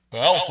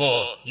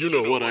Alpha, you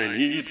know what I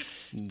need.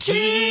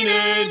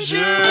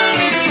 Teenagers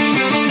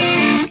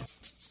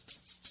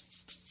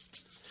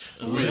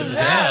with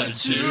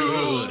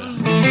attitude.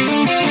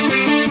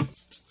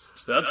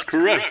 That's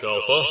correct,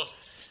 Alpha.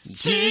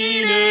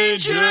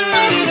 Teenagers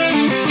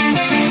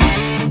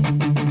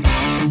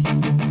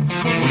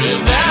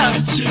with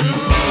attitude.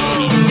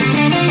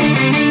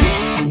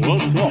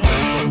 What's up,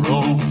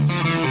 bro?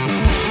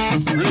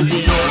 Bring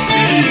me your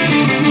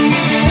teens.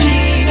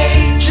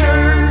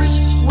 Teenagers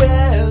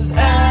with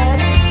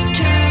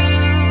attitude,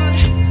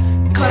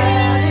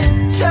 clad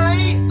in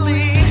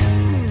tightly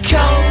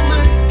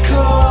colored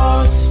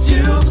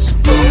costumes,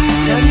 book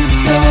and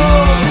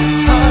skull.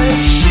 I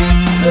ship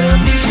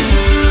them to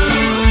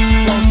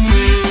while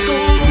three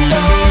gold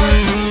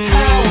guards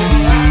howl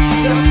at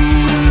the moon.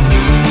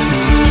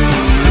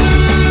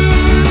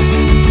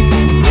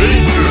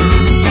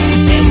 Rangers, I'm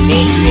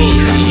cultural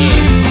here today.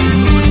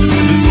 Listen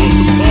to this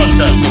awesome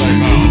podcast that I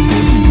found.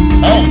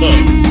 Alpha,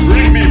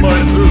 bring me my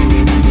food.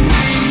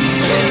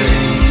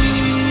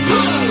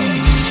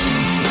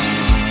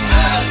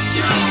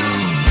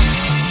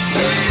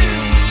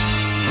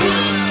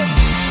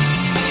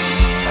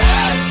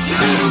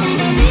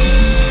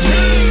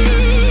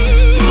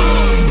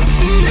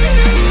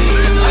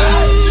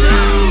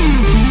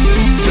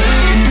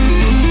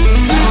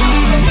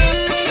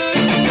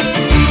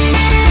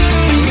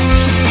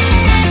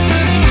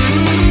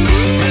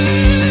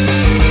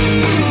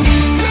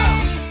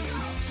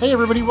 Hey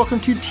everybody, welcome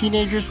to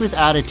Teenagers with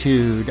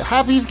Attitude.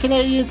 Happy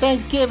Canadian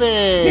Thanksgiving!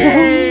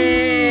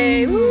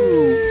 Yay!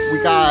 Woo!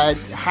 We got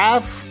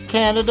half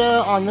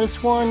Canada on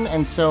this one,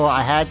 and so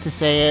I had to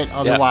say it,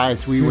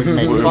 otherwise we would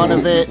make fun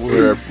of it.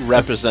 We're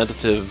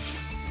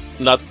representative,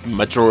 not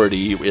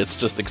majority. It's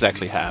just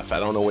exactly half. I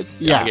don't know what.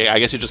 Yeah. I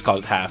guess you just call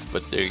it half,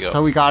 but there you go.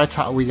 So we got to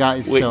talk. We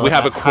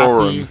have a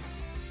quorum.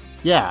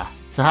 Yeah.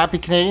 So happy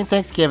Canadian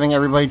Thanksgiving.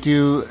 Everybody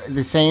do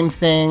the same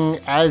thing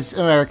as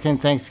American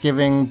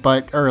Thanksgiving,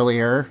 but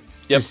earlier.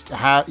 Yep.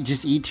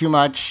 Just eat too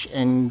much,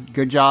 and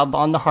good job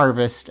on the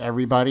harvest,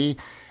 everybody.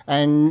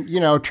 And,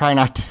 try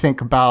not to think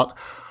about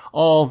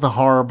all the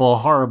horrible,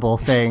 horrible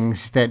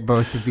things that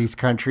both of these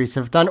countries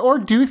have done, or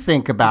do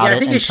think about it. I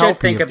think and you should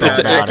think about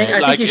it. I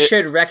think you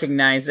should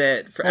recognize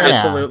it.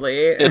 Absolutely.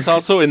 It's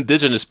also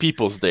Indigenous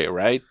Peoples Day,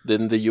 right?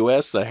 In the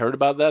U.S., I heard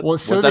about that. Well,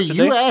 so Was that the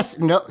today? U.S.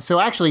 No, so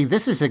actually,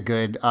 this is a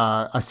good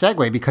a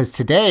segue, because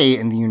today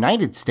in the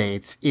United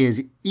States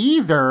is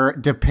either,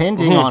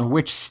 depending on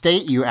which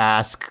state you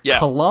ask,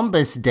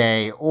 Columbus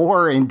Day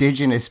or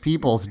Indigenous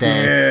Peoples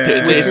Day.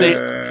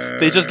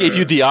 They just gave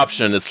you the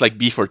option. It's like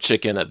beef or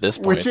chicken at this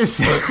point. Which is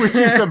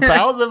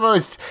about the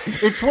most.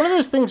 It's one of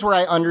those things where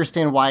I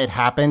understand why it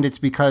happened. It's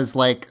because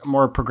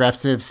more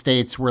progressive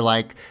states were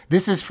like,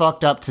 this is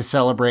fucked up to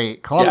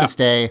celebrate Columbus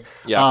Day,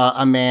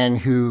 a man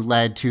who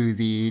led to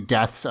the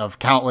deaths of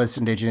countless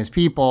Indigenous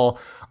people.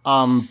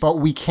 But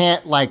we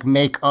can't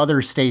make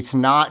other states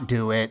not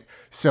do it.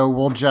 So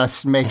we'll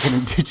just make an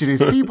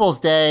Indigenous Peoples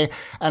Day.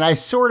 And I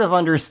sort of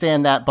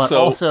understand that, but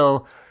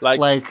also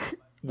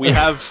we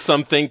have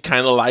something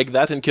kind of like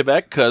that in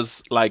Quebec,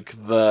 because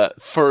the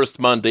first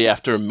Monday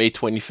after May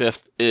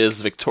 25th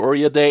is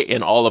Victoria Day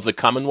in all of the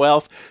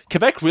Commonwealth.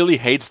 Quebec really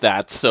hates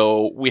that,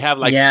 so we have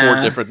 4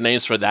 different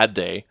names for that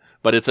day,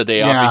 but it's a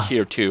day off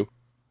here too.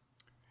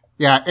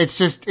 Yeah,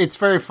 it's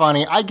very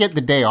funny. I get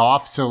the day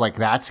off, so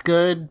that's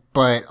good,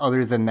 but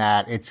other than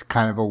that, it's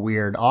kind of a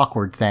weird,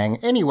 awkward thing.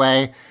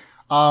 Anyway,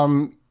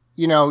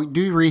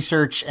 do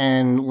research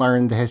and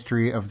learn the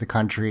history of the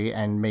country,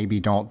 and maybe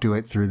don't do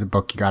it through the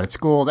book you got at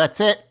school. That's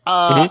it.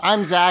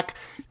 I'm Zach.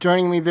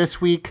 Joining me this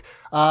week,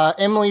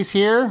 Emily's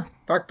here.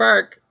 Bark,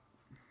 bark.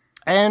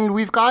 And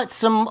we've got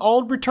some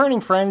old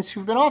returning friends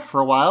who've been off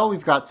for a while.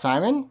 We've got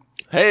Simon.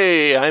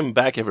 Hey, I'm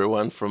back,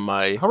 everyone, from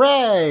my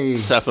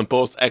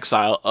self-imposed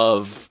exile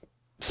of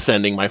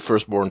sending my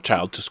firstborn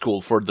child to school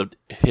for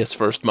his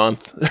first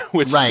month,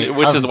 which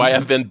is why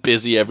I've been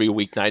busy every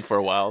weeknight for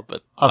a while.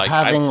 But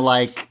having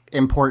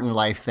important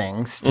life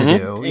things to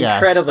do.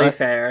 Incredibly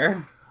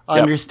fair.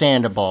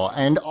 Understandable.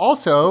 And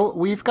also,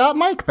 we've got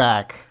Mike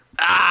back.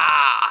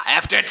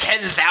 After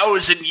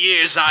 10,000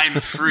 years, I'm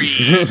free.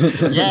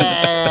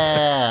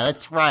 Yeah,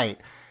 that's right.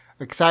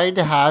 Excited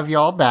to have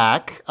y'all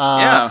back.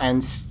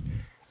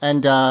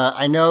 And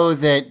I know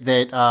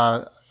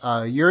that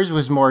yours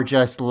was more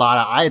just a lot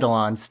of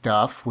Eidolon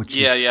stuff, which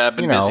is, I've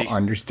been busy.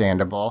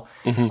 Understandable.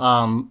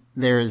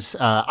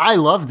 I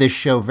love this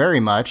show very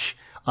much,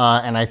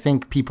 and I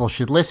think people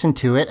should listen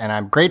to it, and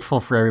I'm grateful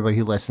for everybody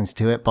who listens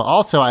to it, but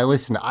also I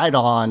listen to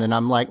Eidolon, and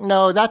I'm like,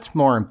 no, that's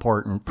more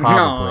important,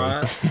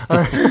 probably.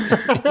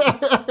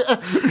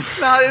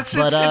 No, it's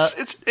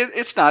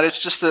not. It's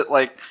just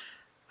that,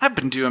 I've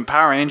been doing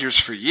Power Rangers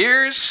for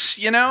years,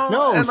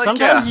 No, and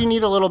sometimes you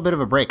need a little bit of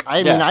a break.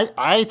 I mean,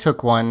 I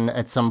took one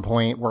at some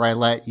point where I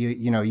let you,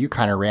 you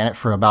kind of ran it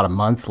for about a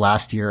month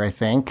last year, I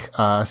think.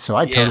 So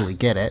I totally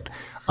get it.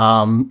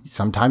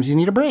 Sometimes you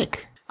need a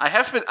break. I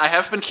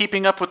have been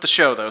keeping up with the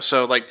show though.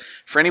 So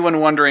for anyone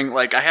wondering,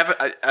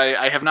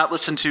 I have not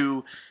listened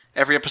to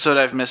every episode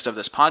I've missed of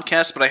this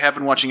podcast, but I have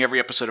been watching every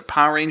episode of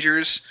Power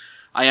Rangers.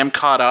 I am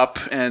caught up,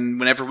 and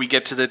whenever we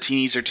get to the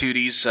teenies or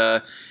tooties,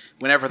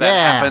 whenever that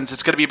happens,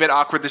 it's going to be a bit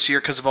awkward this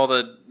year because of all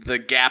the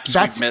gaps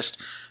we've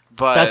missed.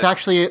 But that's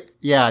actually,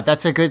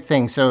 that's a good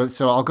thing. So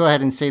I'll go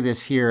ahead and say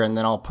this here, and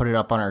then I'll put it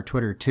up on our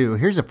Twitter too.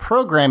 Here's a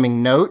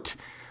programming note.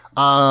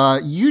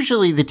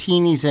 Usually the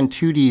teenies and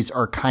tooties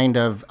are kind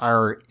of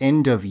our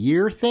end of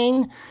year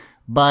thing,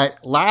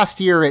 but last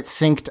year it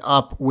synced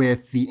up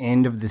with the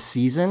end of the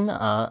season,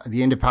 the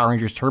end of Power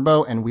Rangers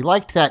Turbo, and we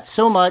liked that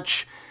so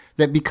much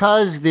that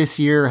because this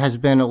year has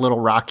been a little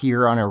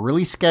rockier on our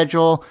release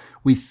schedule,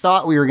 we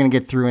thought we were going to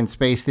get through in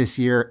space this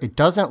year. It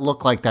doesn't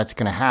look like that's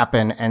going to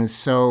happen. And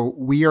so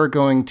we are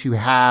going to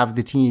have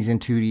the teenies and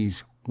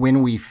tooties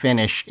when we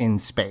finish in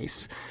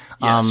space.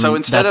 Yeah, so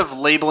instead of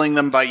labeling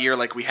them by year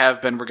like we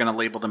have been, we're going to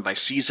label them by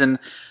season.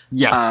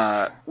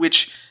 Yes.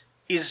 Which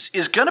is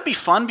going to be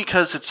fun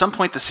because at some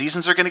point the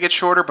seasons are going to get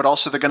shorter, but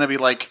also they're going to be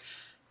like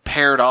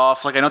paired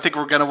off. Like, I don't think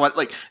we're going to want,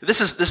 like,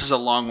 this is a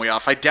long way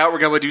off. I doubt we're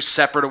going to do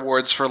separate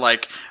awards for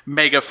like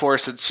Mega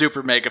Force and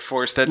Super Mega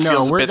Force. That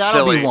feels a bit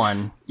that'll silly. Be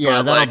one.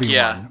 Yeah, that'll be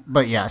one.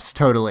 But yes,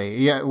 totally.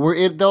 Yeah,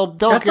 they'll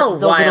That's get, a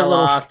they'll while get a little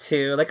off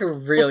too, like a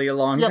really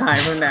long time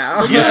from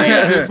now.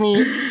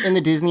 In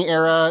the Disney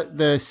era,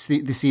 the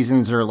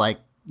seasons are like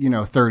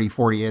 30,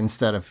 40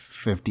 instead of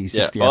 50,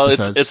 60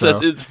 episodes.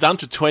 It's down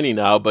to 20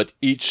 now, but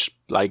each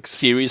like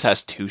series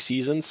has 2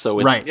 seasons, so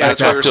it's right. That's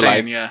what we're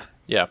saying. Yeah.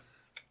 Yeah.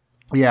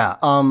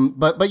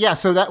 But yeah,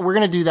 so that we're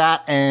going to do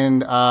that.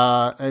 And,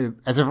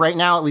 as of right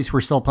now, at least we're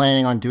still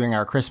planning on doing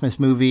our Christmas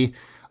movie.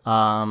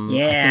 I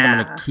think I'm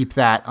going to keep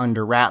that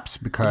under wraps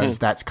because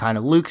that's kind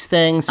of Luke's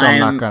thing. So I'm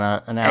not going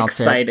to announce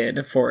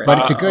excited for it. But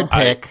it's a good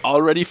pick. I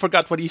already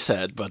forgot what he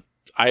said, but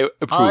I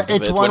approve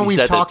it's of it. one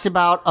we've talked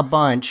about a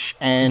bunch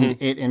and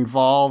it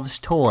involves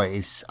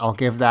toys. I'll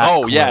give that.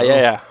 Oh,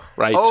 yeah.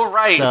 Right. Oh,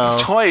 right. So,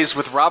 toys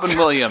with Robin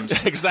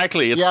Williams.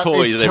 Exactly. It's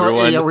toys,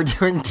 everyone. Yeah, we're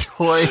doing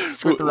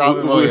toys with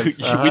Robin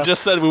Williams. We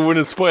just said we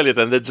wouldn't spoil it,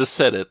 and they just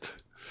said it.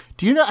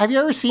 Have you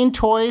ever seen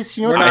Toys?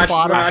 You know what the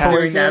plot we're of not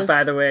Toys doing that, is?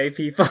 by the way,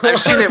 people. I've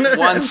seen it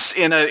once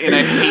in a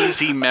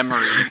hazy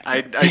memory.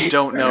 I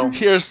don't know.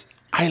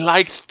 I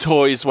liked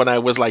Toys when I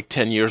was like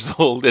 10 years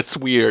old. It's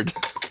weird.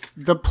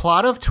 The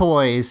plot of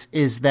Toys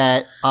is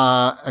that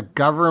a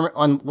government...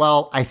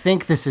 I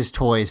think this is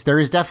Toys. There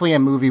is definitely a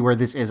movie where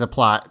this is a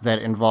plot that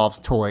involves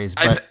toys,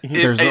 but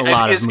there's a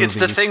lot of movies. It's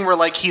the thing where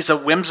like he's a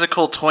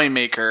whimsical toy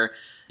maker.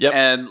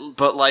 Yep.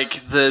 But like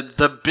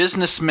the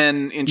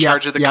businessmen in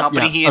charge of the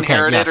company he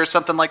inherited or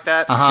something like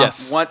that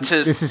Yes. want to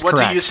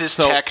use his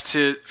tech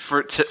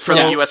for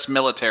the U.S.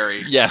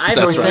 military. Yes, I've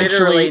that's right.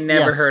 literally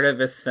never heard of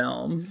this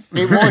film.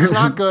 It's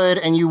not good,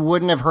 and you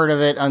wouldn't have heard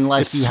of it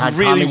unless you had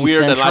really Comedy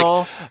weird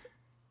Central.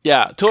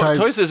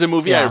 Toys is a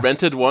movie I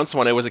rented once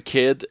when I was a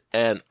kid,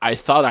 and I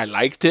thought I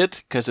liked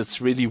it because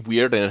it's really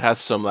weird and it has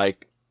some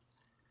like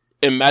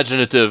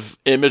imaginative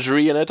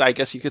imagery in it, I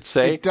guess you could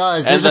say. It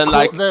does. And then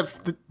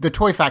the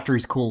toy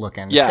factory's cool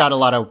looking. Yeah. It's got a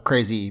lot of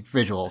crazy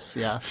visuals.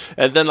 Yeah.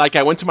 And then like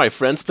I went to my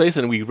friend's place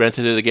and we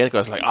rented it again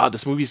because I was like,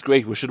 this movie's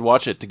great. We should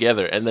watch it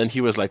together. And then he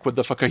was like, what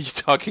the fuck are you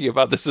talking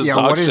about? This is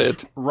dog shit.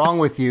 What is wrong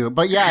with you?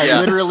 But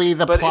literally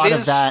the plot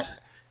of that.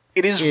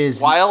 It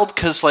is wild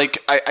because,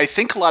 like, I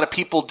think a lot of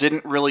people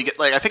didn't really get,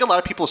 like, I think a lot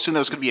of people assumed that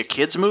it was going to be a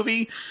kid's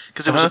movie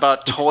because it was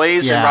about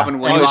toys and Robin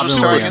Williams was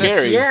starring in it.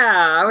 Scary.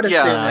 Yeah, I would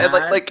assume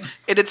that.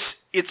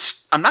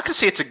 It's I'm not going to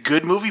say it's a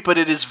good movie, but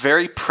it is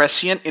very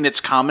prescient in its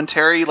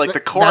commentary. Like, the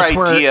core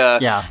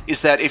idea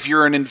is that if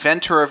you're an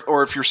inventor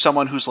or if you're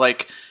someone who's,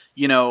 like,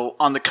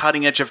 on the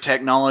cutting edge of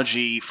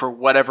technology for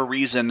whatever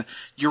reason,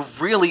 you're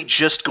really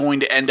just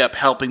going to end up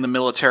helping the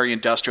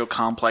military-industrial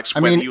complex,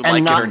 whether you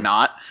like it or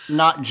not.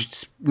 Not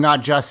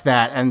just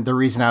that, and the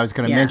reason I was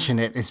going to mention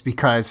it is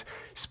because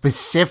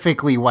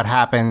specifically what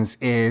happens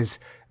is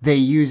they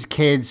use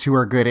kids who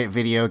are good at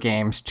video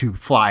games to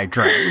fly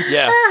drones.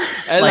 Yeah.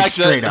 And like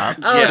straight up.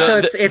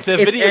 So it's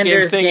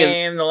Ender's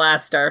Game, The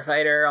Last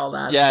Starfighter, all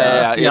that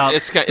stuff. Yeah.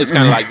 It's kind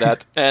of like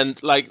that.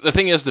 And like the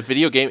thing is, the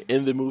video game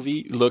in the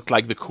movie looked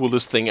like the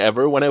coolest thing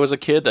ever when I was a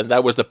kid, and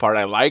that was the part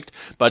I liked.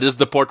 But it's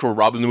the part where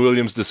Robin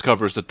Williams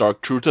discovers the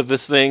dark truth of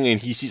this thing, and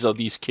he sees all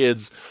these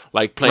kids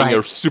like playing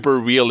a super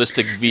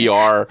realistic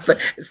VR.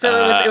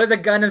 It was a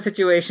Gundam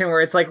situation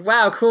where it's like,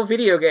 wow, cool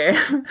video game.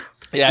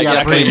 Yeah,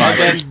 exactly. And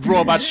then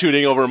robot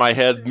shooting over my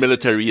head,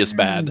 military is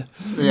bad.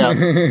 Yeah.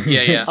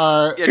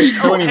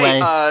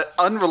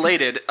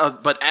 Unrelated,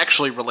 but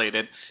actually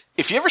related.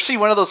 If you ever see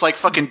one of those like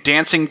fucking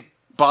dancing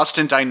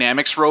Boston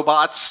Dynamics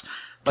robots,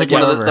 like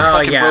one of the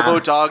fucking robo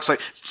dogs, like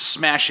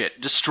smash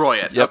it, destroy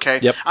it. Okay,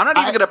 I'm not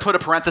even going to put a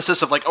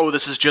parenthesis of like, oh,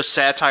 this is just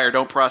satire.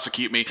 Don't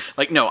prosecute me.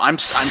 Like, no, I'm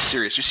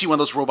serious. You see one of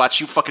those robots,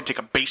 you fucking take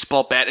a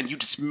baseball bat and you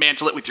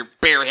dismantle it with your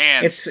bare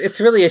hands. It's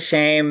really a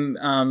shame,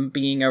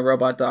 being a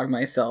robot dog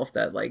myself,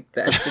 that like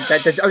that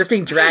I'm just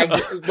being dragged.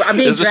 I'm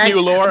being dragged.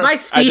 New lore? My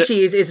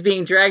species is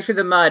being dragged through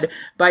the mud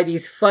by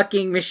these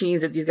fucking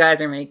machines that these guys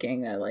are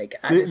making.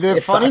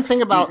 The funny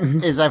thing about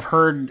is I've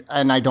heard,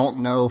 and I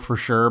don't know for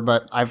sure,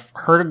 but I've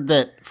heard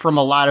that that from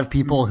a lot of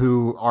people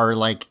who are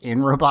like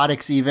in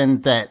robotics,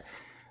 even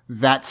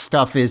that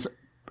stuff is,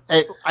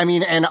 I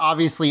mean, and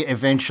obviously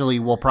eventually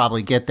we'll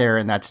probably get there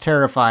and that's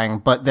terrifying,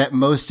 but that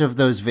most of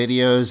those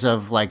videos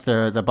of like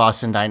the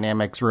Boston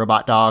Dynamics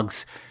robot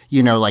dogs,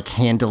 you know, like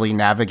handily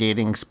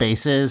navigating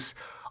spaces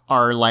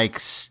are like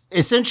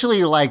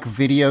essentially like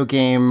video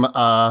game,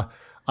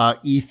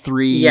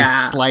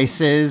 E3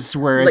 slices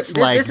where it's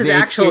like this is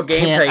actual gameplay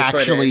can't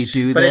actually footage,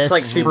 do but this it's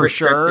like super for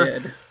sure.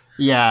 scripted.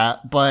 Yeah,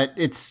 but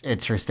it's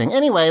interesting.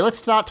 Anyway,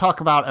 let's not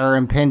talk about our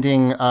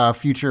impending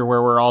future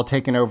where we're all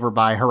taken over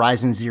by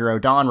Horizon Zero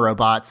Dawn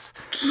robots.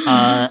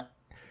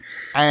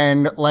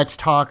 And let's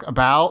talk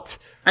about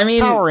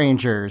Power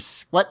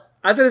Rangers. What?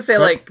 I was gonna say,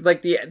 like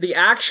the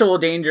actual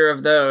danger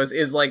of those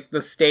is like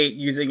the state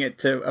using it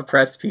to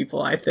oppress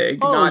people. I think,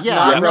 not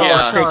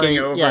robots taking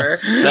over.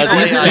 Yes.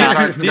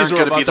 These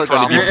robots are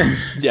going to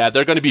be,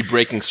 they're going to be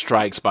breaking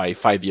strikes by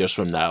 5 years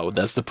from now.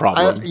 That's the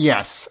problem.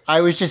 Yes,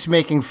 I was just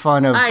making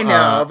fun of. I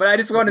know, but I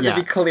just wanted to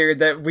be clear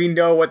that we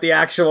know what the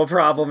actual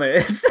problem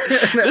is.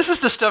 This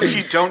is the stuff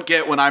you don't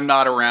get when I'm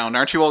not around.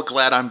 Aren't you all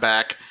glad I'm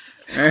back?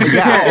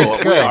 Yeah, it's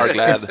good. We are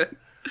glad.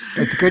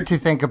 It's good to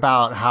think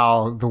about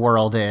how the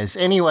world is.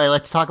 Anyway,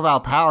 let's talk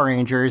about Power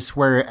Rangers,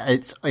 where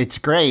it's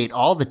great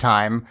all the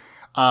time.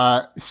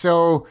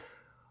 So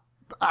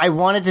I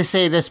wanted to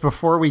say this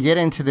before we get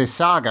into this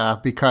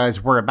saga,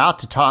 because we're about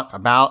to talk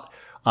about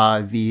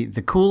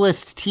the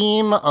coolest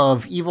team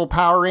of evil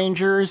Power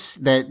Rangers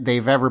that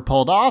they've ever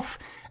pulled off.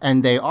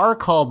 And they are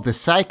called the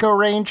Psycho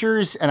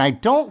Rangers. And I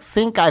don't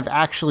think I've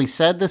actually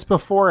said this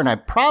before, and I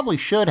probably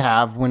should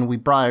have when we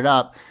brought it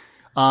up.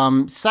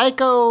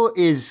 Psycho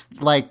is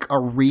like a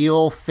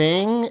real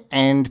thing,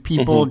 and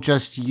people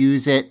just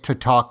use it to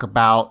talk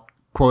about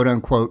quote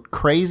unquote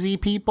crazy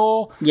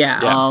people.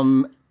 Yeah.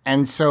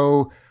 And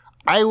so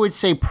I would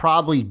say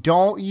probably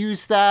don't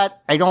use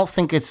that. I don't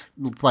think it's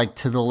like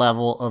to the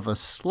level of a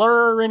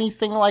slur or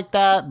anything like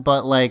that,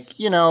 but like,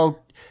 you know,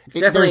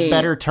 there's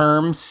better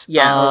terms.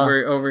 Yeah,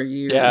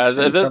 overused. Yeah,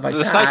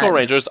 the Psycho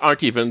Rangers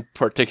aren't even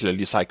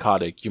particularly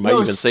psychotic. You might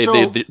even say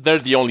they're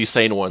the only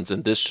sane ones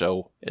in this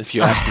show, if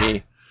you ask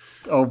me.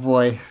 Oh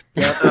boy.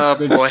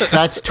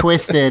 That's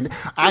twisted.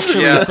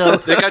 Actually, so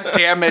they got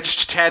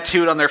damaged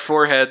tattooed on their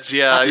foreheads.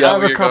 I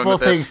have a couple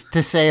of things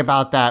to say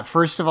about that.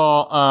 First of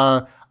all,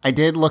 I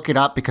did look it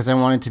up because I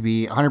wanted to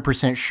be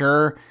 100%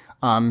 sure.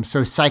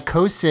 So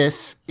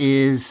psychosis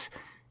is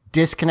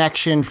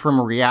disconnection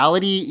from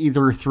reality,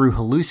 either through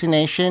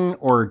hallucination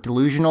or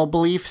delusional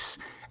beliefs.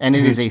 And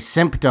it is a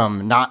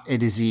symptom, not a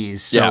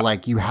disease. So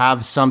like you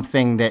have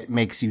something that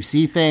makes you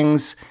see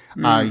things.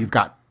 You've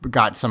got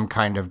some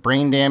kind of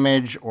brain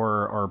damage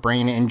or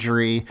brain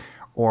injury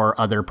or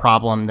other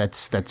problem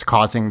that's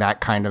causing that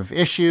kind of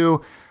issue.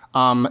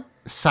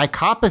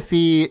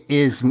 Psychopathy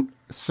is,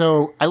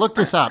 so I looked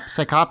this up.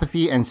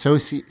 Psychopathy and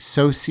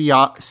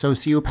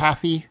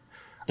sociopathy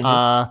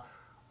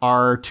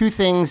are two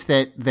things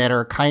that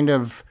are kind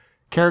of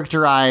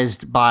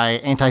characterized by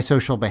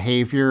antisocial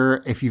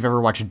behavior. If you've ever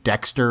watched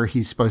Dexter,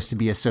 he's supposed to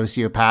be a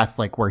sociopath,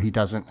 like where he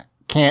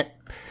can't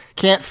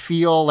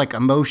feel like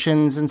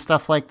emotions and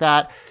stuff like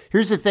that.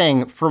 Here's the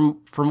thing,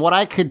 from what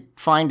I could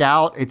find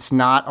out, it's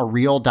not a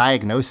real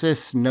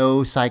diagnosis.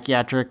 No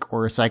psychiatric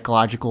or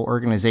psychological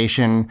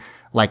organization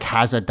like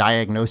has a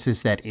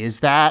diagnosis that is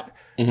that.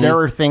 There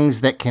are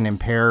things that can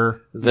impair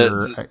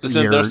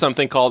there's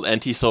something called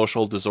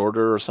antisocial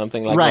disorder or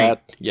something like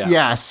that. Yeah.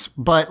 Yes,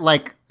 but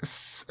like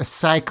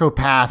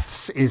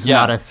psychopaths is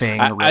not a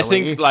thing, really. I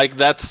think like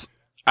that's,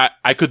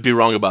 I could be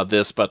wrong about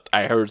this, but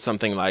I heard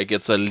something like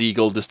it's a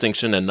legal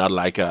distinction and not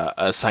like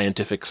a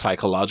scientific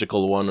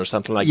psychological one or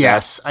something like that.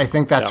 Yes, I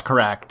think that's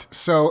correct.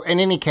 So in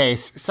any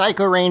case,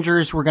 Psycho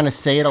Rangers, we're going to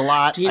say it a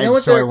lot. Do you know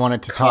what they're I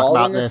wanted to talk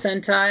about this.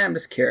 Sentai? I'm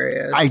just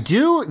curious. I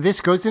do. This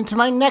goes into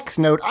my next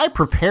note. I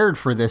prepared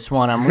for this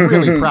one. I'm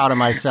really proud of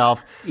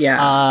myself.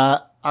 Yeah.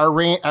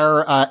 Our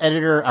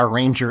editor, our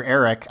ranger,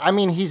 Eric. I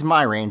mean, he's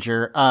my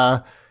ranger.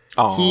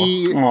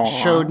 He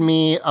showed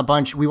me a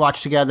bunch. We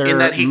watched together. In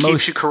that he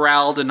keeps you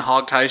corralled and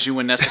hogties you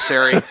when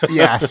necessary.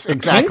 Yes,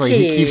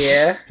 exactly.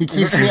 He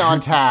keeps me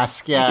on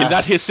task. Yeah. In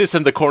that he sits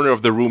in the corner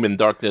of the room in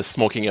darkness,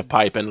 smoking a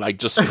pipe, and like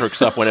just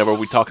perks up whenever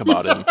we talk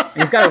about him.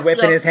 He's got a whip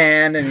in his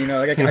hand, and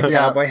like a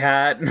cowboy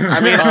hat. I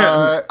mean,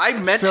 I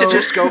meant to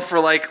just go for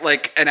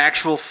like an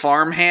actual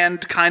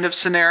farmhand kind of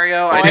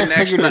scenario. I didn't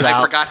actually.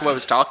 I forgot who I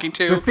was talking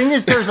to. The thing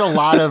is, there's a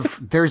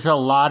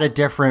lot of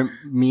different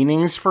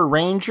meanings for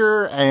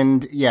ranger,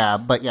 and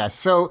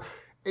so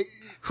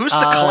who's the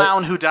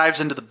clown who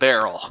dives into the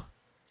barrel?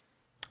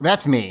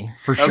 That's me,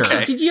 for sure.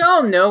 Okay. Did you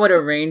all know what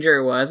a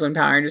Ranger was when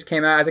Power Rangers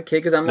came out as a kid?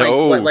 Because I'm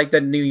like the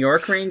New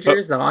York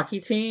Rangers, the hockey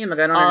team? Like,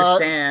 I don't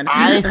understand.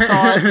 I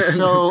thought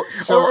so.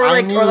 or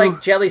like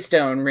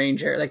Jellystone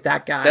Ranger, like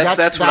that guy.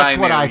 That's what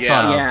I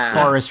thought of.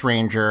 Forest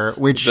Ranger,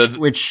 which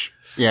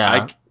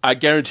I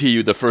guarantee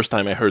you the first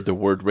time I heard the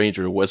word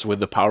Ranger was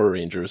with the Power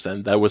Rangers,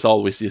 and that was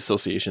always the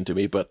association to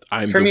me, but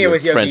I'm the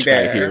weird French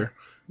guy here.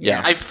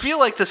 Yeah. I feel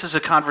like this is a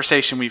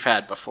conversation we've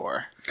had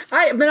before.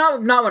 But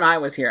not when I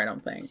was here, I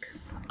don't think.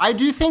 I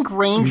do think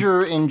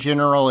Ranger in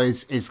general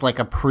is like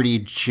a pretty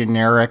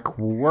generic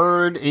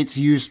word. It's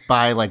used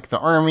by like the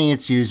Army.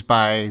 It's used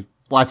by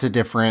lots of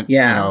different,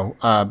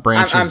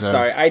 branches. I'm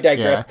sorry, I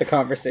digressed the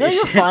conversation. No,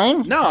 you're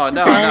fine. No.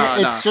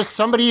 It's just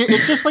somebody.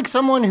 It's just like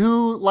someone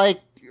who like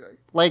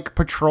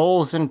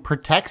patrols and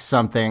protects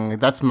something.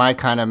 That's my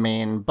kind of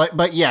main.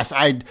 But yes,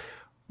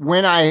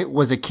 when I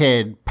was a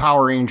kid,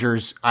 Power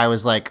Rangers, I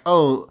was like,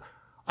 oh,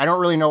 I don't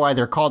really know why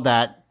they're called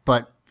that,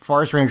 but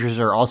Forest Rangers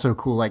are also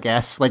cool, I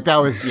guess. Like that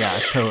was,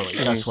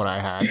 totally. That's what I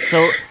had.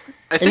 So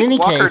I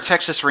think Walker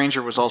Texas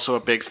Ranger was also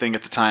a big thing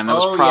at the time. That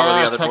was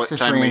probably the other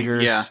Texas time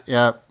Rangers.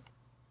 Yeah.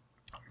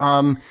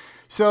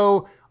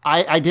 So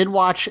I did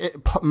watch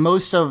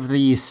most of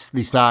the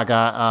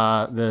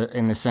saga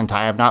in the Sentai.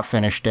 I have not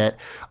finished it,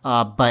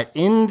 but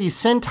in the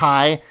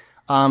Sentai,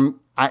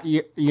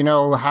 you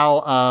know how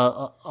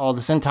all the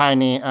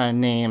Sentai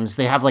names,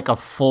 they have like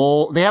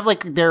they have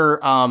like their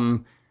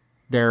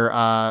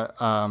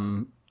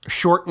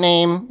short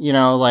name, you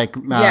know, like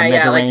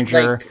Mega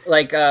Ranger,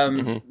 like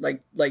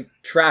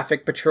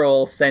Traffic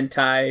Patrol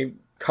Sentai.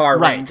 Car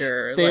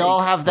Ranger. They all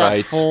have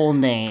that full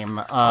name.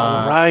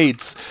 Right.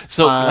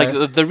 So,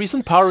 the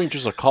reason Power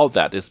Rangers are called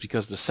that is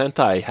because the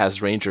Sentai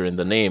has Ranger in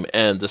the name,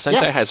 and the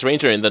Sentai has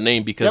Ranger in the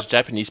name because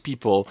Japanese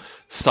people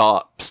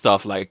saw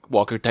stuff like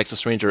Walker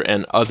Texas Ranger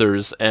and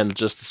others, and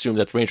just assumed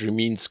that Ranger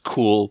means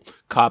cool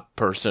cop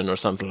person or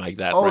something like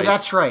that. Oh, right?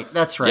 That's right.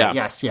 Yeah.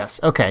 Yes.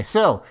 Okay,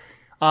 so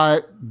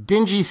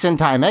Dingy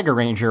Sentai Mega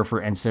Ranger,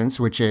 for instance,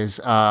 which is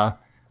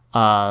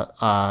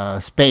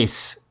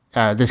Space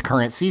this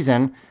current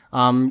season.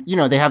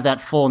 They have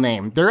that full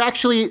name. They're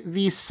actually,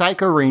 the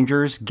Psycho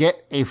Rangers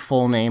get a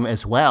full name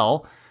as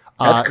well.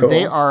 That's cool.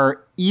 They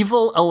are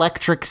Evil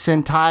Electric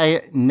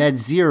Sentai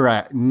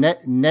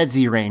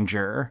Nedzi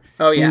Ranger.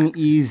 Oh, yeah.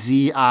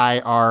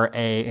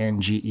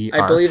 Neziranger.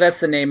 I believe that's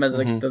the name of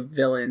the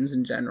villains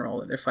in general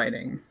that they're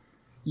fighting.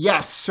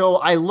 Yes, so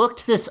I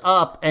looked this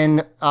up,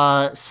 and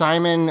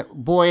Simon,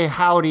 boy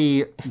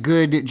howdy,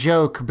 good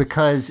joke,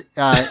 because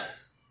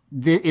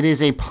it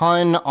is a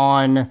pun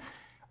on...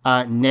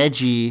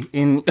 Neji,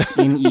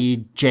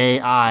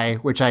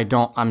 Neji, which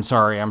I'm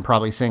sorry, I'm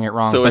probably saying it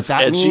wrong, so but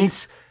that edgy?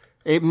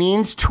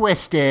 means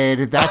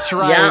twisted. That's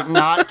right,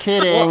 not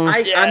kidding.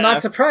 Well, I'm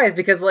not surprised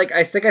because, like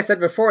I said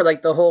before,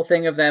 like the whole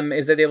thing of them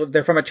is that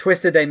they're from a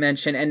twisted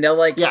dimension, and they'll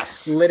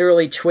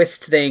literally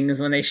twist things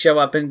when they show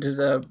up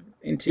into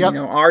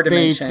our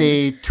dimension.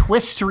 They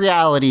twist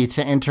reality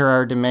to enter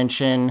our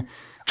dimension.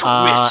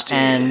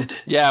 Twisted.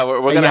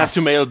 We're gonna have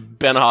to mail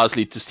Ben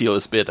Hosley to steal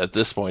his bit at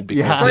this point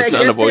because it's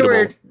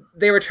unavoidable.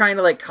 They were trying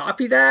to like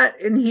copy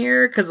that in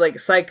here because like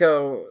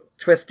Psycho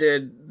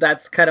Twisted,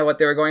 that's kind of what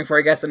they were going for,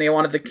 I guess, and they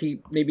wanted to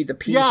keep maybe the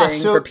P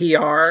thing for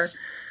PR.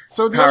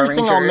 So the other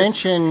thing I'll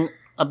mention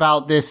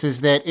about this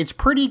is that it's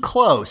pretty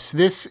close.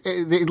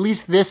 At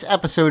least this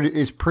episode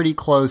is pretty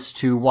close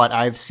to what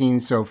I've seen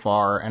so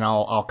far, and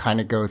I'll kind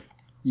of go,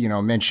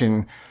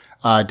 mention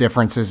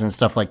differences and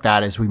stuff like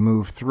that as we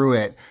move through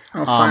it.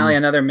 Oh, finally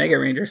another Mega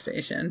Ranger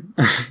station.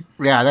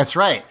 Yeah, that's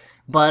right.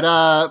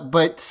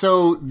 But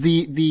so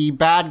the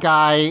bad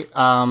guy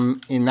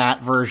in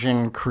that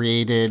version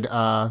created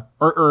I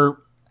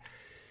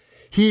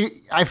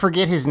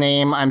forget his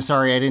name. I'm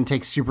sorry, I didn't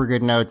take super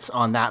good notes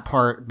on that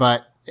part,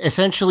 but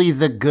essentially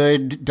the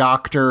good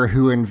doctor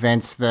who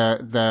invents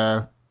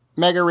the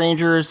Mega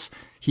Rangers,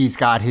 he's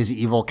got his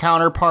evil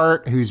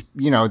counterpart who's,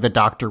 the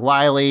Dr.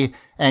 Wily,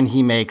 and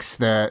he makes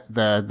the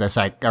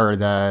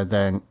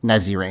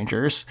Nezzi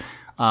Rangers.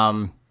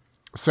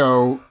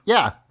 So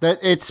yeah,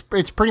 it's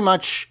pretty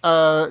much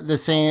the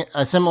same,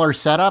 a similar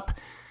setup,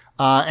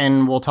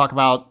 and we'll talk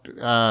about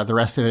the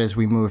rest of it as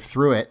we move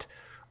through it.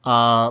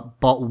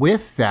 But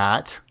with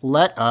that,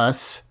 let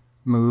us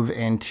move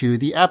into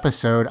the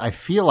episode. I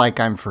feel like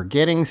I'm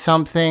forgetting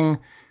something,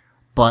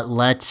 but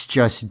let's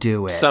just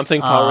do it. Something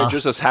Power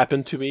Rangers has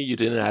happened to me. You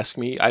didn't ask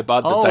me. I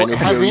bought the Dino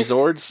Fury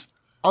Zords.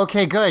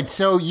 Okay, good.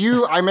 So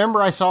I remember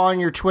I saw on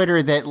your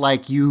Twitter that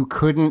like you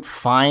couldn't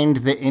find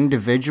the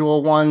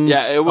individual ones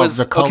of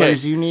the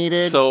colors you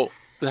needed. So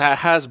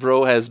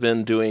Hasbro has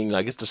been doing,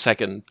 I guess, the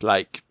second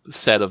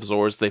set of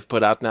Zords they've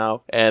put out now,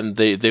 and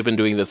they've been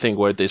doing the thing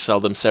where they sell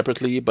them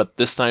separately, but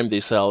this time they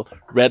sell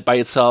red by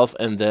itself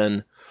and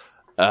then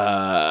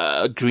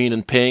green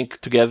and pink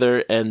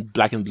together and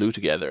black and blue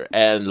together.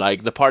 And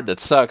the part that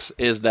sucks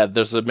is that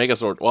there's a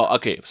Megazord. Well,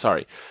 okay,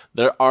 sorry.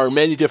 There are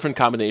many different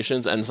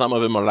combinations, and some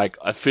of them are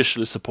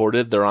officially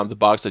supported. They're on the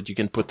box that you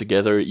can put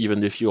together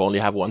even if you only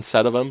have one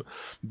set of them.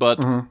 But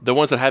the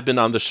ones that have been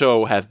on the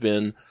show have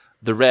been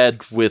the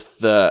red with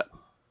the,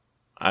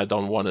 I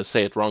don't want to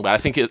say it wrong, but I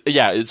think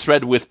it's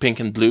red with pink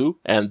and blue,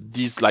 and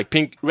these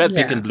pink,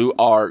 and blue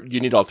you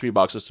need all 3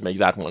 boxes to make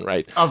that one,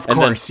 right? Of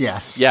course,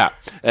 yes. Yeah,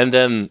 and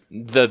then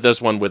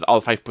there's one with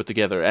all 5 put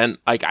together, and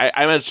I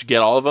managed to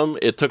get all of them.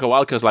 It took a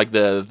while because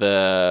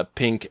the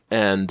pink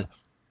and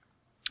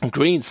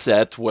green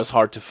set was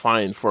hard to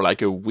find for a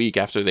week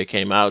after they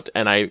came out,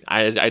 and I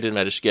didn't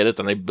manage to get it,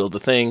 and I built the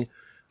thing.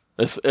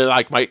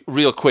 My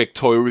real quick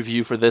toy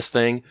review for this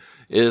thing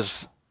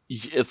is,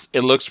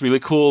 it looks really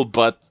cool,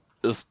 but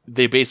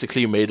they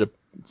basically made a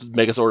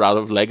Megazord out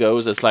of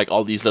Legos. It's like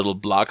all these little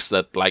blocks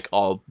that like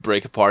all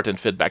break apart and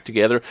fit back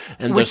together,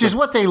 and which is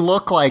what they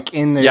look like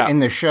in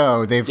the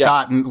show. They've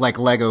gotten like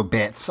Lego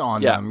bits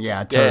on them.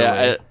 Yeah,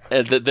 totally.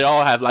 And they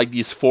all have like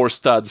these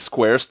 4-stud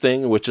squares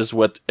thing, which is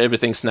what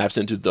everything snaps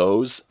into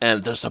those.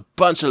 And there's a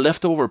bunch of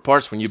leftover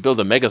parts when you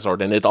build a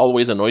Megazord, and it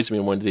always annoys me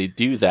when they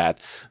do that.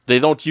 They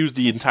don't use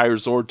the entire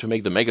Zord to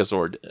make the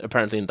Megazord,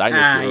 apparently in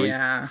Dino Fury.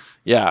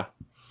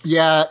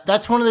 Yeah,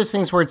 that's one of those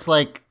things where it's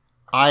like,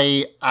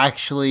 it's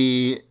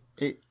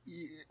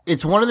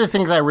one of the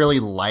things I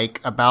really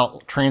like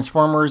about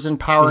Transformers and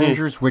Power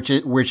Rangers, which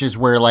is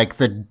where like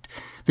the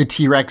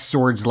T-Rex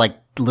Zord's like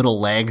little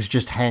legs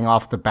just hang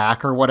off the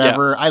back or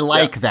whatever. I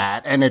like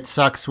that, and it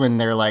sucks when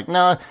they're like,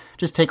 no,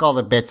 just take all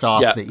the bits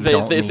off that you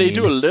don't need. They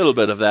do a little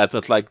bit of that,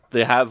 but like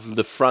they have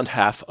the front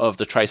half of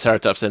the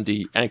Triceratops and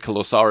the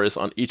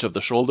Ankylosaurus on each of the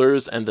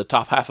shoulders, and the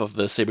top half of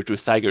the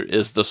Saber-Tooth Tiger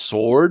is the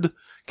sword.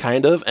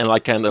 Kind of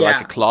like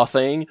a claw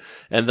thing,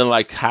 and then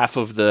like half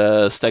of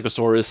the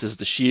Stegosaurus is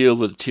the shield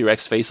with the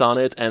T-Rex face on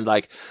it, and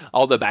like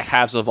all the back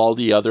halves of all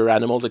the other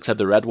animals except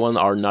the red one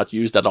are not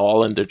used at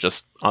all, and they're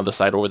just on the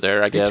side over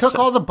there. I guess they took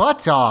all the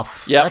butts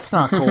off. Yeah, that's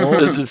not cool.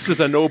 This is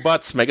a no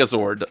butts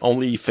Megazord,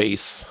 only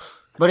face.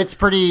 But it's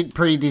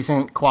pretty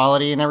decent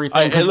quality and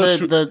everything.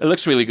 It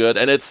looks really good,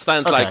 and it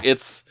stands like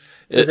it's.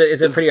 Is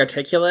it pretty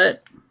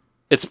articulate?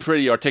 It's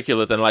pretty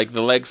articulate, and like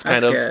the legs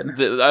kind of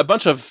a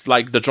bunch of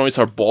like the joints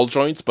are ball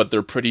joints, but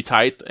they're pretty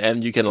tight,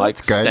 and you can like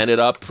stand it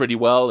up pretty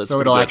well.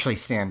 So it'll actually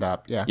stand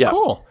up. Yeah.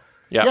 Cool.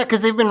 Yeah,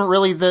 because they've been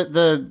really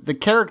the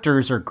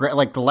characters are great.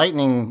 Like the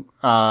Lightning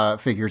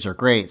figures are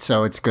great,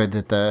 so it's good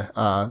that the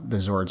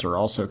Zords are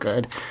also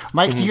good.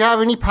 Mike, do you have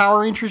any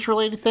Power Rangers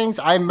related things?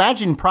 I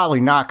imagine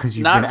probably not, because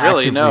you've been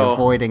actively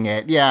avoiding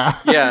it. Yeah.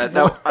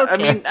 No, okay. I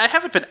mean, I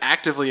haven't been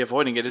actively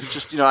avoiding it. It's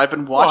just I've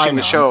been watching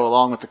the show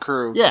along with the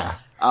crew. Yeah.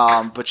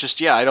 But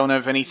just I don't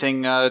have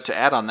anything to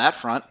add on that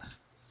front.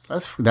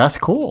 That's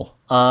cool.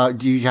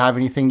 Do you have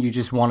anything you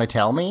just want to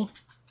tell me?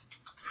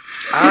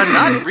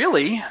 Not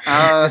really.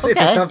 Is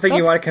this something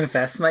you want to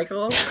confess,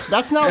 Michael?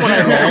 That's not what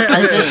I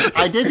meant.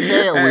 I did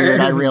say it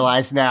weird. I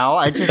realize now.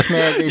 I just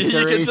meant is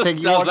there anything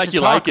you want to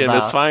talk about?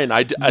 It's fine.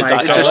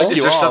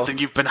 Is there something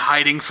you've been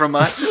hiding from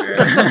us?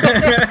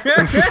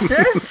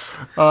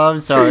 Oh, I'm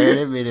sorry. I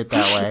didn't mean it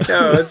that way.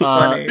 No, it's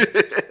funny.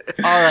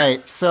 All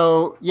right.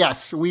 So,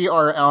 yes, we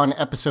are on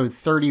episode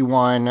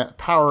 31,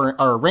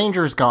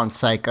 Rangers Gone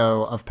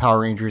Psycho of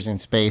Power Rangers in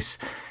Space.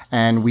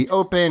 And we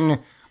open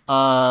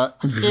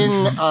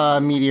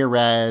in media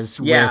res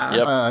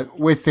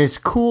with this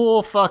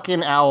cool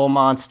fucking owl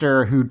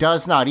monster who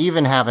does not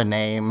even have a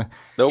name.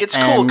 Nope. It's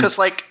cool because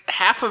like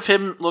half of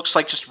him looks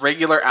like just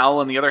regular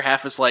owl and the other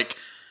half is like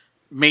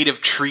made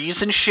of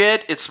trees and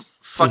shit. It's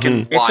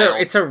fucking wild.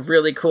 It's a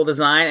really cool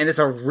design, and it's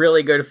a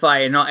really good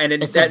fight, and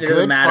it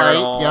doesn't matter at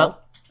all. Yep.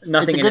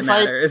 Nothing in it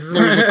matters.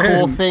 There's a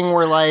cool thing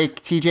where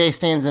like TJ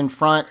stands in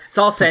front. It's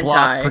all Sentai.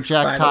 Block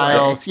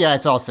projectiles. Yeah,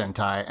 it's all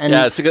Sentai. And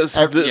it's because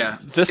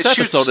this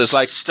episode is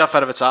like stuff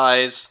out of its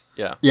eyes.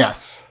 Yeah.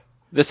 Yes.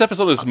 This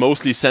episode is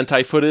mostly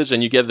Sentai footage,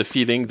 and you get the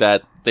feeling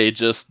that they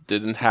just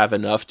didn't have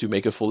enough to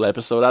make a full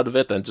episode out of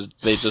it, and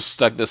they just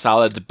stuck this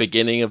out at the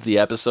beginning of the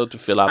episode to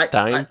fill out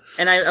time.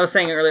 I was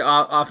saying earlier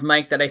off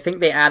mic that I think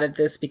they added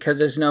this because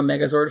there's no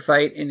Megazord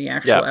fight in the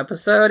actual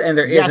episode, and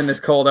there is in this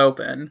cold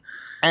open.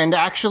 And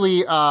actually,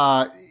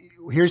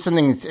 here's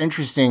something that's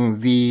interesting.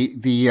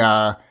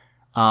 The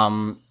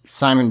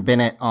Simon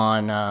Bennett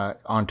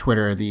on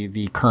Twitter,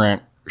 the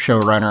current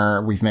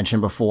showrunner we've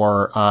mentioned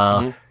before,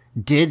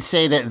 did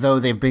say that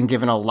though they've been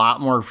given a lot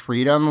more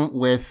freedom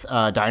with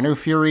Dino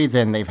Fury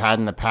than they've had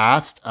in the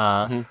past,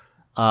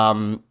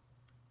 that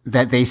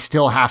they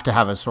still have to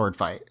have a sword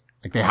fight.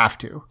 Like they have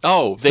to.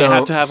 Oh, they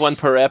have to have one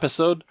per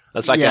episode?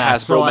 That's like a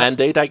Hasbro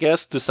mandate, I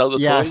guess, to sell the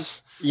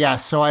toys? Yeah,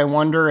 so I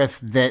wonder if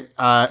that,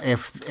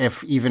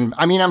 if even,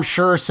 I mean, I'm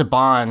sure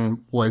Saban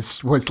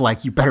was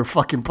like, you better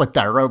fucking put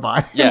that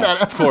robot in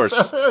that episode. Of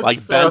course. Like,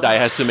 Bandai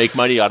has to make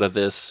money out of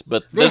this,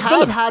 but they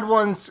have had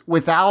ones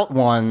without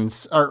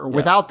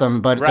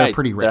them, but they're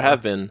pretty rare. There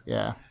have been.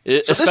 Yeah.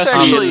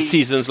 Especially in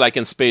seasons like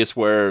in space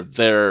where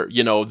they're,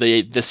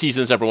 the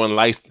seasons everyone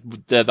likes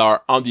that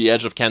are on the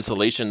edge of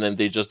cancellation, and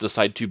they just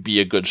decide to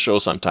be a good show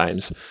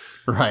sometimes.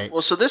 Right.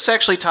 Well, so this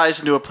actually ties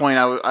into a point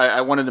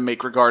I wanted to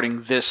make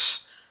regarding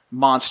this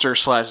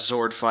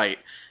monster/Zord fight.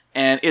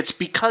 And it's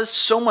because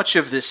so much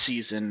of this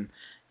season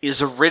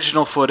is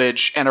original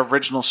footage and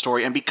original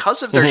story, and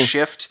because of their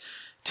shift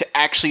to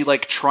actually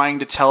like trying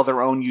to tell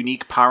their own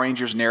unique Power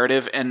Rangers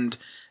narrative and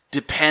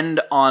depend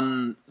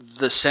on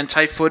the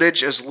Sentai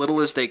footage as little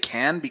as they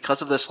can,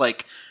 because of this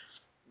like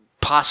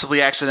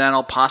possibly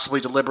accidental, possibly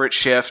deliberate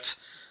shift,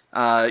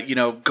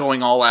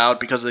 going all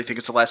out because they think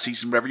it's the last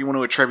season, whatever you want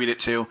to attribute it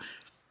to.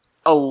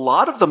 A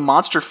lot of the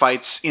monster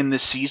fights in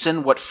this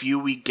season, what few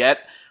we get,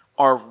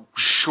 are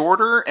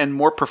shorter and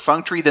more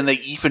perfunctory than they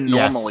even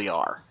normally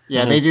are.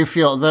 Yeah, they do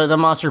feel the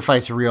monster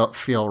fights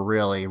feel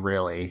really,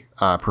 really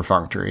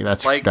perfunctory.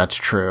 That's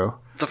true.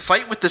 the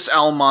fight with this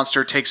owl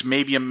monster takes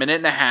maybe a minute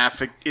and a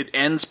half. It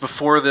ends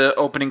before the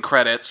opening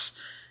credits,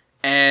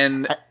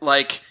 and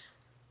like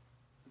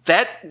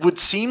that would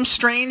seem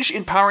strange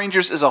in Power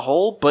Rangers as a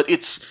whole, but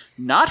it's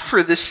not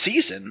for this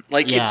season.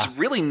 Like it's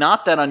really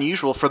not that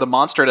unusual for the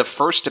monster to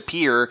first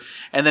appear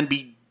and then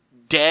be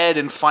dead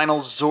and final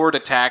Zord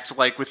attacked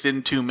like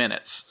within 2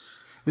 minutes.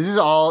 These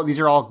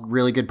are all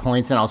really good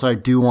points, and also I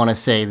do want to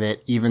say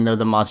that even though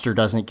the monster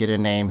doesn't get a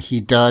name, he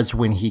does,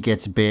 when he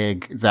gets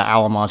big, the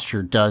owl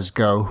monster does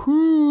go,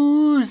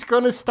 "Who's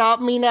gonna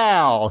stop me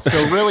now?" So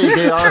really,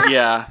 they are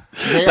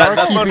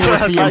keeping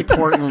with the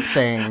important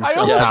things. I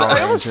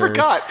almost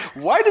forgot.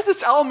 Why does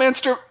this owl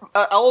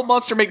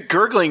monster make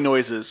gurgling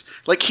noises?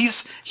 Like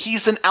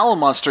he's an owl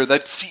monster.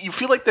 You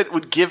feel like that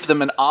would give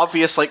them an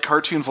obvious like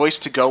cartoon voice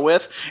to go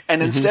with,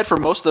 and instead for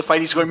most of the fight,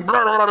 he's going.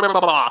 Blah, blah, blah,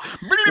 blah, blah.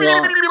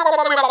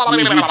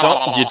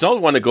 You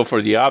don't want to go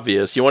for the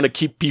obvious. You want to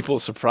keep people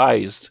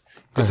surprised.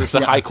 This is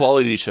a high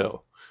quality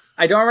show.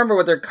 I don't remember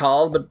what they're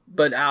called,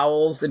 but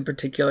owls in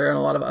particular and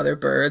a lot of other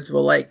birds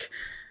will like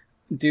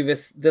do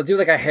this. They'll do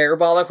like a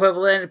hairball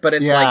equivalent, but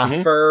it's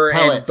like fur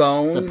and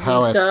bones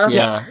and stuff.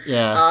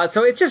 Yeah.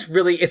 So it's just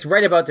really, it's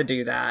right about to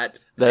do that.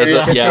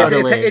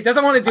 It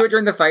doesn't want to do it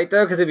during the fight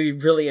though, because it'd be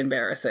really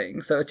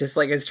embarrassing. So it's just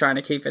like it's trying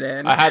to keep it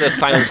in. I had a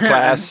science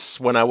class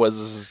when I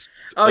was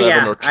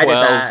 11 or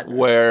 12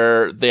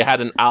 where they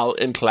had an owl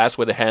in class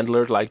with a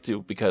handler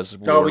because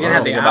we didn't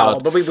have the owl,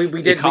 but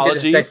we did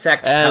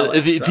dissect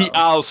pellets, the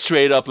owl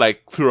straight up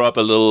like threw up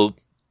a little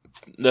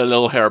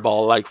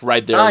hairball like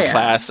right there in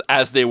class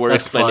as they were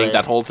explaining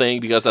that whole thing,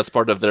 because that's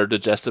part of their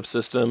digestive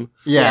system.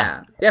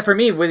 Yeah. For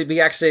me, we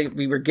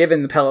were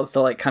given the pellets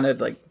to like kind of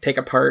like take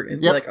apart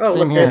and be like, oh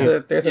look,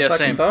 there's a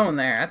fucking bone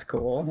there. That's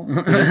cool.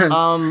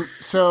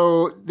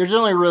 So there's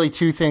only really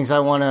two things I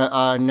want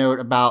to note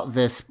about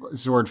this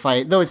Zord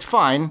fight, though it's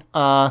fine.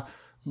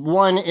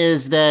 One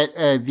is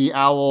that the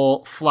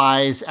owl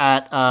flies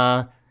at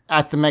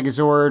the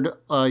Megazord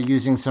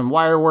using some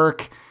wire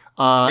work.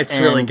 It's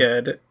really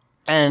good.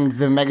 And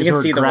the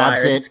Megazord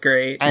grabs it. It's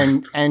great.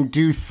 and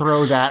do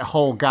throw that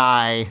whole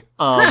guy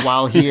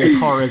while he is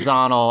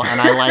horizontal, and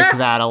I like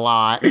that a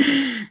lot.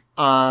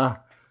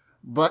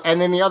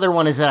 And then the other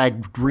one is that I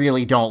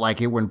really don't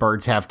like it when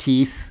birds have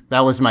teeth.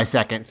 That was my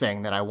second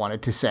thing that I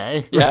wanted to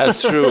say. Yeah,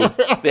 it's true.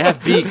 They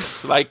have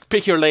beaks. Like,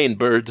 pick your lane,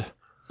 bird.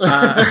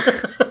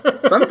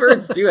 Some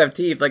birds do have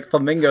teeth, like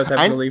flamingos have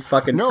really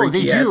fucking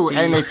freaky ass teeth.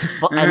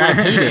 And I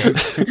hate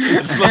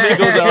it.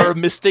 Flamingos are a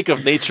mistake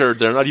of nature.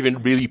 They're not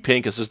even really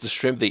pink. It's just the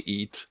shrimp they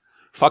eat.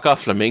 Fuck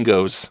off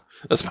flamingos.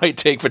 That's my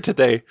take for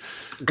today.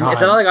 God.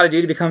 Is that all I gotta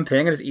do to become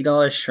pink? I just eat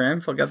all this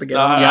shrimp? I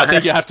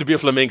think you have to be a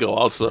flamingo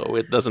also.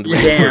 It doesn't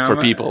really work for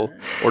people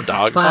or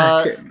dogs.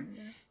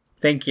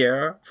 Thank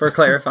you for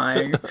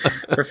clarifying,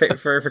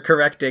 for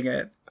correcting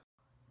it.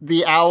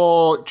 The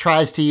owl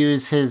tries to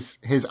use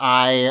his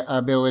eye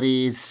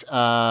abilities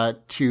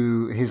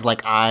to his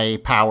like eye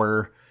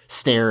power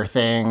stare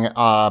thing,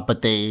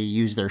 but they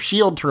use their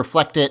shield to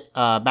reflect it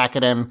back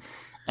at him,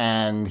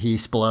 and he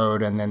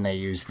explode, and then they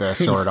use the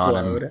sword on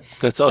him.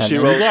 That's all she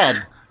wrote.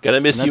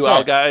 Gonna miss you,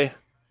 owl guy.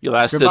 You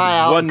lasted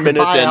 1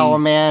 minute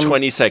and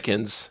 20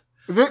 seconds.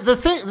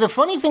 The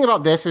funny thing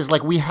about this is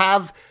like we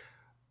have.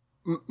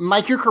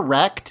 Mike, you're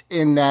correct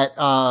in that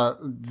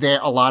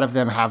a lot of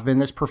them have been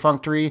this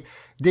perfunctory.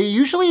 They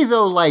usually,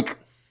 though, like,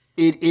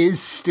 it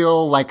is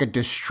still, like, a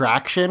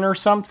distraction or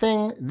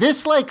something.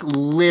 This, like,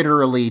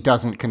 literally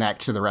doesn't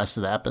connect to the rest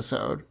of the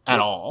episode at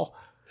all.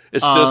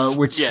 It's just,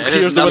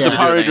 here's what the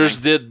Power Rangers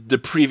did the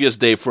previous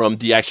day from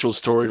the actual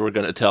story we're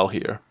going to tell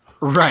here.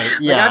 Right,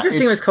 yeah. Like, after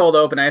seeing this cold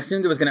open, I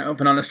assumed it was going to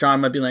open on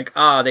Astronema being like,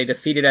 they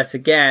defeated us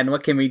again.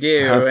 What can we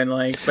do? And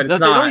like, but it's not.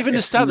 They don't even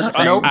establish.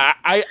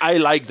 I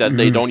like that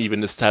they don't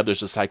even establish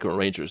the Psycho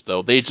Rangers,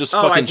 though. They just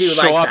fucking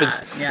show up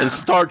and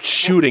start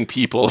shooting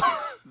people.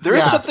 There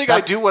is something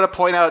I do want to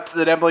point out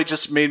that Emily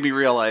just made me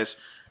realize.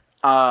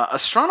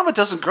 Astronema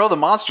doesn't grow the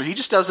monster. He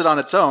just does it on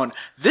its own.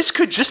 This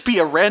could just be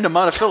a random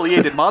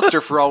unaffiliated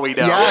monster for all we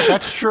know. Yeah,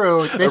 that's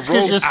true. This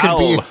could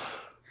be...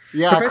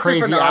 Yeah, Professor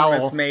crazy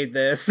Phenomenus owl made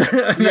this.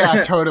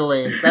 Yeah,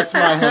 totally. That's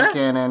my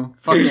headcanon.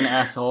 Fucking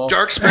asshole.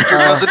 Dark Spectre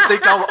doesn't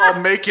think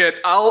I'll make it.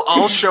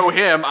 I'll show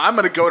him. I'm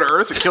going to go to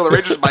Earth and kill the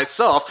Rangers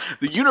myself.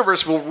 The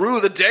universe will rue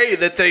the day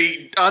that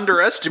they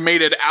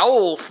underestimated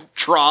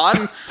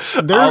Owltron.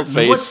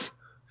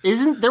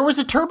 There was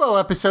a Turbo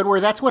episode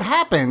where that's what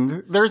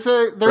happened. There's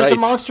a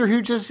monster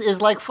who just is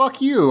like, fuck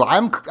you.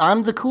 I'm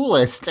the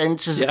coolest, and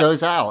just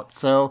goes out.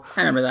 So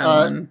I remember that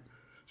one.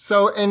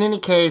 So in any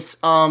case,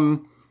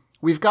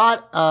 we've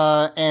got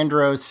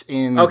Andros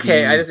in.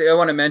 Okay, I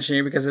want to mention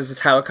you because there's a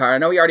title card. I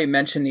know we already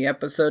mentioned the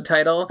episode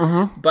title,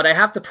 but I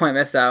have to point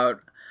this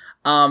out.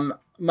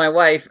 My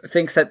wife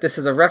thinks that this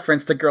is a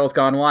reference to Girls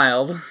Gone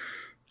Wild.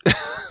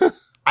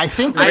 I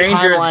think the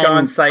Rangers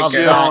Gone Psycho of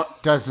that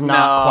does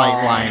not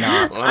quite line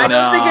up. I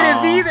don't think it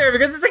is either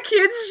because it's a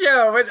kids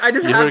show. But I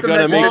just have to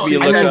mention make me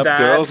look up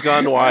Girls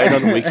Gone Wild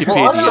on Wikipedia.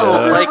 What is it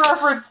a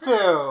reference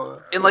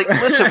to? And like,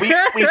 listen, we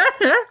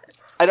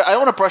I don't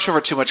want to brush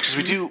over too much because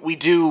we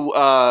do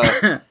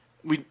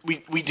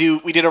we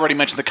did already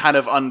mention the kind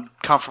of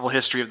uncomfortable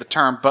history of the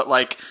term, but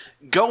like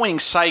going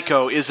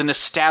psycho is an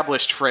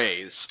established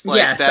phrase. Like,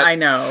 yes, I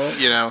know.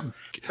 You know,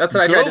 that's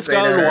what I tried to say.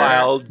 Girls Gone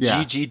Wild,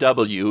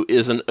 GGW,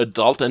 is an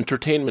adult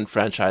entertainment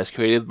franchise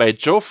created by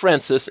Joe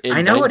Francis in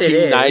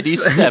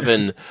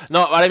 1997.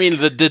 No, I mean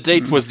the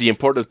date was the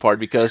important part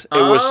because it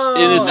was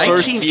in its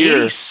first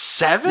year.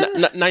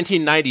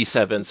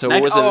 1997. So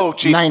it was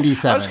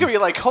 97. I was gonna be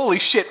like, holy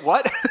shit,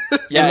 what?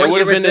 Yeah, it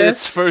would have been in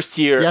its first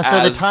year. Yeah, so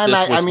as the time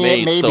this was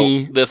made.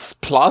 maybe so that's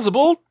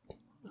plausible.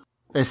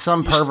 There's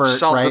some pervert,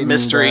 solve right? the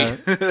mystery.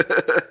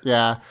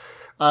 Yeah.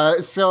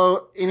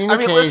 So in any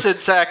case, listen,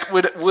 Zach,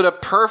 would a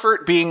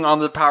pervert being on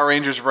the Power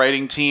Rangers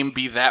writing team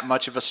be that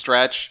much of a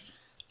stretch?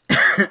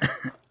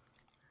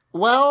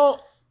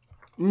 Well,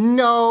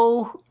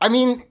 no. I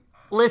mean,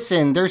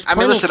 listen, there's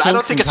plenty of kinks I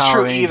don't think it's Power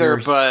true Rangers.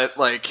 either, but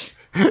like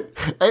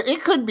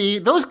it could be.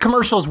 Those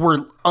commercials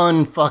were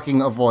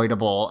unfucking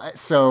avoidable.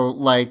 So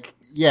like,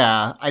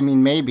 yeah, I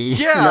mean, maybe.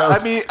 Yeah,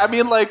 I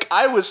mean, like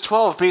I was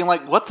 12, being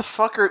like, what the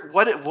fuck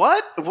what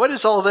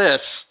is all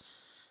this?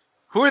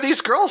 Who are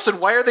these girls and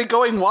why are they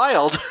going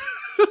wild?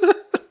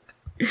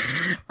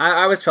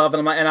 I was 12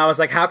 and I was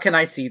like, how can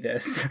I see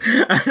this?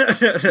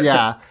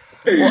 Yeah.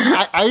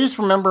 Well, I just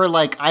remember,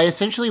 like, I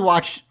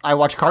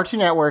watched Cartoon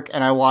Network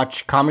and I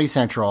watched Comedy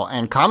Central.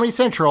 And Comedy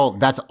Central,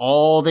 that's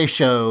all they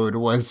showed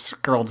was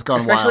Girls Gone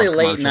Especially Wild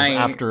late night.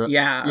 after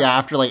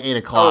like 8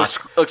 o'clock.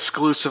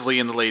 Exclusively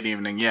in the late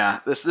evening, yeah.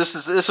 This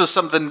was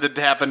something that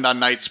happened on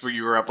nights where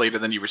you were up later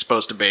than you were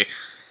supposed to be.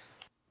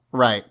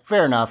 Right,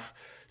 fair enough.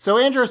 So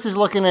Andros is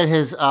looking at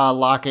his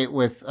locket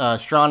with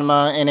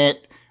Astronema in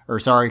it,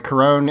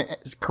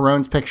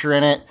 Caron's picture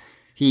in it.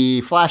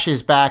 He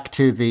flashes back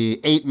to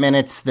the 8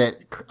 minutes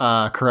that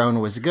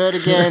Caron was good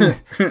again.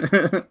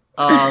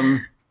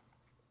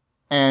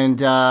 And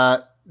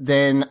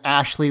then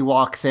Ashley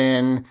walks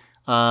in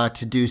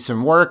to do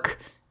some work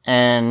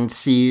and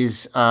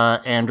sees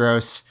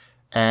Andros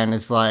and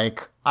is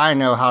like, I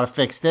know how to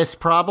fix this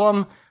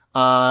problem.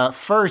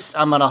 First,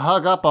 I'm going to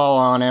hug up all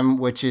on him,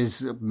 which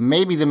is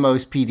maybe the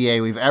most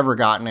PDA we've ever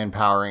gotten in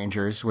Power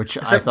Rangers, which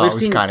I thought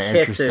was kind of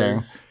interesting.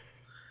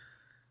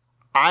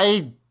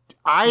 I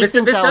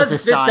think that was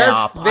a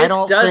psyop. This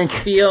does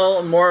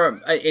feel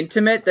more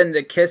intimate than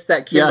the kiss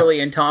that Kimberly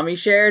and Tommy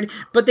shared,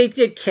 but they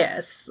did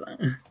kiss.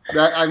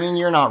 I mean,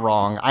 you're not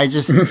wrong.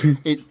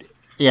 Anyway.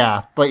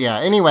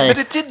 But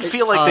it didn't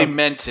feel like they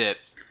meant it.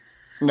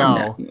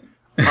 No.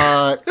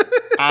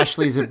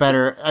 Ashley's a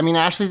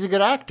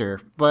good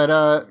actor,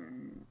 but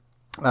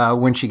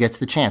when she gets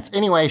the chance.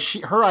 Anyway,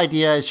 her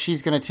idea is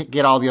she's going to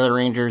get all the other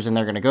Rangers and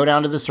they're going to go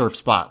down to the surf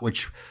spot,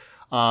 which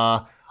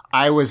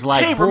I was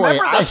like, hey,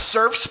 remember the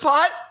surf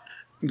spot?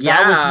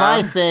 That was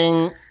my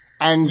thing.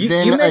 And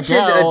then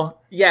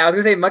Adele. I was going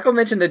to say, Michael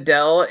mentioned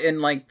Adele in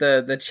like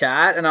the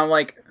chat, and I'm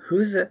like,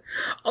 who's it?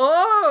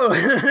 Oh!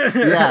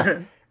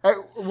 Yeah.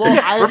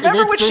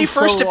 Remember when she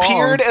first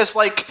appeared as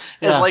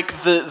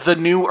the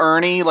new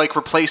Ernie, like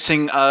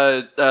replacing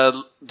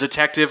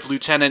Detective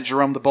Lieutenant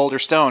Jerome the Boulder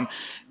Stone,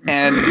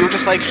 and we were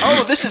just like,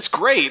 oh, this is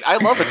great. I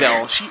love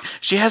Adele.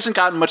 She hasn't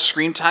gotten much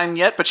screen time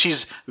yet, but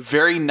she's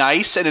very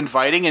nice and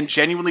inviting and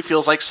genuinely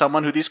feels like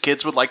someone who these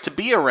kids would like to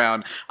be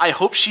around. I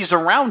hope she's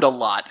around a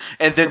lot.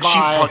 And then she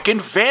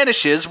fucking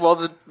vanishes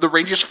while the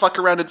Rangers fuck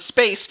around in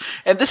space.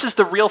 And this is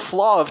the real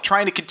flaw of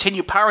trying to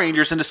continue Power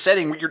Rangers in a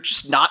setting where you're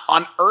just not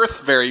on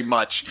Earth very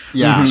much.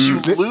 Yeah. You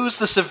lose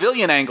the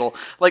civilian angle.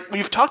 Like,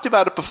 we've talked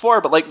about it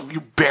before, but like,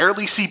 you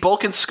barely see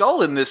Bulk and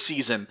Skull in this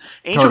season.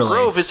 Angel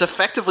Grove is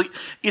effectively...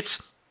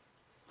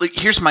 Like,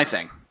 here's my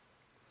thing.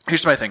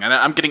 And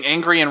I'm getting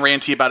angry and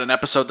ranty about an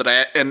episode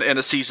that in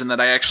a season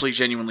that I actually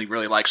genuinely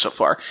really like so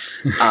far.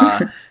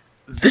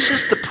 This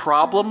is the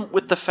problem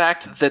with the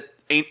fact that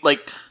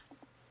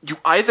you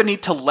either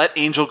need to let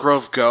Angel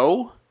Grove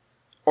go,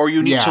 or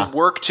you need to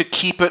work to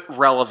keep it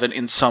relevant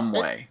in some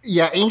way.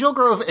 Yeah, Angel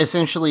Grove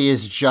essentially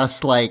is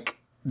just like,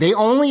 they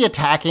only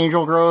attack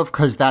Angel Grove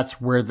because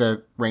that's where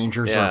the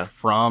Rangers are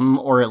from,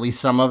 or at least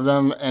some of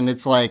them, and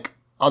it's like,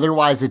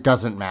 otherwise, it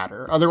doesn't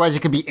matter. Otherwise, it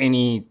could be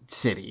any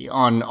city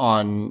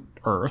on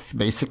Earth,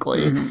 basically.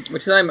 Mm-hmm.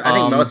 Which is, I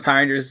think most Power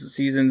Rangers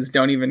seasons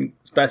don't even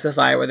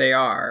specify where they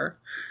are.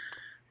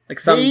 Like,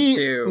 some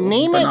do, but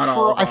not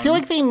all of them. I feel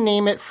like they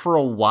name it for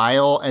a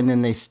while, and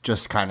then they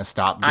just kind of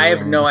stop doing it. I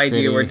have no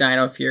idea where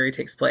Dino Fury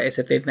takes place,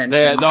 if they've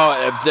mentioned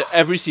it.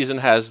 Every season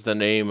has the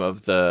name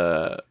of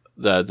the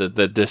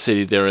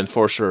city they're in,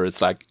 for sure.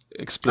 It's like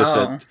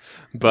explicit. Oh.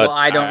 But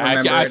I don't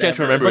remember I can't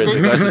remember it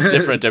because it's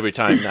different every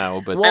time now.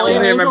 But I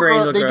only remember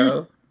Angel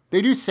Grove.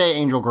 They do say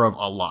Angel Grove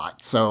a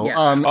lot. So,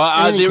 yes. In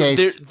any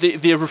case...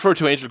 They refer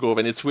to Angel Grove,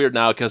 and it's weird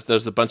now because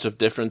there's a bunch of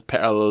different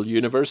parallel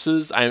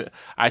universes. I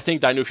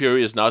think Dino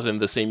Fury is not in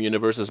the same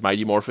universe as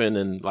Mighty Morphin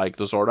in like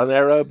the Zordon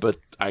era, but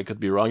I could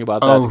be wrong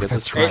about that.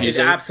 That's right. It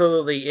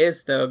absolutely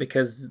is, though,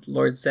 because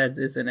Lord Zed's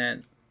isn't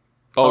it?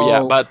 Oh,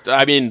 yeah, but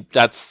I mean,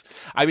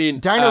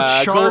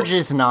 Dino Charge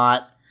is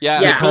not.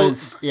 Yeah,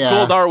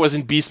 Goldar was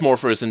in Beast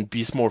Morphers, and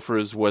Beast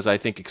Morphers was, I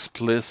think,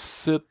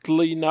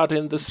 explicitly not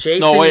in this.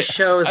 Jason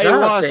shows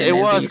up. It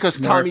was because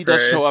Tommy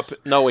does show up.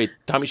 No, wait,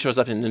 Tommy shows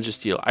up in Ninja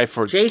Steel. I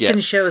forget. Jason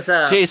shows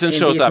up.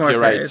 You're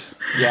right.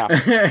 Yeah.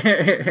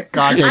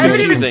 God, I haven't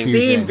even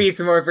seen Beast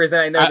Morphers,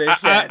 and I know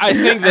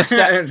this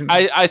shit.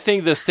 I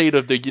think the state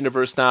of the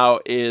universe now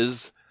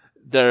is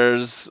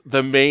there's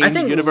the main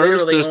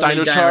universe. There's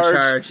Dino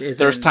Charge.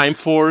 There's Time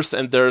Force,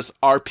 and there's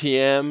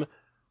RPM,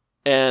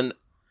 and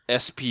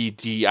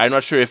SPD. I'm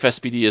not sure if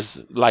SPD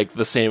is like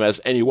the same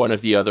as any one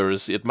of the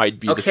others. It might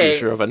be the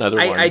future of another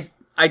one.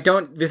 I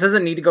don't. This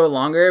doesn't need to go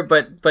longer,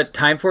 but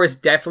Time Force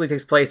definitely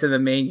takes place in the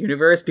main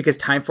universe because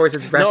Time Force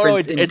is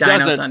referenced in Dino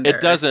Thunder.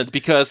 It doesn't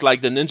because like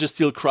the Ninja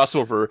Steel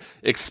crossover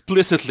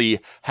explicitly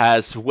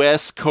has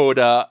Wes,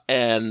 Coda,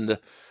 and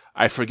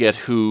I forget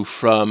who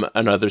from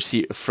another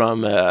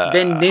from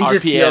then Ninja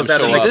Steel's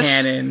out of the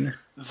canon.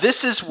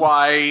 This is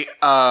why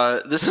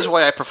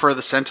I prefer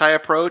the Sentai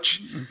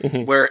approach,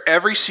 where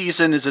every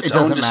season is its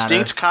own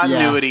distinct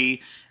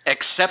continuity,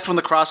 except when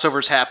the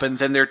crossovers happen,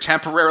 then they're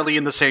temporarily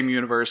in the same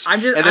universe. When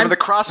the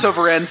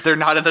crossover ends, they're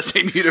not in the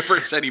same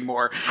universe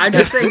anymore. I'm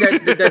just saying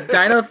that the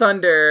Dino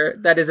Thunder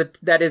that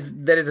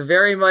is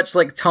very much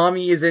like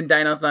Tommy is in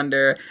Dino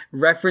Thunder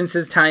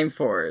references Time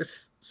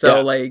Force.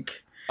 So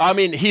like. I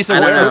mean, he's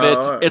aware of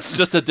it. It's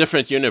just a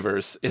different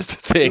universe, is the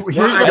thing.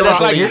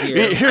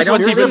 Here's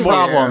what's even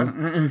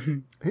more.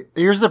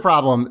 Here's the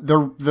problem.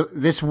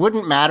 This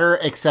wouldn't matter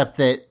except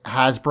that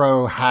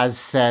Hasbro has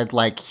said,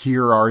 like,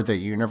 here are the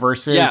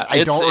universes. Yeah,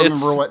 I don't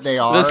remember what they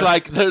are.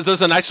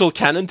 There's an actual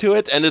canon to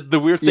it, and the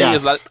weird thing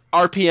is that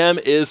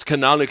RPM is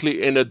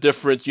canonically in a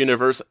different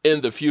universe in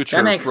the future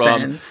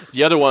from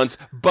the other ones,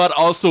 but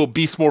also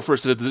Beast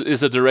Morphers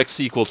is a direct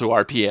sequel to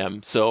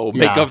RPM, so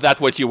make of that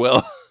what you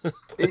will.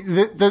 Is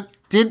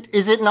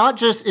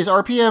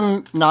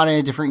RPM not in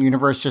a different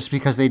universe just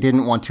because they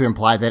didn't want to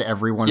imply that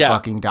everyone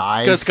fucking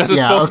dies? Because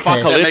it's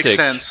post-apocalyptic. That makes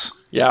sense.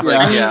 Yeah.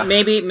 I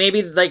mean,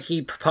 maybe like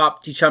he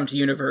jumped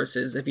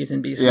universes if he's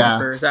in Beast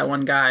Morphers, that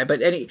one guy.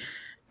 But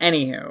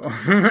anywho.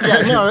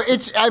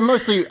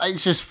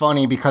 It's just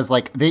funny because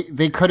like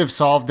they could have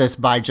solved this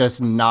by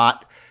just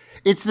not.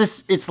 It's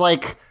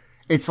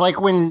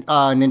like when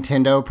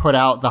Nintendo put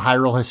out the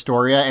Hyrule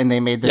Historia and they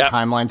made the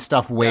timeline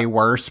stuff way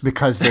worse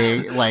because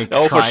they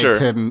tried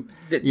to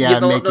make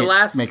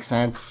it make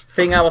sense.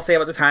 Thing I will say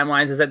about the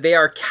timelines is that they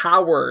are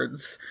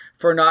cowards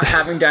for not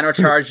having Dino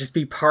Charge just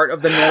be part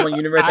of the normal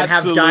universe and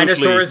have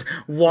dinosaurs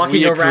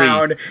walking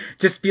around.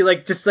 Just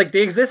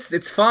they exist.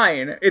 It's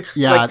fine. It's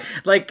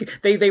like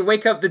they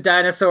wake up the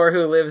dinosaur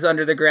who lives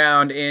under the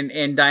ground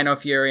in Dino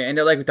Fury and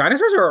they're like,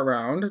 dinosaurs are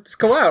around. Just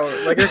go out.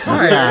 Like it's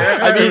fine.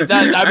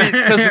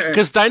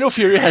 Because Dino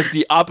Fury has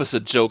the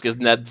opposite joke, is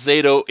that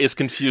Zato is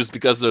confused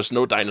because there's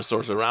no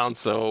dinosaurs around.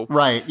 So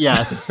right.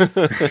 Yes.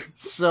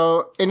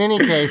 So in any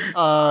case,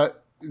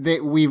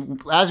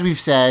 as we've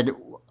said.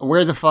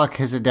 Where the fuck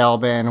has Adele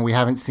been? We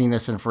haven't seen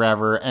this in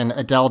forever. And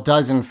Adele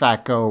does, in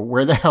fact, go,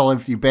 where the hell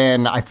have you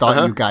been? I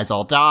thought you guys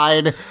all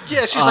died.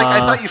 Yeah, she's like, I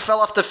thought you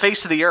fell off the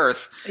face of the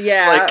earth.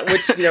 Yeah,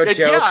 which, joke,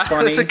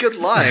 funny. That's a good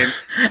line.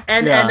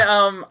 And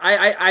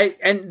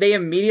they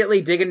immediately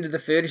dig into the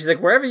food. And she's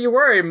like, wherever you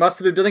were, it must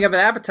have been building up an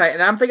appetite.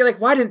 And I'm thinking,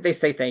 like, why didn't they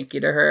say thank you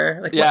to her?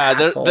 Like,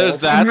 there's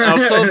that.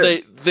 Also,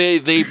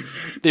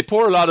 they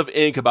pour a lot of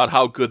ink about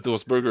how good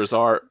those burgers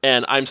are.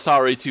 And I'm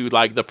sorry to,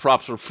 like, the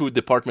props or food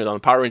department on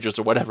Power Rangers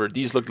or whatever.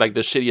 These look like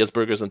the shittiest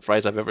burgers and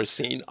fries I've ever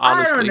seen,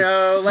 honestly. I don't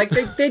know. Like,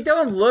 they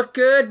don't look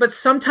good, but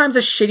sometimes a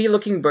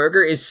shitty-looking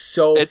burger is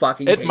so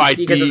fucking tasty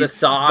because of the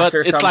sauce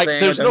or something. It's like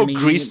there's no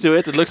grease to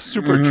it. It looks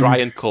super dry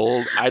and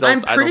cold.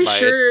 I'm pretty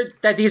sure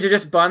that these are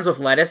just buns with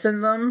lettuce in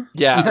them.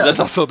 Yeah,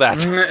 that's also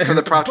that. For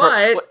the prop.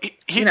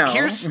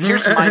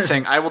 Here's my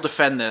thing. I will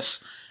defend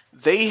this.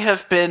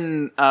 They've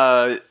been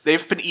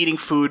eating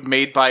food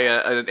made by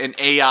an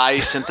AI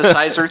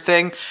synthesizer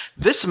thing.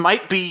 This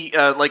might be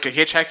like a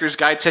Hitchhiker's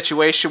Guide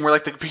situation where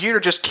like the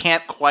computer just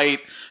can't quite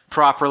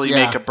properly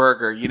make a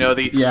burger.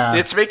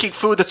 It's making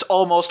food that's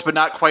almost but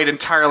not quite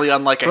entirely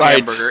unlike a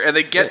hamburger. And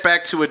they get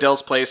back to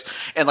Adele's place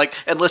and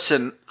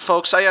listen,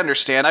 folks, I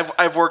understand.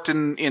 I've worked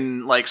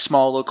in like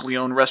small locally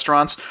owned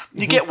restaurants.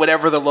 You get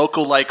whatever the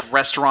local like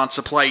restaurant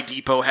supply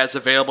depot has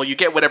available. You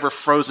get whatever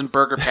frozen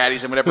burger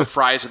patties and whatever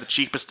fries are the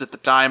cheapest at the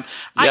time.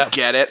 I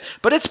get it,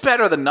 but it's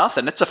better than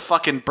nothing. It's a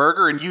fucking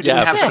burger and you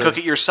didn't have to cook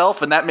it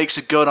yourself, and that makes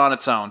it good on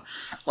its own.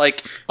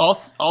 Like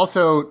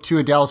also to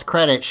Adele's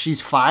credit,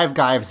 she's five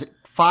guys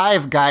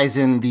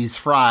in these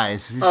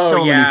fries.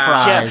 So many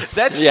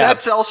fries. Yeah,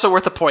 that's also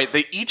worth the point.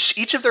 They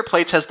each of their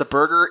plates has the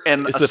burger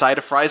and a side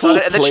of fries on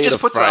it, and then she just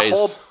puts a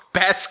whole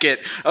basket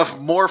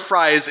of more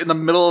fries in the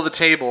middle of the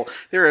table.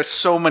 There are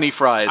so many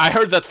fries. I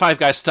heard that Five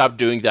Guys stopped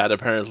doing that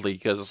apparently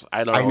because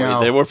I don't know.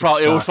 They were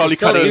probably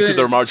cutting into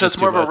their margins. So it's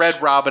more of a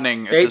red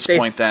robining at this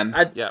point. Then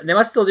they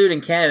must still do it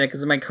in Canada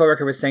because my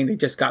coworker was saying they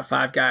just got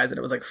Five Guys and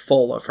it was like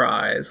full of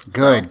fries.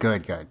 Good.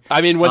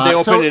 I mean, when they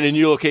open in a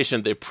new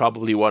location, they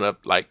probably want to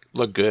like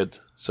look good,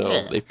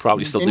 so they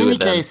probably still do it. In any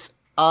case,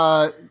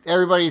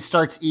 everybody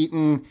starts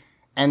eating.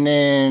 and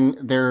then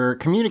their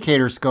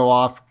communicators go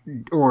off,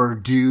 or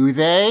do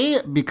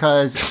they?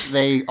 Because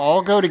they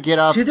all go to get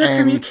up. Do their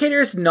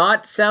communicators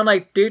not sound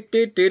like do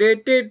do do do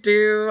do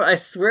do? I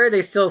swear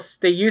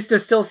they used to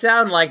still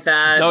sound like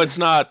that. No, it's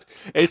not.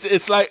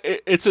 It's like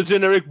it's a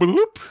generic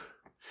bloop.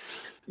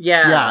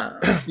 Yeah.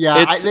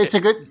 It's a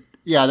good.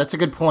 Yeah, that's a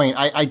good point.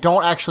 I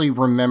don't actually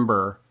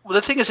remember. Well,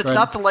 the thing is, it's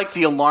not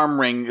the alarm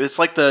ring. It's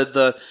like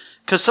the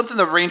because something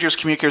the Rangers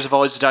communicators have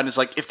always done is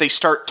like if they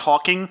start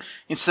talking,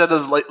 instead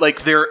of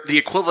like they're the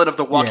equivalent of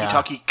the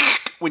walkie-talkie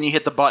when you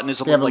hit the button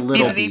is a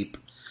little beep.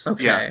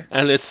 Okay. Yeah.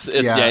 And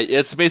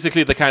it's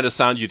basically the kind of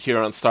sound you'd hear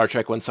on Star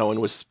Trek when someone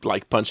was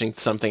like punching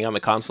something on the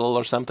console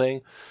or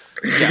something.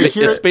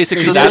 It's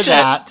basically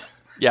that.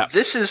 Yeah.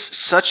 This is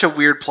such a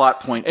weird plot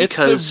point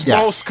because it's the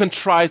most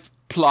contrived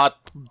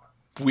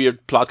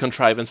weird plot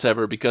contrivance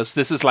ever, because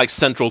this is like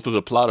central to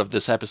the plot of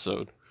this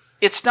episode.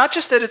 It's not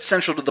just that it's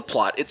central to the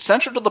plot. It's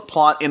central to the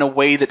plot in a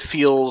way that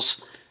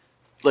feels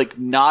like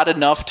not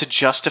enough to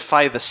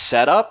justify the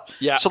setup.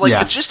 Yeah. So like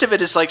the gist of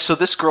it is like, so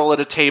this girl at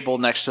a table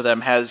next to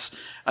them has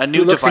a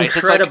new device. Looks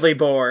incredibly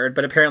bored,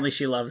 but apparently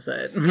she loves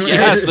it. She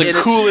has the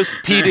coolest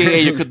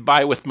PDA you could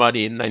buy with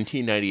money in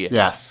 1998.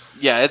 Yes.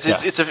 Yeah,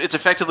 it's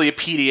effectively a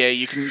PDA.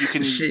 You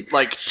can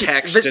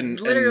text and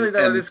literally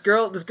though, this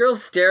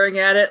girl's staring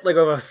at it like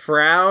with a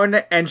frown,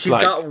 and she's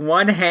got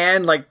one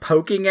hand like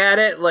poking at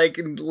it like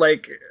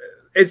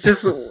it's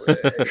just,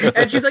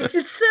 and she's like,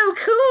 it's so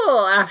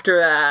cool after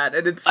that.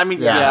 And it's,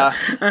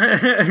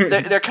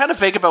 they're kind of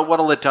vague about what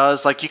all it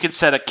does. Like you can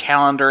set a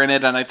calendar in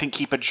it and I think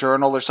keep a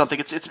journal or something.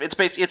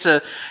 It's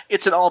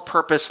an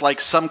all-purpose, like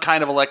some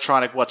kind of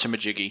electronic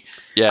whatchamajiggy.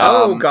 Yeah.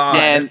 Oh God.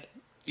 And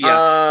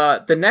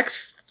the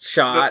next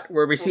shot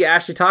where we see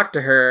Ashley talk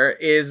to her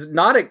is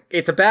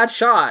it's a bad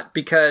shot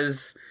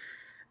because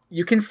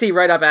you can see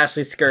right up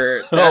Ashley's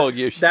skirt.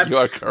 You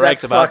are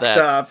correct about that.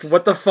 Up.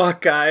 What the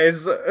fuck,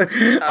 guys?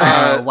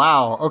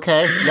 Wow.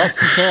 Okay.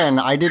 Yes, you can.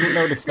 I didn't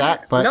notice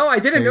that, but no, I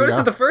didn't notice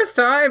it the first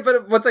time.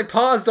 But once I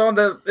paused on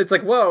it's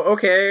like, whoa,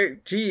 okay,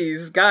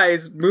 geez,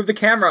 guys, move the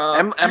camera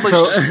up. Emily's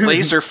just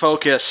laser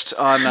focused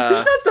on.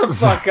 Shut the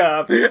fuck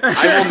up!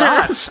 I will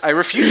not. I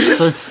refuse.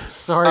 So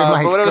sorry,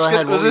 Mike. But what I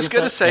was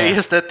going to say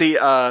is that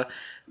I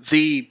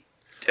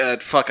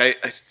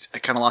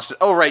kind of lost it.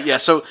 Oh right, yeah.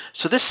 So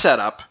this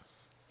setup.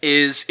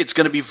 It's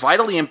going to be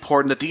vitally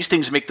important that these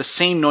things make the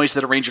same noise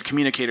that a Ranger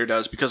communicator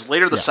does, because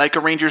later the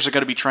Psycho Rangers are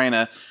going to be trying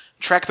to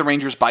track the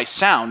Rangers by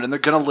sound, and they're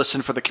going to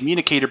listen for the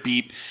communicator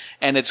beep,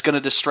 and it's going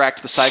to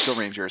distract the Psycho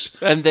Rangers.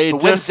 And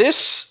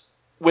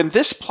when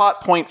this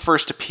plot point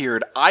first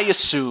appeared, I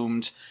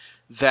assumed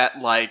that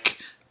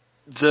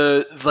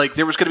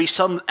there was going to be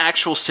some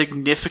actual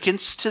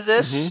significance to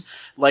this,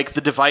 like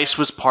the device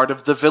was part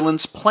of the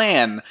villain's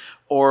plan.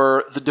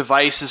 Or the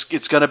device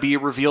it's going to be a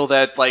reveal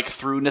that, like,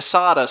 through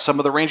NASADA, some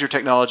of the Ranger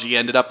technology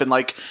ended up in,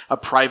 like, a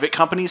private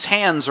company's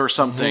hands or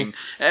something.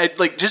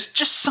 Like, just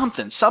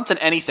something,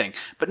 anything.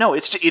 But no,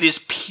 it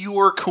is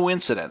pure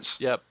coincidence.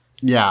 Yep.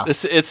 Yeah.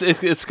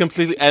 It's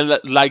completely... And,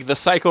 like, the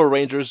Psycho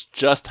Rangers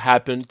just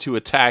happened to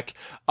attack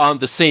on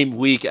the same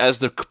week as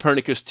the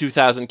Copernicus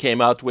 2000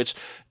 came out, which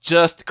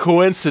just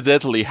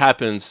coincidentally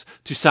happens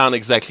to sound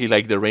exactly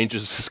like the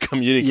Rangers'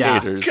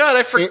 communicators. God,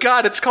 I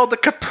forgot. It's called the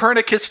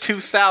Copernicus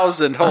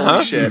 2000.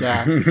 Holy shit.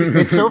 Yeah.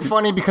 It's so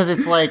funny because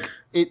it's like...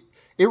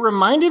 It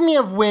reminded me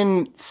of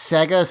when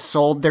Sega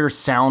sold their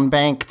sound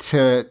bank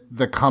to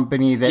the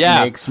company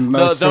that makes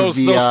most of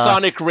the... those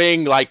Sonic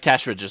Ring, like,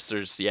 cash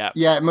registers,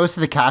 Yeah, most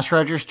of the cash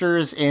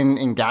registers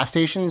in gas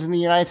stations in the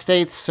United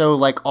States. So,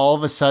 like, all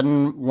of a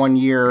sudden, one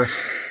year,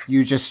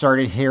 you just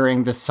started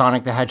hearing the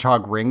Sonic the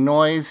Hedgehog ring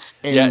noise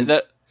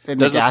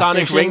there's a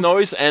Sonic ring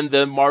noise and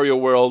the Mario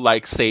World,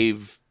 like,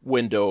 save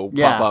window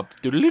pop up.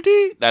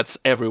 That's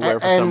everywhere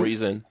for some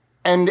reason.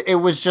 And it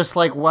was just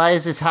like, why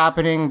is this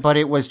happening? But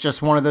it was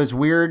just one of those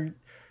weird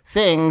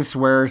things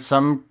where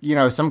some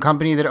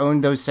company that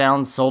owned those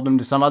sounds sold them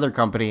to some other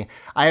company.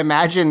 I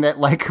imagine that,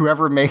 like,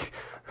 whoever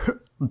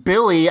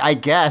Billy, I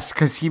guess,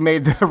 because he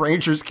made the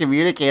Rangers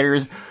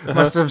communicators,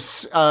 must have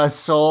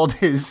sold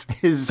his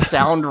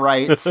sound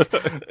rights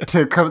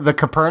to the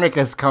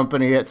Copernicus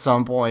company at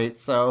some point.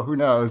 So who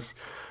knows?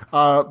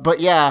 But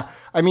yeah,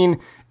 I mean,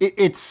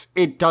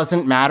 it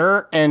doesn't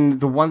matter.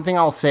 And the one thing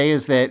I'll say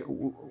is that.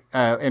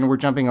 And we're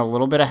jumping a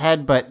little bit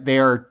ahead, but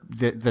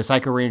the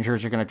Psycho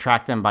Rangers are going to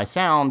track them by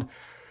sound.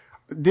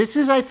 This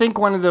is, I think,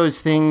 one of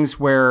those things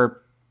where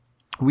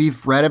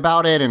we've read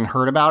about it and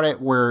heard about it,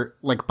 where,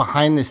 like,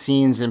 behind the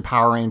scenes in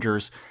Power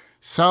Rangers,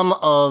 some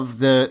of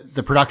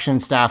the production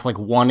staff, like,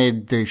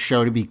 wanted the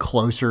show to be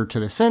closer to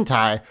the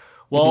Sentai.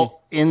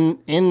 Well, in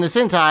the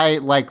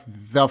Sentai, like,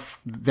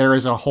 there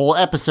is a whole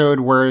episode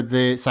where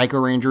the Psycho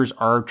Rangers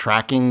are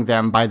tracking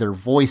them by their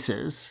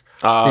voices.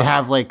 They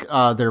have, like,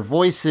 their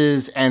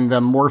voices and the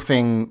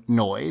morphing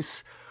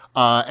noise.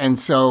 And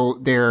so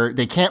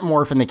they can't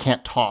morph and they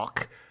can't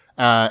talk.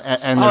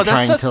 And they're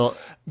trying to...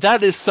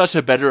 That is such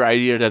a better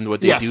idea than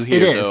what they do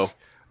here, though.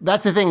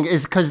 That's the thing,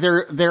 is because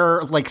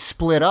they're like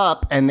split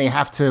up and they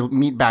have to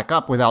meet back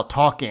up without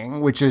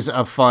talking, which is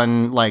a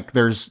fun, like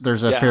there's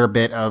a fair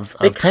bit of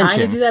tension. They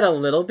kind of do that a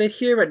little bit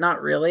here, but not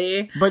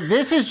really. But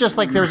this is just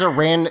like there's a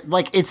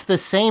like it's the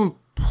same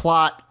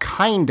plot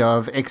kind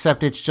of,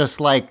 except it's just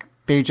like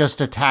they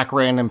just attack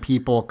random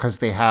people because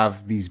they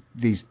have these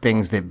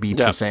things that beep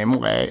the same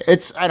way.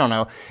 I don't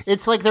know.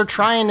 It's like they're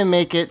trying to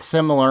make it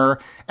similar.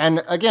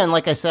 And again,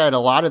 like I said, a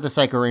lot of the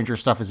Psycho Ranger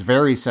stuff is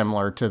very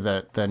similar to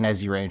the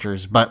Nezzy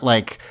Rangers. But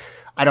like,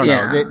 I don't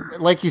know.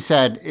 Like you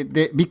said,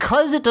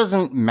 because it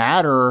doesn't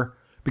matter,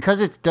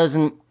 because it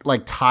doesn't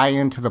like tie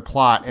into the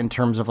plot in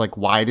terms of like,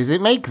 why does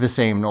it make the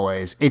same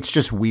noise? It's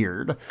just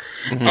weird.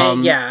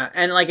 And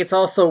and like it's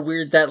also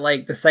weird that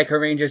like the Psycho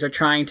Rangers are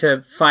trying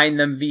to find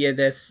them via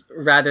this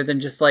rather than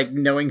just like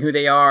knowing who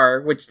they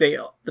are, which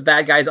the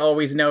bad guys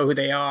always know who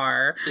they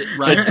are.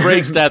 It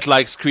breaks that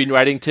like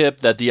screenwriting tip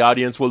that the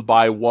audience will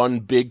buy one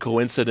big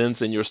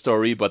coincidence in your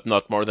story, but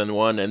not more than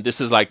one. And this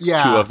is like two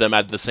of them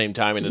at the same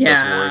time, and it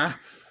doesn't work.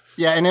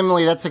 Yeah, and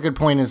Emily, that's a good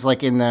point. Is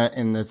like in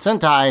the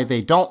Sentai,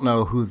 they don't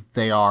know who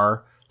they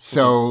are.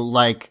 So,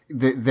 like,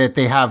 that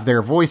they have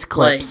their voice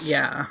clips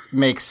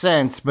makes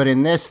sense, but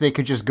in this, they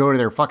could just go to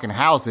their fucking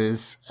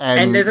houses.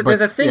 And there's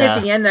a thing at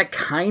the end that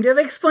kind of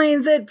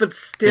explains it, but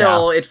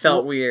still, it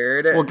felt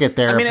weird. We'll get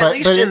there. I mean, at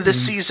least in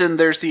this season,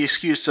 there's the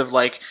excuse of,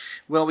 like,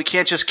 well, we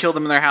can't just kill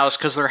them in their house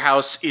because their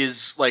house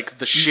is, like,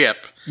 the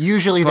ship.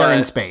 Usually they're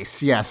in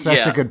space. Yes,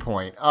 that's a good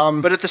point.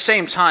 But at the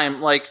same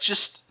time, like,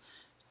 just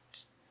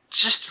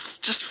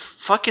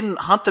fucking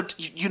hunt them.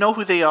 You know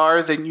who they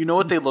are, then you know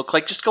what they look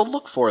like. Just go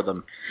look for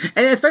them.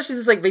 And especially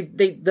since like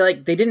they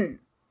didn't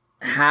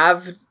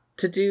have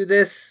to do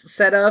this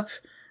setup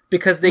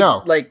because they I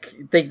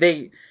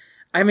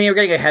mean, we're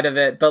getting ahead of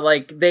it, but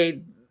like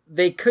they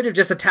could have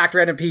just attacked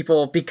random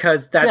people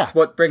because that's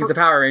what brings the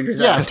Power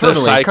Rangers out. Yeah,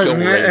 totally. Psycho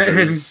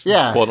Rangers,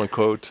 quote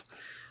unquote.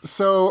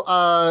 So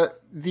I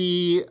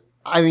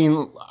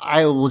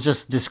will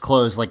just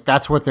disclose, like,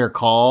 that's what they're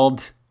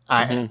called.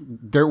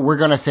 We're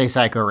gonna say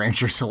Psycho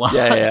Rangers a lot.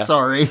 Yeah.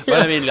 Sorry,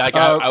 but I mean, like,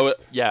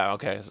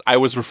 okay. I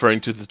was referring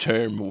to the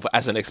term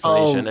as an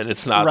explanation, and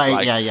it's not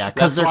right. Like,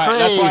 because that's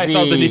why I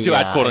felt the need to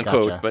add quote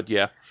unquote. But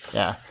yeah.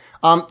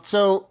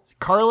 So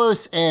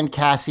Carlos and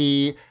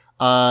Cassie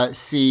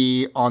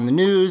see on the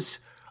news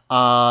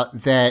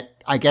that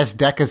I guess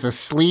Decca's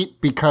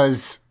asleep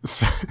because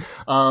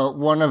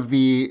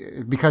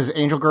because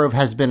Angel Grove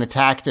has been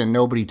attacked and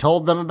nobody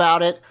told them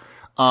about it.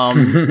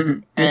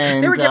 And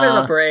they were giving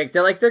them a break.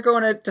 They're like, they're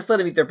going to just let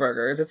them eat their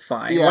burgers. It's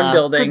fine. One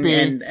building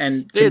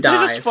and they die.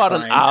 Just fought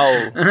an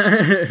owl.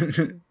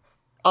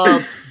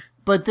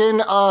 But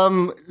then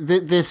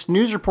this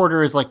news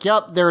reporter is like,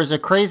 yep, there was a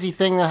crazy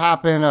thing that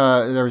happened.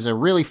 There was a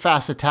really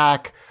fast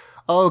attack.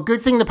 Oh,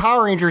 good thing the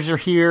Power Rangers are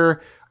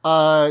here.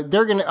 I'm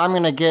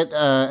gonna get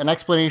an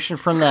explanation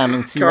from them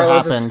and see what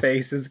happened. Carlos's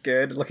face is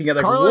good. Looking at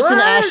Carlos and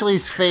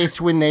Ashley's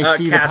face when they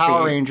see Cassie. The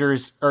Power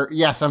Rangers,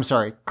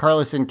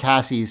 Carlos and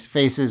Cassie's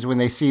faces when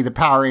they see the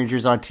Power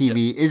Rangers on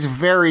TV is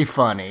very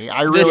funny.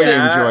 I really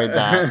enjoyed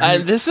that.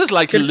 And this is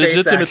like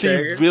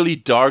legitimately really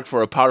dark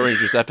for a Power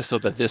Rangers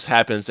episode that this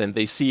happens and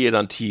they see it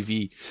on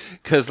TV,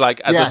 because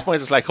like at this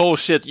point it's like, oh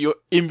shit, you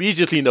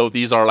immediately know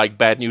these are like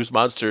bad news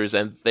monsters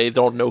and they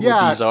don't know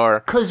who these are.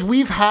 Because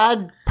we've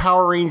had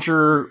Power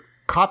Ranger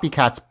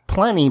copycats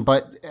plenty,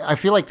 but I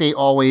feel like they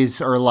always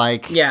are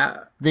like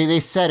they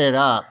set it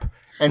up,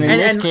 and in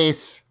this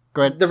case,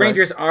 go ahead. The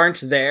Rangers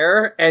aren't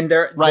there, and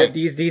they're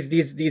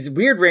these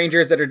weird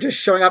Rangers that are just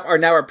showing up are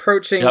now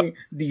approaching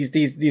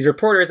these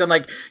reporters, and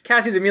like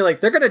Cassie's and me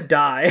like they're gonna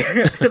die.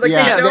 Like they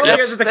know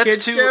because it's a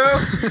kids show,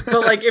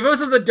 but like if it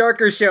was a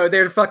darker show,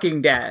 they're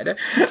fucking dead.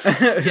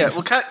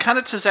 Well, kind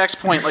of to Zach's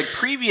point, like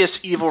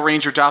previous Evil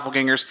Ranger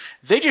doppelgangers,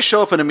 they just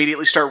show up and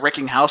immediately start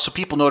wrecking house, so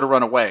people know to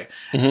run away.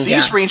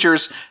 These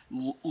Rangers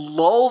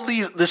lull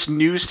this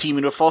news team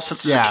into a false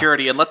sense of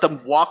security and let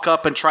them walk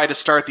up and try to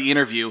start the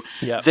interview,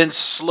 then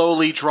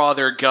slowly draw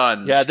their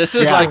guns. Yeah, this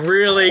is like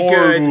really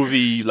horror good movie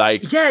you're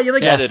like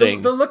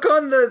editing. The look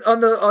on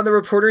the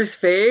reporter's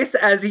face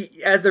as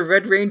the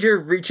Red Ranger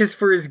reaches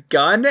for his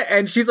gun,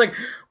 and she's like,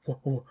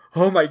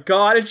 oh my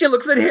god, and she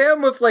looks at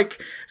him with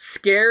like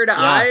scared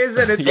eyes,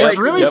 and it's like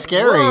really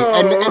scary.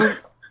 And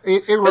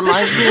it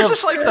reminds me this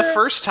is like the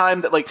first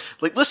time that like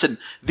listen,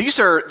 these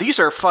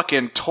are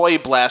fucking toy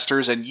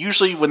blasters, and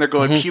usually when they're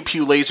going pew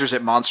pew lasers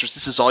at monsters,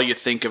 this is all you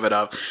think of it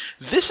of.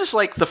 This is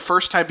like the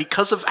first time,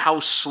 because of how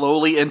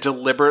slowly and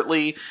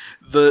deliberately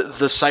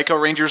the Psycho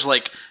Rangers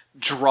like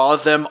draw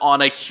them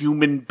on a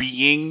human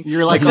being.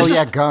 You're like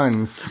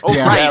guns. Oh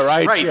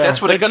right. Yeah.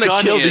 That's what they're gonna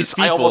kill is. These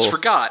people. I almost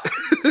forgot.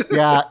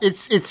 Yeah,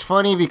 it's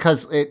funny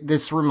because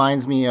this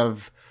reminds me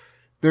of,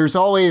 there's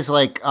always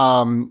like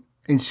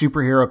in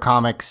superhero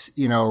comics,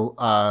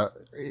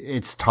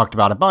 it's talked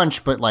about a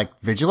bunch, but like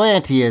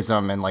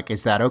vigilantism and like,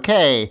 is that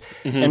okay?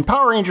 And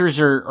Power Rangers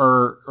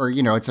are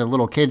it's a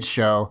little kids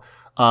show.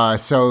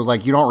 So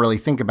like, you don't really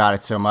think about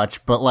it so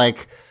much, but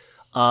like,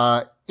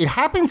 it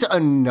happens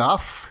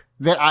enough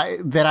that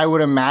I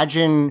would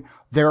imagine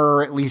there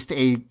are at least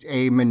a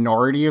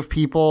minority of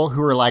people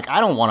who are like, I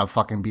don't want to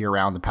fucking be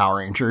around the Power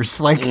Rangers.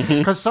 Like,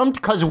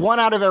 because 1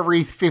 out of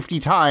every 50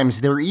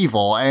 times they're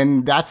evil,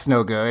 and that's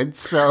no good.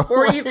 So,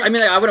 or even, I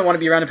mean, like, I wouldn't want to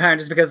be around the Power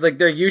Rangers because like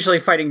they're usually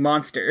fighting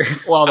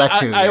monsters. Well, that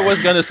too. I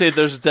was gonna say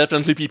there's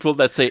definitely people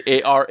that say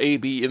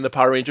ARAB in the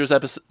Power Rangers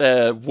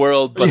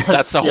world, but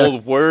that's a whole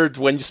word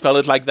when you spell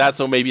it like that.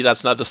 So maybe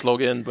that's not the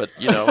slogan, but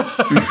you know.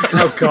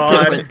 Oh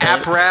God,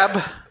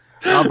 APRAB.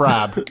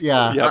 APRAB,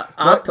 yeah. Yep.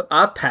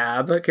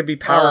 APAB. It could be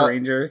Power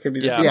Ranger. It could be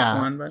the first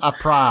one. But.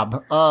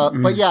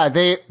 APRAB. But yeah,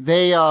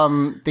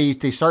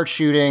 they start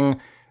shooting.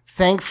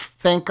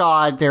 Thank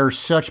God they're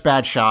such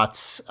bad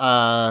shots.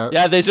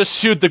 Yeah, they just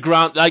shoot the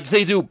ground. Like,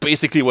 they do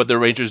basically what the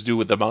Rangers do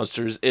with the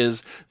monsters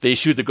is they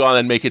shoot the ground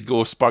and make it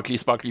go sparkly,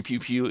 sparkly,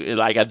 pew, pew,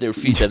 like at their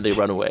feet, and they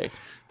run away.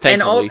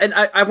 Thankfully. And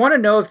I want to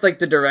know if like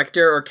the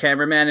director or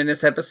cameraman in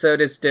this episode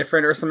is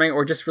different or something,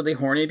 or just really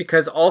horny,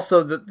 because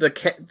also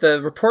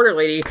the reporter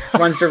lady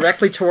runs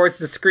directly towards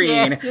the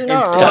screen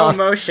in slow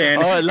motion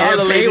a lot in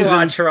a of ladies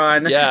Baywatch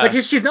run. Yeah. Like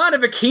she's not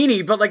in a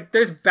bikini, but like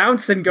there's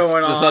bouncing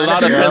going on. There's a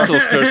lot of pencil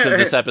skirts in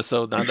this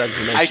episode. Now that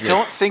you mention I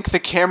don't think the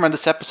camera in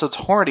this episode's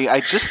horny.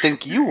 I just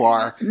think you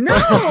are. No,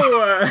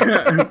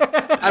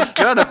 I'm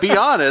gonna be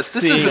honest.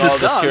 This isn't a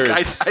dunk.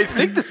 I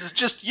think this is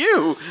just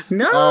you.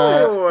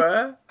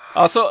 No.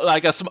 Also,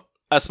 like a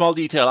small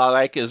detail I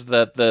like is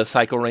that the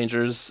Psycho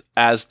Rangers,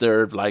 as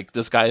they're like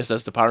disguised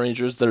as the Power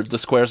Rangers, the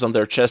squares on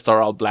their chest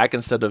are all black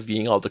instead of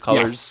being all the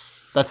colors.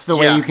 Yes, that's the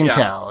way you can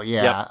tell.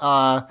 Yeah,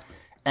 Yep.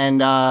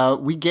 And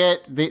we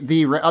get the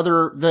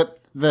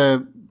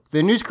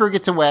news crew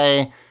gets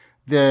away.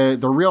 The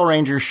real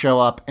Rangers show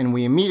up, and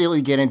we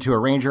immediately get into a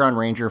Ranger on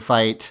Ranger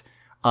fight.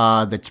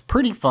 That's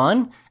pretty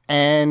fun.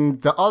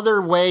 And the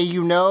other way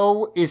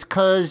is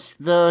because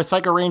the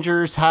Psycho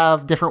Rangers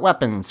have different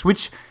weapons,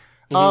 which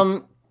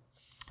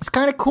it's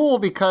kind of cool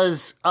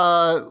because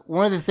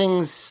one of the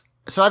things.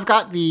 So I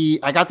got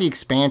the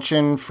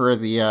expansion for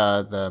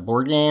the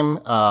board game,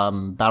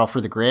 Battle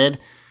for the Grid,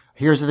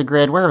 Heroes of the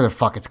Grid, whatever the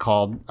fuck it's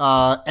called,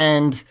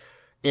 and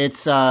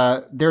it's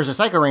there's a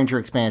Psycho Ranger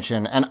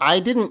expansion, and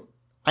I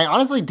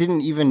honestly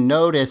didn't even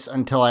notice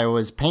until I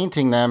was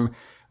painting them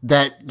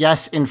that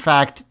yes, in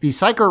fact, the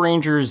Psycho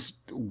Rangers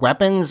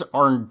weapons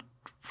are,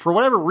 for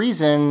whatever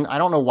reason, I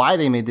don't know why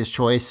they made this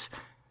choice,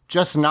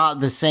 just not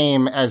the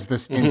same as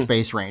the in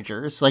Space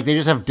Rangers. Like, they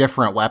just have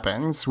different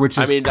weapons, which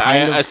is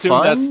I assume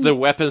fun. That's the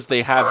weapons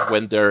they have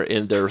when they're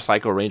in their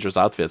Psycho Rangers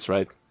outfits,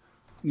 right?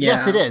 Yeah.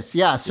 Yes, it is.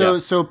 Yeah.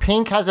 So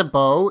Pink has a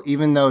bow,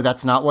 even though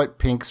that's not what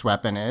Pink's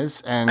weapon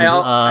is. And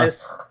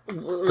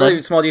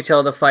really small detail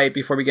of the fight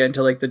before we get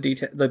into like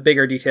the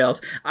bigger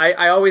details.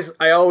 I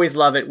always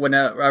love it when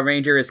a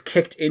Ranger is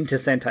kicked into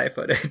Sentai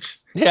footage.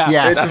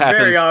 Yeah, it's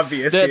very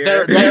obvious.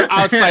 They're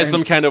outside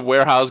some kind of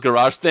warehouse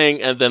garage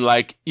thing, and then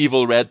like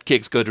Evil Red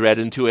kicks Good Red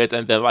into it,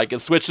 and then like it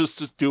switches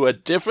to a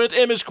different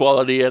image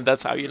quality, and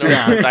that's how you know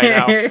it's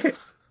Sentai now.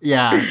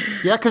 Yeah,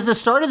 because the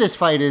start of this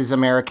fight is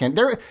American.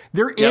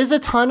 There is a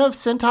ton of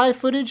Sentai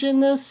footage in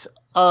this,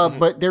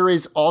 but there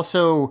is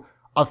also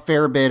a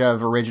fair bit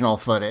of original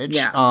footage.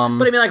 Yeah, but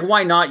I mean, like,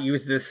 why not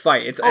use this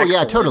fight? It's excellent.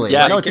 Yeah, totally.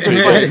 Yeah, no, it's a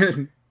good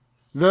fight.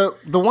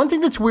 The one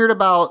thing that's weird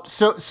about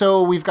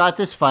so we've got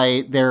this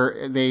fight.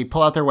 They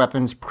pull out their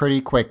weapons pretty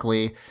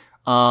quickly.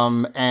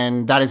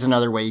 And that is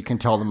another way you can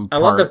tell them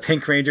apart. I love the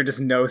Pink Ranger just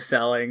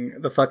no-selling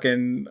the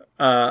fucking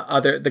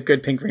the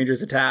good Pink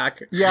Ranger's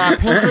attack. Yeah,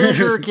 Pink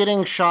Ranger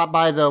getting shot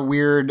by the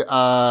weird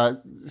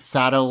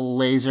saddle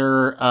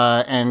laser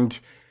and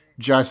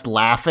just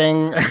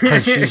laughing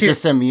because she's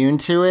just immune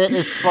to it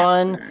is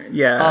fun.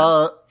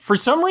 Yeah. For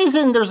some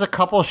reason, there's a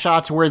couple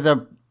shots where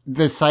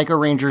the Psycho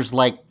Rangers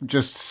like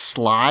just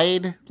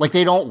slide, like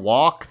they don't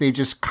walk, they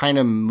just kind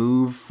of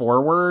move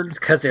forward. It's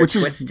because they're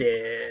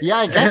twisted. Yeah,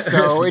 I guess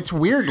so. It's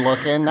weird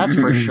looking, that's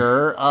for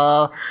sure.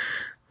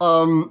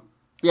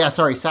 Yeah,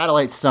 sorry,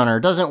 Satellite Stunner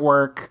doesn't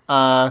work.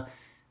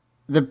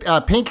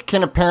 The Pink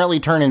can apparently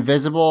turn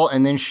invisible,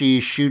 and then she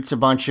shoots a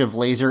bunch of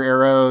laser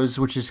arrows,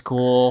 which is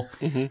cool.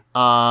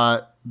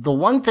 The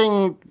one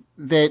thing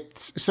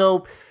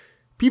so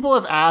people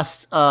have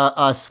asked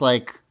us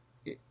like,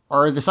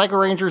 are the Psycho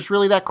Rangers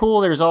really that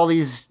cool? There's all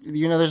these,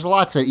 there's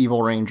lots of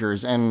evil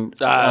Rangers, and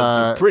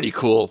pretty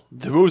cool.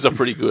 The moves are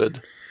pretty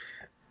good.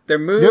 Their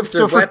moves,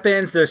 their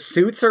weapons, their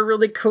suits are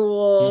really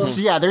cool.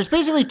 So yeah, there's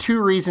basically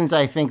two reasons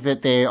I think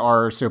that they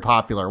are so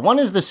popular. One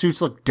is the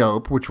suits look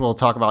dope, which we'll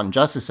talk about in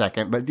just a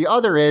second, but the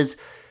other is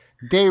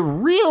they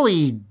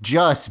really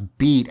just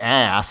beat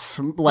ass.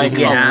 Like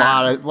a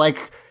lot of,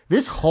 like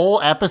this whole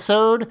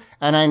episode,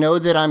 and I know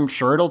that I'm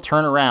sure it'll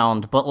turn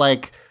around, but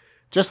like,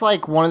 just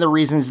like one of the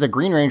reasons the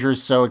Green Ranger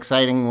is so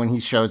exciting when he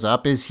shows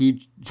up is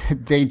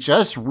they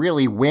just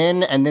really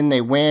win, and then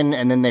they win,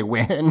 and then they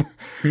win.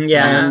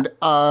 Yeah. And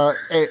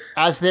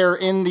as they're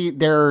in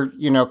their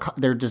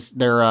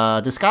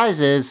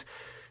disguises,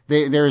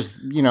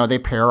 they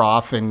pair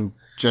off, and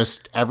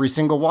just every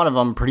single one of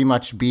them pretty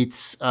much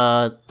beats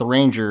the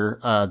Ranger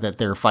that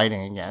they're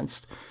fighting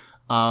against.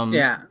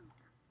 Yeah.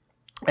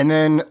 And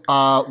then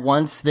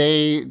once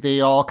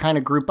they all kind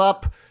of group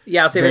up,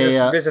 Yeah, I'll say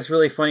there's this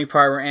really funny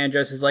part where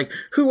Andros is like,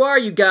 "Who are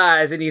you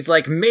guys?" And he's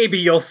like, "Maybe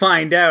you'll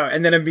find out,"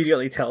 and then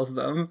immediately tells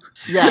them.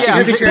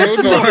 Yeah.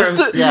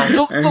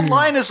 The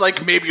line is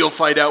like, "Maybe you'll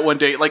find out one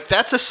day." Like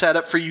that's a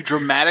setup for you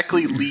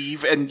dramatically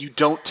leave and you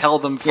don't tell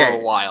them for a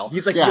while.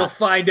 He's like, "You'll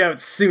find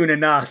out soon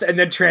enough," and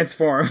then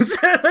transforms.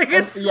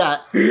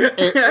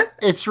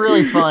 It's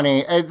really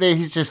funny.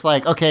 He's just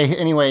like, "Okay,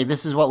 anyway,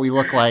 this is what we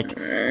look like,"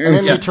 and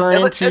then they turn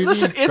into. And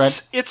listen,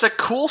 it's a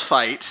cool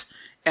fight.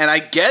 And I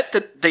get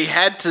that they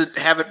had to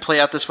have it play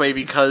out this way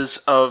because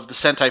of the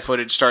Sentai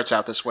footage starts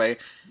out this way.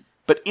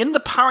 But in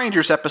the Power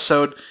Rangers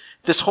episode,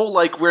 this whole,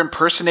 like, we're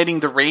impersonating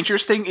the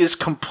Rangers thing is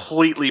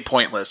completely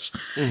pointless.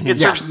 Mm-hmm.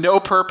 It serves no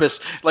purpose.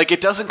 Like, it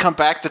doesn't come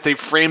back that they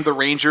framed the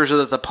Rangers or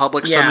that the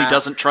public suddenly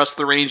doesn't trust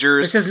the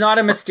Rangers. This is not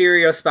a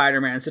Mysterio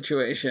Spider-Man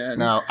situation.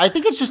 No, I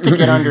think it's just to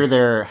get under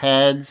their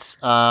heads.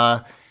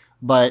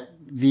 But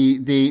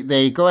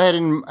they go ahead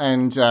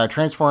and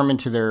transform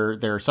into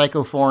their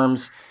Psycho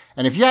forms.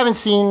 And if you haven't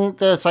seen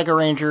the Psycho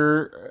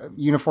Ranger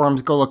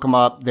uniforms, go look them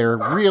up. They're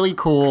really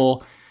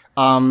cool.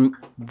 I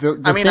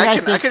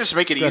could just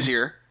make it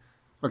easier.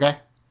 Okay.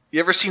 You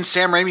ever seen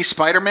Sam Raimi's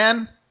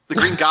Spider-Man? The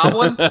Green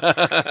Goblin?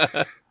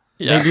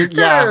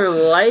 They're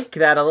like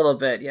that a little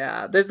bit,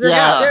 yeah.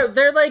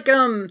 They're like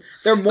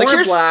they're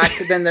more black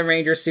than the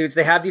Ranger suits.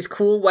 They have these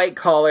cool white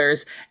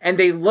collars, and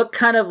they look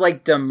kind of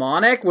like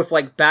demonic with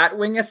like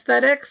Batwing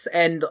aesthetics,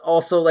 and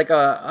also like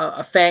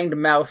a fanged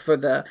mouth for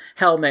the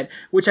helmet,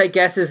 which I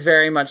guess is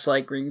very much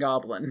like Green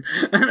Goblin.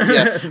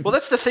 Yeah. Well,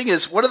 that's the thing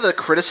is one of the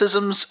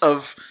criticisms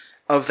of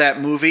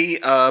that movie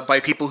by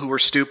people who were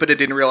stupid and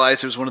didn't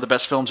realize it was one of the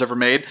best films ever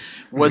made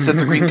was that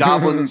the Green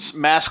Goblin's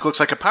mask looks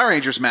like a Power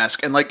Rangers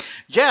mask. And like,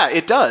 yeah,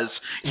 it does.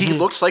 He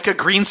looks like a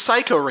green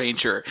Psycho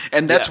Ranger.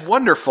 And that's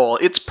wonderful.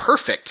 It's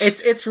perfect.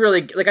 It's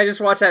really, like, I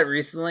just watched that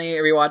recently.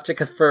 I rewatched it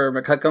because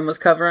McCuckham was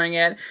covering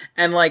it.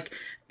 And like,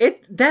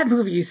 that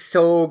movie is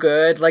so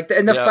good. Like,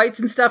 the fights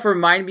and stuff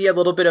remind me a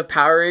little bit of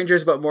Power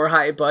Rangers, but more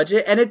high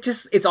budget. And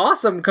it's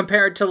awesome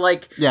compared to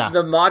like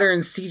the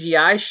modern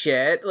CGI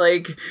shit.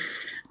 Like,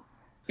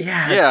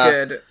 yeah, it's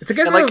good. It's a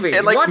good movie.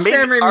 Watch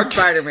Sam Raimi's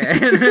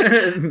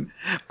Spider-Man.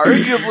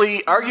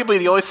 Arguably,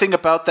 the only thing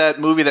about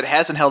that movie that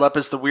hasn't held up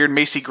is the weird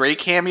Macy Gray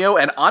cameo.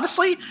 And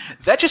honestly,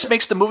 that just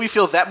makes the movie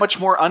feel that much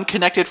more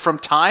unconnected from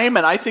time,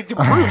 and I think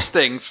improves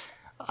things.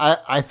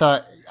 I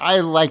thought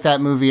I like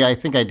that movie. I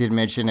think I did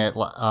mention it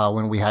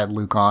when we had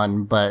Luke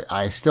on, but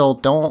I still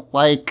don't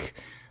like.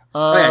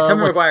 Tobey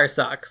Maguire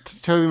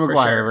sucks. Tobey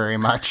Maguire very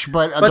much,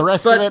 but the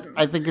rest of it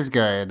I think is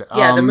good.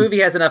 Yeah, the movie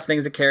has enough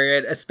things to carry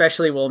it,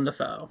 especially Willem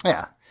Dafoe.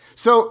 Yeah.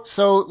 So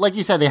like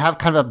you said, they have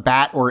kind of a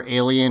bat or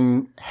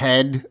alien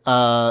head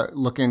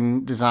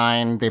looking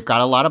design. They've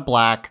got a lot of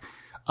black.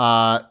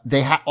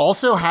 They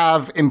also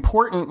have,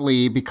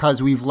 importantly,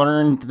 because we've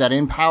learned that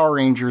in Power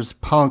Rangers,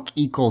 punk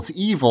equals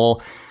evil.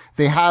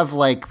 They have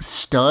like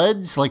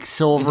studs, like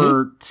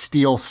silver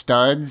steel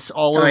studs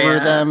all over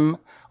them.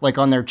 Like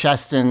on their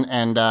chest and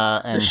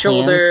the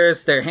shoulders,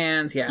 hands. Their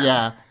hands,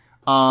 yeah,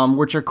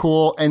 which are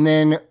cool. And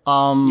then you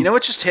know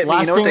what just hit me?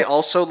 You know what they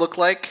also look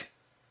like?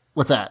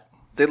 What's that?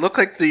 They look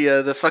like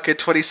the fucking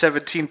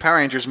 2017 Power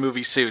Rangers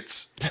movie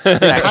suits. They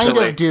kind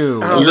of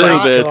do a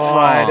little bit,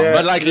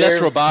 but like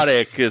less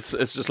robotic. It's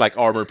just like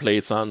armor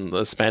plates on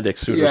the spandex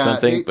suit or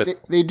something. But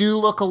they do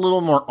look a little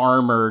more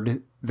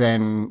armored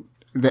than.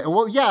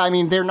 Well, yeah, I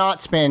mean, they're not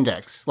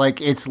spandex.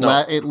 Like, it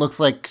looks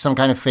like some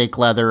kind of fake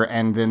leather,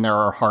 and then there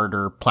are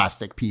harder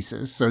plastic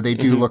pieces. So they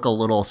do look a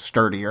little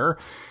sturdier.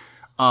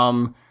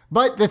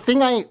 But the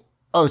thing and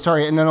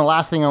then the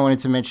last thing I wanted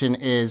to mention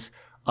is,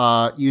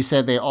 you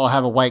said they all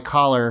have a white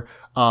collar.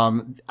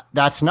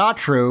 That's not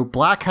true.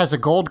 Black has a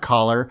gold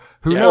collar.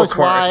 Who knows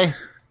why?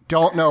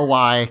 Don't know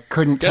why.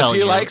 Couldn't tell you.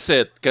 Because he likes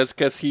it.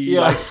 Because he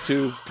likes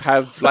to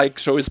have, like,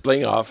 show his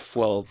bling off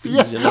while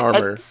he's in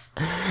armor.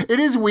 It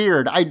is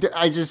weird. I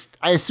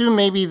assume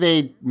maybe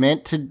they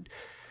meant to,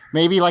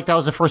 maybe like that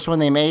was the first one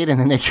they made and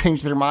then they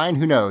changed their mind.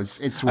 Who knows?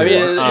 It's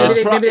weird. I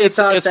mean, it's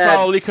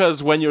probably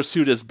because when your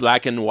suit is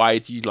black and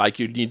white, you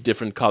need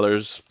different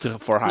colors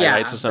for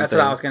highlights or something. That's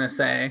what I was gonna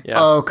say. Yeah.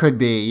 Oh, could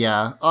be.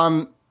 Yeah.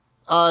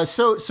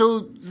 So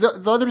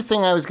the other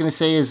thing I was gonna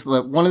say is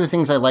that one of the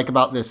things I like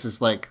about this is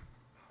like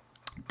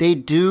they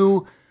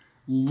do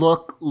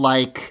look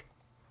like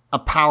a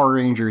Power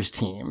Rangers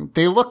team.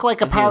 They look like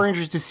a Power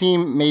Rangers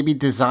team maybe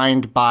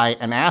designed by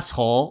an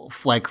asshole,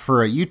 like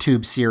for a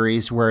YouTube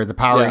series where the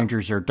Power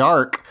Rangers are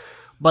dark,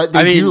 but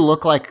they do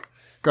look like...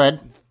 Go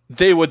ahead.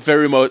 They would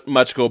very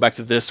much go back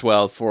to this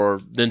for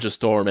Ninja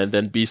Storm and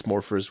then Beast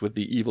Morphers with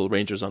the evil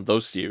Rangers on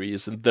those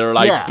series. And they're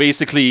like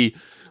basically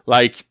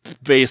like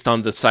based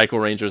on the Psycho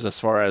Rangers as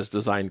far as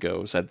design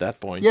goes at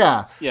that point.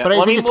 Yeah. But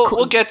I think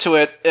we'll get to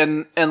it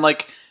and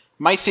like...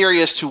 My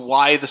theory as to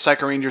why the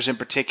Psycho Rangers in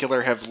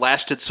particular have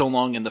lasted so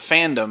long in the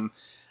fandom,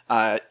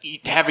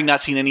 having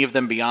not seen any of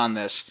them beyond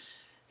this,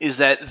 is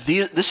that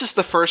this is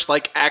the first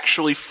like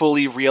actually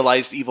fully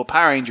realized evil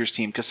Power Rangers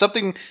team. Because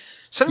something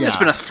that's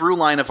been a through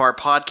line of our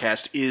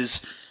podcast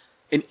is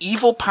an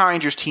evil Power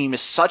Rangers team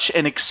is such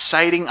an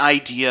exciting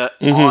idea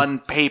on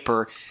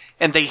paper,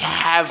 and they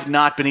have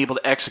not been able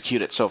to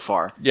execute it so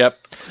far. Yep.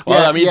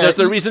 Well, there's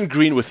the reason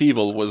Green with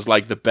Evil was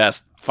like the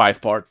best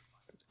 5-part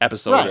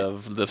episode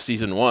of the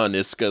season 1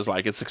 is because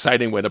like it's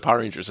exciting when the Power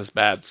Rangers is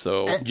bad,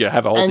 so you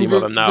have a whole team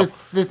of them now.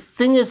 The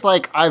thing is,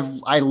 like, I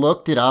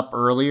looked it up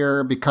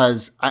earlier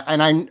because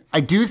I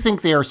do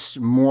think they are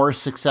more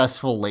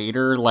successful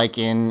later, like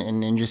in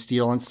Ninja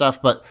Steel and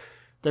stuff. But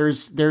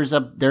there's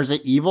an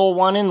evil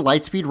one in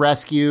Lightspeed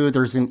Rescue.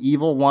 There's an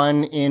evil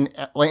one in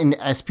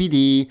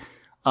SPD.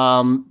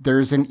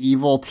 There's an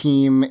evil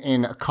team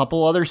in a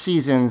couple other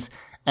seasons,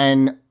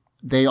 and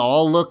they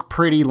all look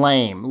pretty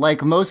lame,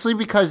 like mostly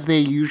because they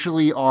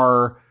usually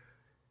are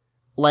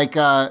like,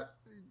 and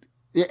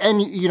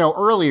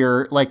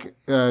earlier, like,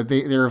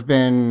 there have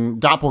been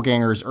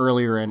doppelgangers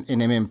earlier in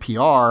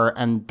MMPR,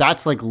 and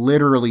that's like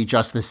literally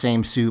just the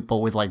same suit, but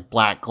with like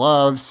black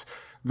gloves.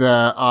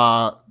 The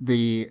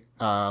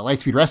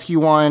Lightspeed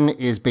Rescue one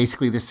is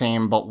basically the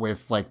same, but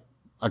with like,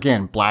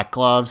 again, black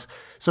gloves.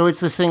 So it's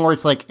this thing where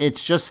it's like,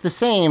 it's just the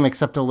same,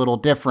 except a little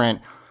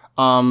different.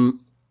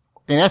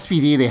 In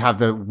SPD, they have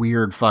the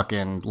weird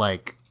fucking,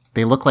 like,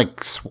 they look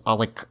like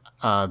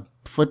a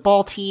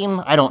football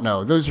team. I don't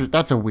know.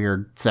 That's a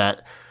weird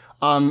set.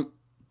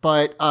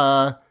 But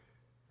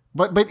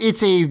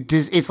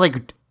it's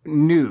like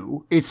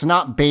new. It's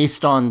not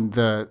based on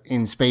the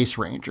In Space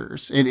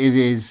Rangers. It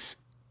is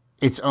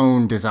its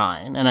own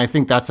design. And I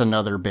think that's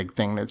another big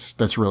thing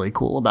that's really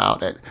cool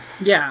about it.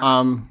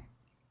 Yeah.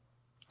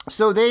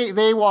 So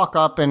they walk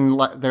up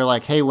and they're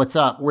like, "Hey, what's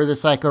up? We're the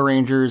Psycho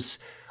Rangers.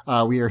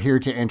 We are here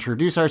to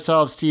introduce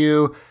ourselves to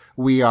you.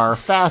 We are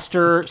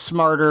faster,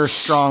 smarter,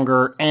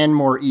 stronger, and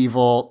more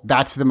evil.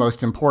 That's the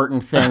most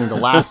important thing. The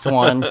last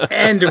one."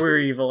 And we're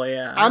evil,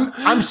 yeah.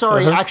 I'm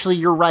sorry. Actually,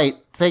 you're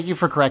right. Thank you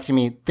for correcting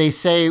me. They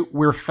say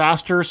we're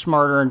faster,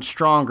 smarter, and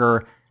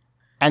stronger.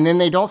 And then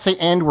they don't say,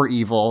 and we're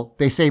evil.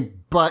 They say,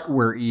 but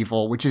we're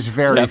evil, which is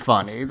very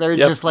funny. They're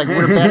just like,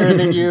 we're better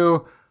than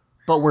you,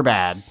 but we're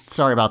bad.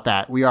 Sorry about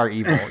that. We are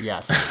evil,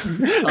 yes.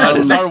 That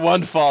is our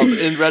one fault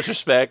in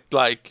retrospect,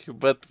 like,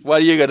 but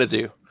what are you going to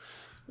do?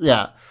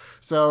 Yeah.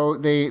 So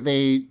they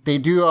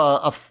do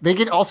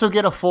they also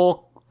get a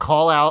full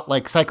call out,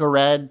 like Psycho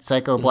Red,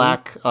 Psycho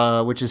Black,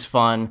 which is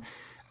fun.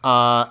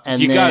 And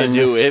you got to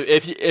do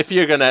it. If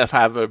you're going to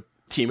have a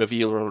team of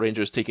Evil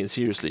Rangers taken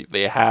seriously,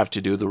 they have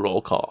to do the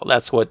roll call.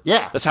 That's what.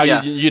 Yeah. That's how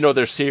you know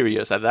they're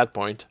serious at that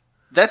point.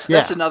 That's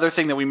another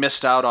thing that we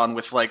missed out on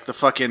with like the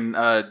fucking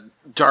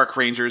Dark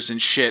Rangers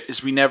and shit.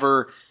 Is we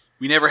never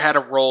had a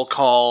roll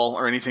call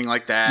or anything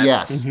like that.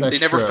 Yes, they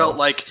never felt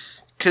like,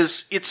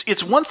 because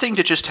it's one thing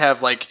to just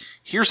have like,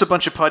 here's a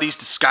bunch of putties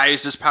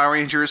disguised as Power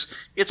Rangers.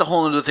 It's a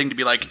whole other thing to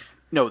be like,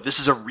 no, this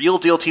is a real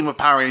deal team of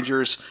Power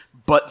Rangers,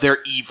 but they're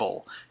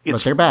evil.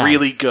 It's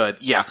really good.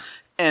 Yeah.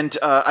 And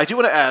I do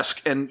want to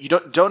ask, and you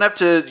don't have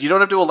to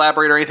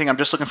elaborate or anything. I'm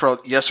just looking for a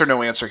yes or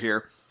no answer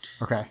here.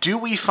 Okay. Do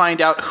we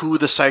find out who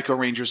the Psycho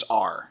Rangers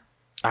are?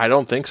 I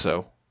don't think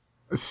so.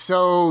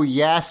 So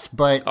yes,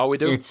 but we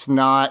do? It's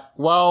not.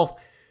 Well,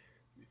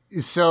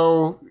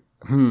 so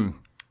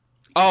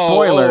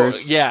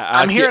spoilers. Yeah,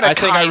 I'm hearing I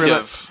think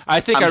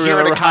I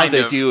remember how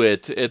they do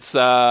it. It's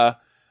I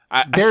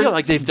feel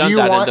like they've done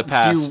that in the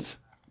past.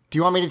 Do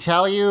you want me to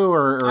tell you,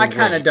 or I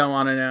kind of don't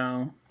want to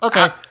know.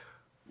 Okay.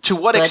 To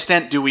what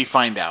extent do we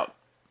find out?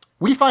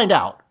 We find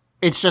out.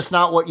 It's just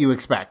not what you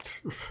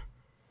expect.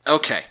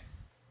 Okay.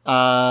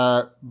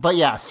 But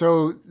yeah,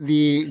 so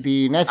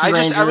the Nessie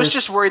Rangers... I was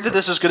just worried that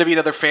this was going to be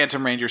another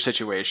Phantom Ranger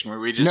situation where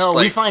we just... No,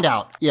 we find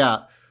out.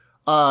 Yeah.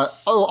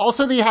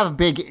 Also they have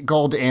big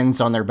gold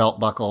ends on their belt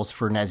buckles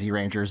for Nessie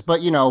Rangers,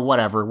 but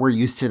whatever. We're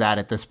used to that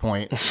at this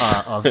point,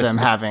 of them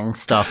having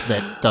stuff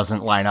that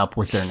doesn't line up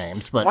with their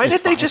names. But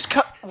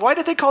why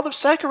did they call them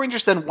Psycho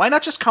Rangers then? Why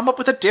not just come up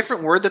with a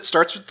different word that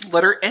starts with the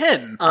letter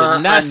N? The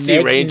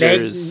Nasty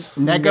Rangers.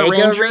 Nega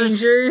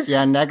Rangers?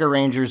 Yeah, Nega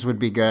Rangers would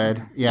be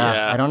good.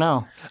 Yeah. I don't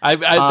know.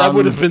 That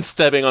would have been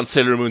stepping on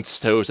Sailor Moon's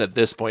toes at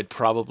this point,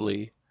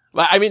 probably.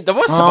 Well, I mean, there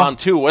was Saban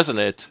too, wasn't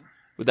it?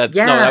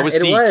 That was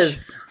Deek.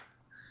 Was.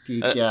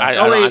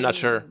 I'm not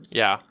sure.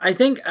 Yeah, I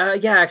think.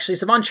 Actually,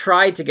 Saban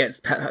tried to get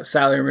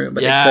Sailor Moon,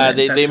 but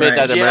they made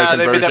that American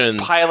version. Made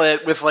that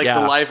pilot with like the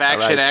live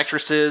action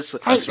actresses.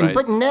 That's right.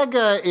 But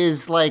Nega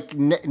is like,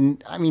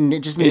 it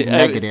just means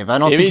negative. I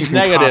don't think means you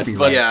can negative,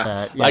 but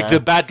that. Like the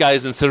bad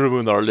guys in Sailor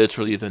Moon are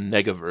literally the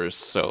Negaverse.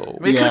 So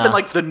it could have been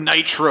like the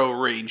Nitro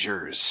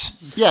Rangers.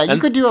 Yeah, you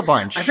could do a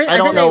bunch. I think they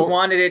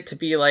wanted it to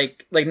be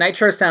like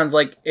Nitro sounds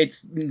like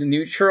it's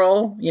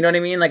neutral. You know what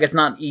I mean? Like it's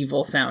not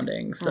evil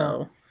sounding.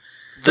 So.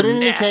 The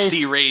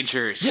Nasty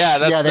Rangers. Yeah,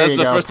 that's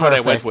the first one I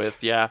went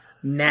with. Yeah,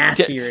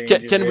 Nasty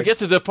Rangers. Can we get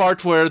to the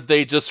part where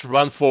they just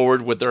run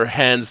forward with their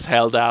hands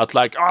held out,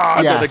 like,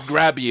 I'm gonna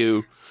grab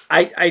you?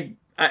 I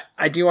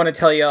do want to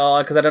tell you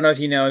all, because I don't know if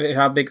you know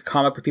how big a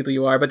comic book people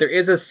you are, but there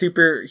is a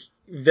super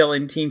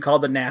villain team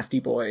called the Nasty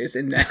Boys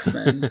in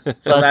X-Men.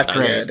 So that's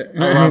great.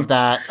 good. I love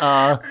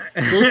that.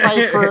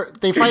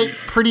 They fight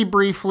pretty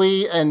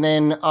briefly, and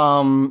then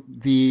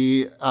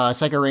the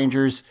Psycho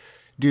Rangers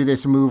do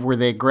this move where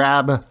they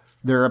grab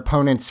their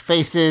opponent's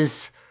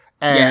faces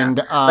And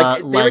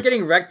like they were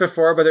getting wrecked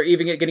before, but they're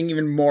even getting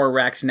even more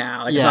wrecked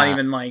now. Like, it's not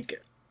even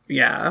like.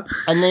 Yeah.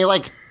 And they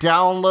like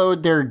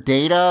download their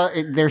data.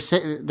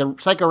 The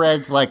Psycho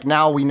Red's like,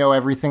 now we know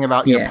everything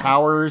about your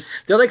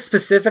powers. They're like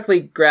specifically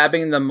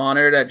grabbing the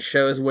monitor that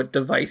shows what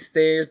device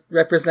they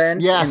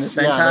represent in the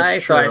Sentai.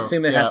 So I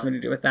assume it has something to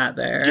do with that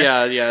there.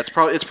 Yeah.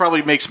 It's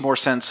probably makes more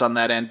sense on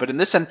that end. But in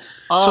this end,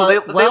 so they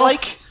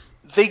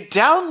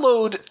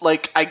download,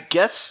 like, I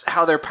guess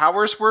how their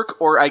powers work,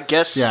 or I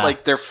guess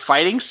like their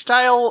fighting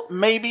style,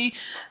 maybe,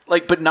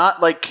 like, but not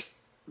like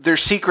their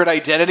secret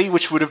identity,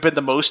 which would have been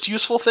the most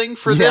useful thing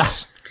for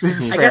this. This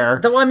is fair.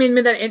 I mean,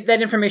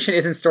 that information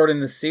isn't stored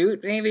in the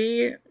suit,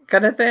 maybe,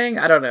 kind of thing.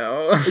 I don't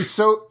know.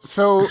 So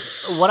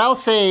what I'll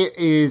say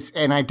is,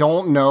 and I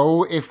don't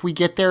know if we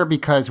get there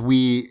because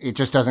it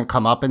just doesn't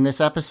come up in this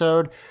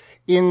episode.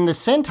 In the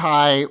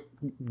Sentai,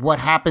 what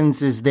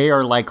happens is they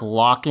are like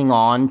locking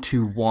on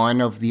to one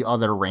of the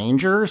other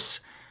Rangers,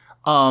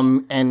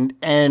 and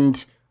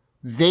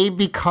they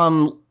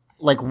become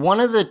like one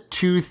of the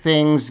two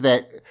things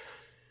that.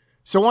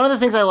 So one of the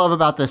things I love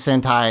about the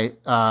Sentai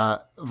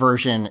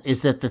version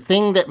is that the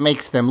thing that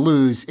makes them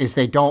lose is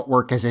they don't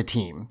work as a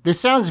team. This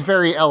sounds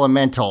very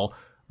elemental,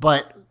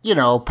 but,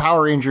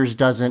 Power Rangers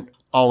doesn't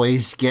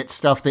always get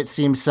stuff that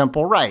seems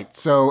simple right.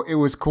 So it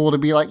was cool to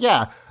be like,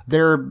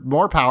 they're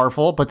more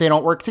powerful, but they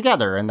don't work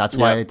together, and that's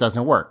why it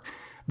doesn't work.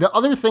 The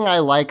other thing I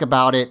like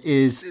about it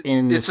is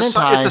it's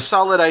a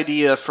solid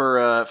idea for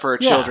a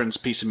children's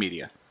piece of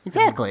media.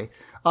 Exactly.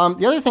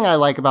 The other thing I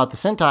like about the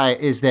Sentai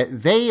is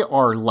that they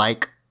are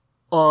like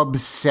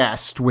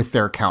obsessed with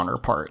their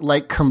counterpart,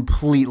 like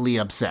completely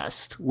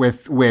obsessed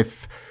with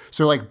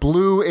so like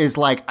Blue is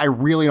like, I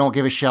really don't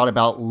give a shit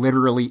about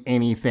literally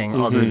anything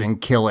other than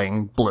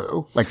killing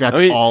Blue. Like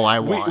that's all I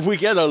want. We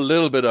get a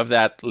little bit of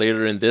that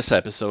later in this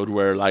episode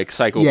where like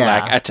Psycho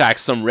Black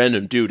attacks some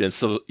random dude, and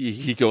so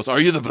he goes,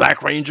 "Are you the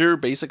Black Ranger?"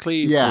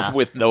 Basically,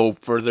 with no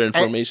further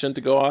information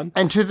to go on.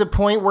 And to the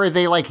point where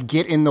they like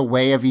get in the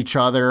way of each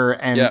other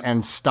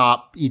and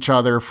stop each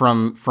other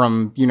from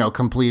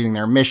completing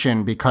their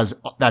mission because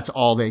that's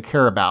all they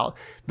care about.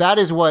 That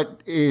is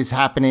what is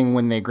happening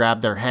when they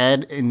grab their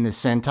head in the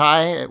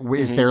Sentai,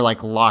 is they're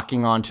like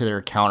locking onto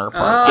their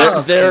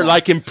counterpart. They're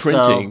like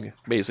imprinting,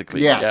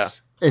 basically.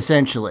 Yes,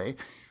 essentially.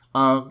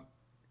 So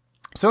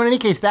in any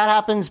case, that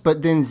happens,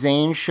 but then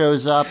Zane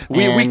shows up.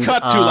 We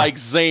cut to like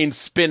Zane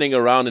spinning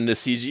around in the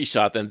CG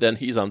shot, and then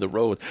he's on the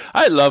road.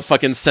 I love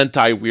fucking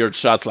Sentai weird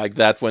shots like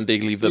that when they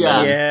leave the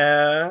land.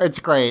 Yeah, it's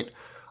great.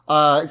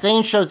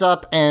 Zane shows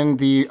up, and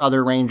the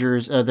other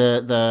Rangers,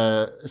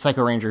 the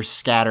Psycho Rangers,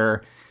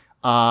 scatter.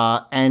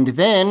 And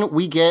then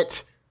we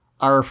get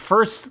our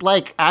first,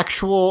 like,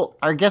 actual,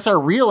 I guess our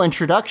real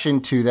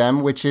introduction to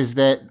them, which is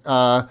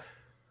that,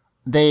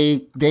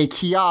 they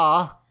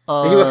Kia.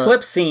 They do a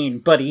flip scene,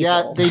 but evil.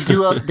 Yeah,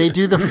 they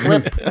do the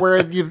flip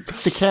where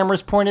the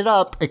camera's pointed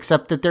up,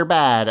 except that they're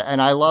bad. And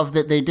I love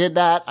that they did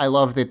that. I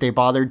love that they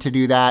bothered to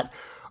do that.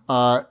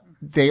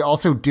 They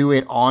also do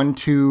it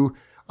onto,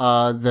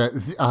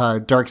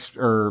 the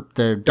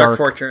Dark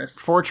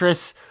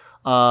Fortress.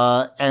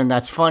 And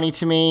that's funny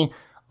to me.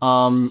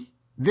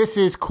 This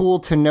is cool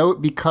to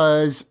note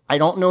because I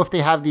don't know if they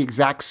have the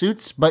exact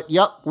suits, but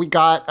we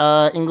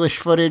got English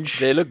footage.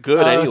 They look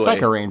good anyway.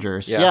 Psycho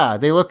Rangers. Yeah,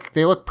 they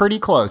look pretty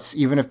close,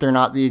 even if they're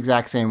not the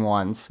exact same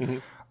ones.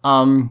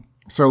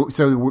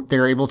 So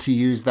they're able to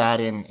use that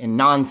in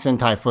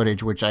non-Sentai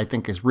footage, which I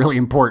think is really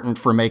important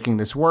for making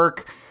this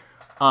work.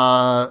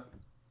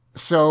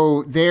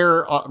 So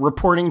they're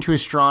reporting to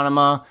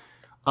Astronema.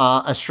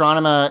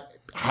 Astronema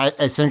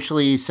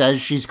essentially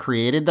says she's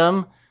created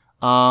them.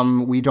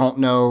 We don't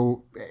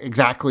know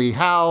exactly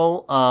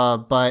how,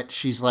 but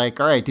she's like,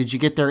 all right, did you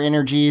get their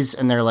energies?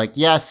 And they're like,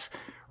 yes.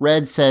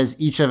 Red says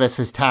each of us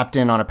has tapped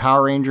in on a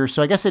Power Ranger.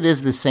 So I guess it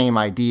is the same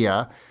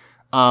idea.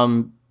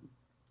 And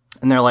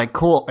they're like,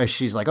 cool.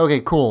 She's like,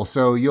 okay, cool.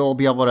 So you'll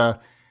be able to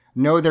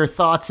know their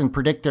thoughts and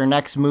predict their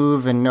next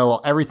move and know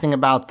everything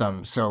about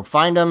them. So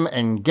find them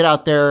and get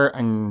out there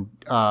and,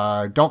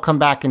 don't come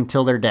back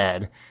until they're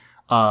dead.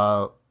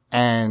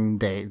 And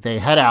they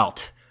head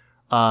out.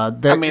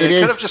 They could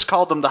have just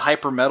called them the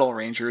Hyper Metal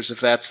Rangers if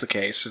that's the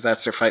case, if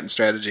that's their fighting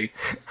strategy.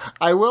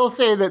 I will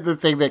say that the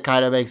thing that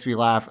kind of makes me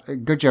laugh,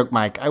 good joke,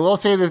 Mike. I will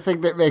say the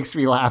thing that makes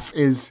me laugh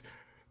is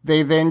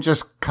they then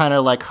just kind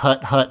of like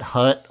hut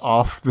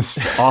off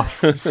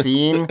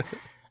scene.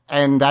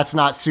 And that's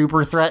not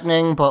super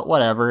threatening, but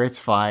whatever, it's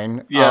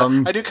fine. Yeah,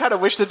 I do kind of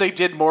wish that they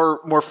did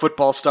more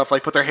football stuff,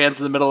 like put their hands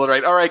in the middle of the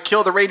right. All right,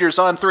 kill the Rangers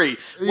on 3.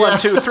 1,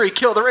 2, 3,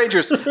 kill the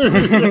Rangers.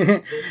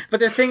 But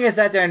their thing is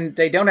that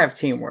they don't have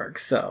teamwork,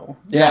 so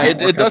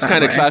it does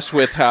kind of clash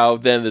with how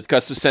then it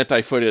cuts to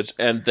Sentai footage,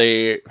 and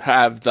they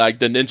have like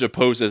the ninja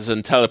poses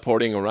and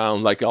teleporting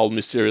around like all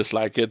mysterious.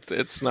 Like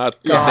it's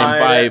not the same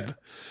vibe.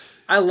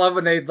 I love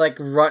when they like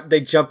run.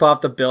 They jump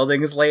off the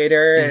buildings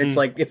later. And it's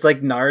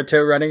like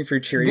Naruto running through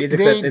trees,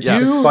 except it's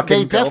just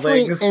fucking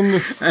buildings. In the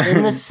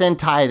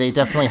Sentai, they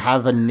definitely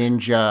have a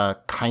ninja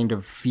kind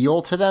of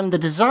feel to them. The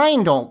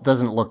design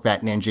doesn't look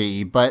that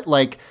ninja-y, but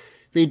like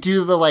they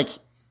do the like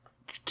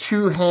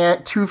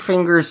two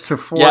fingers to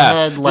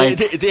forehead.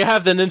 They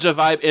have the ninja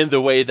vibe in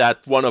the way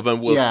that one of them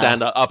will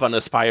stand up on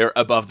a spire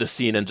above the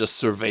scene and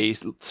just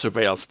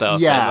surveil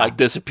stuff and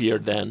disappear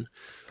then.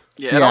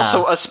 Yeah, and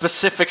also a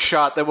specific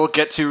shot that we'll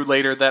get to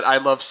later that I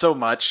love so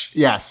much.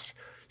 Yes.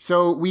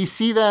 So we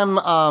see them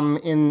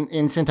in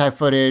Sentai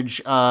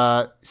footage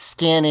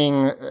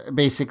scanning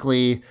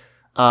basically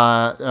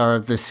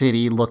the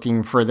city,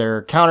 looking for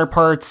their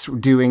counterparts,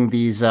 doing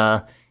these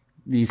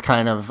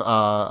kind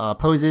of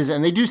poses,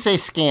 and they do say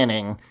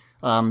scanning.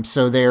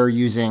 So they're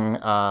using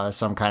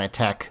some kind of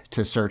tech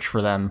to search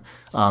for them.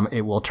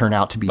 It will turn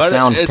out to be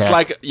sound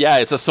tech.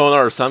 It's a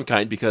sonar of some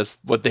kind, because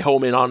what they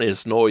home in on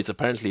is noise,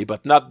 apparently,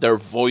 but not their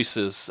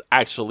voices.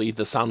 Actually,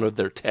 the sound of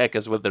their tech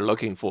is what they're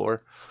looking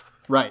for.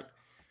 Right.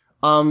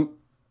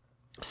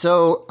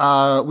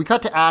 So we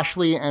cut to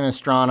Ashley and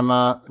Ashley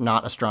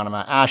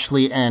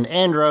and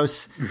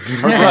Andros.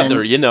 Her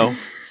brother, you know.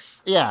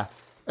 Yeah.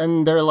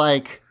 And they're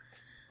like,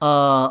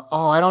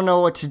 I don't know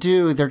what to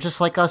do. They're just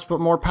like us,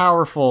 but more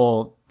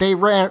powerful. They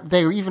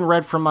even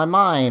read from my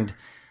mind.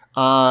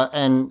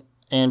 And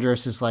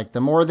Andros is like,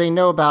 the more they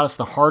know about us,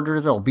 the harder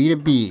they'll be to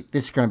beat.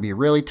 This is going to be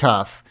really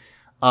tough.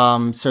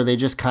 So they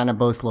just kind of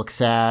both look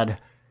sad.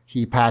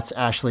 He pats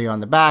Ashley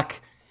on the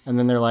back, and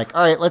then they're like,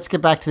 all right, let's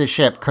get back to the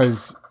ship,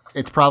 because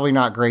it's probably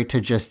not great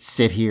to just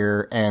sit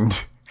here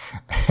and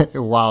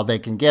while they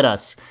can get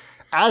us.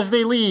 As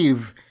they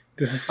leave,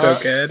 this is so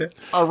good.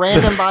 A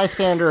random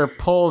bystander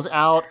pulls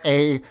out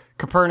a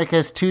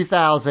Copernicus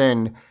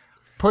 2000,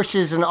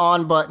 pushes an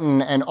on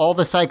button, and all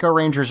the Psycho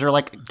Rangers are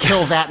like,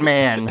 kill that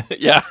man.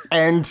 Yeah.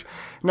 And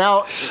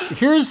now,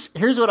 here's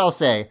what I'll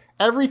say.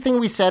 Everything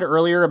we said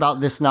earlier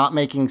about this not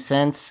making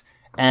sense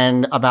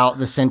and about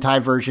the Sentai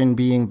version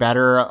being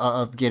better,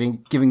 of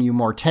giving you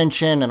more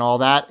tension and all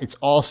that, it's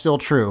all still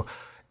true.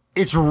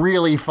 It's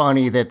really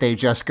funny that they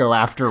just go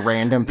after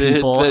random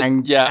people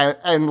and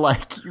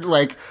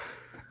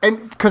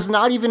because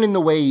not even in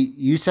the way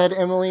you said,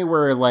 Emily,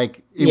 where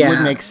like it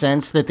would make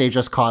sense that they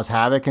just cause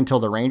havoc until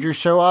the Rangers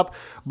show up,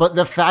 but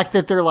the fact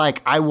that they're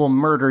like, I will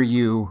murder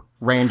you,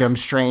 random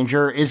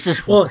stranger, is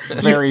just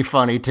very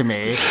funny to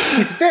me.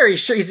 He's very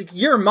sure. He's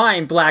you're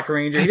mine, Black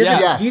Ranger.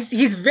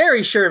 He's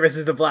very sure this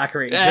is the Black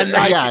Ranger.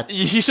 And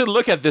you should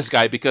look at this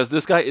guy, because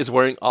this guy is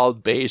wearing all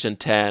beige and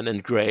tan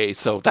and gray,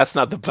 so that's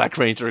not the Black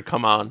Ranger.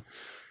 Come on.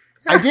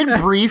 I did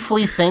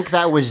briefly think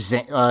that was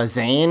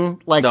Zane,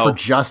 for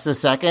just a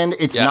second.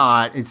 It's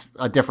not. It's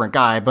a different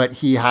guy, but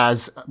he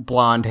has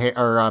blonde hair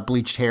or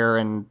bleached hair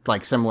and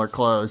like similar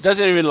clothes.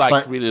 Doesn't even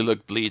really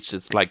look bleached.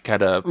 It's like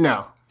kind of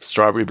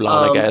strawberry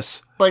blonde, I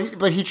guess.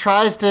 But he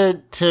tries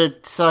to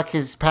suck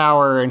his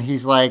power, and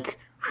he's like,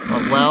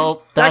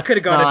 well, that could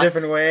have gone a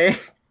different way.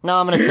 No,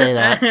 I'm going to say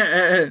that.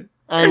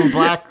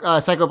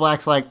 And Psycho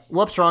Black's like,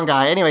 whoops, wrong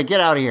guy. Anyway,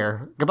 get out of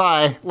here.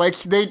 Goodbye.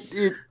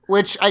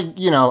 Which I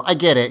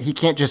get it. He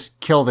can't just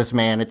kill this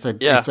man. It's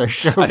a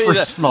show for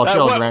small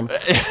children.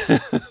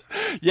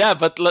 Yeah,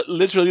 but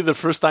literally the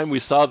first time we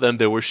saw them,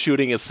 they were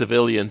shooting at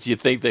civilians. You'd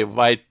think they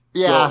might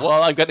go,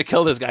 well, I'm going to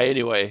kill this guy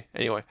anyway.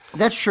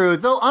 That's true.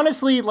 Though,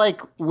 honestly,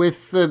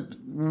 with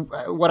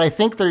what I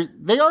think they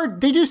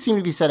do seem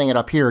to be setting it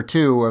up here,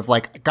 too, of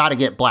like, got to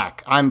get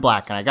Black. I'm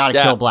Black, and I got to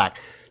kill Black.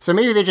 So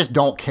maybe they just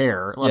don't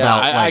care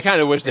about I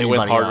kind of wish they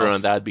went harder else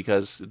on that,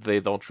 because they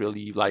don't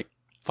really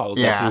follow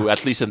that through,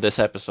 at least in this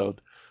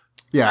episode.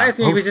 Yeah, I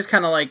assume he was just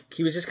kind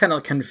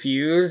of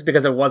confused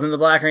because it wasn't the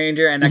Black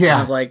Ranger, and that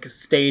kind of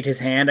stayed his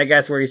hand, I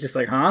guess, where he's just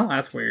like, huh,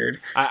 that's weird.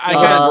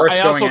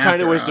 I also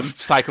kind of wish the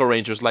Psycho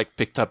Rangers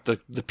picked up the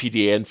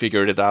PDA and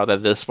figured it out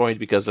at this point,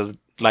 because of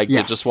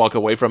they just walk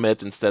away from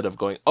it instead of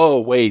going, oh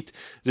wait,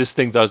 this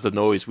thing does the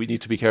noise, we need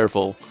to be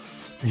careful.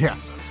 Yeah.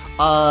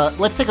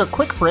 Let's take a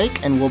quick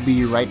break, and we'll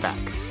be right back.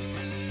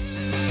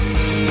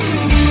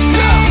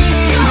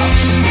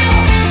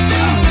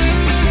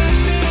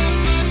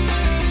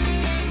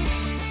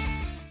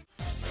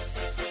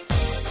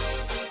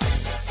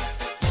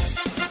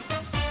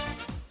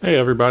 Hey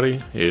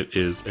everybody, it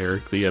is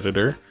Eric the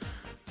editor.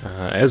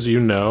 As you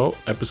know,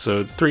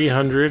 episode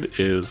 300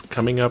 is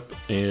coming up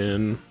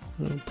in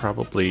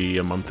probably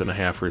a month and a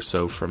half or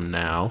so from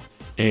now.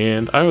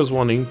 And I was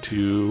wanting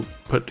to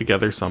put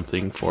together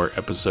something for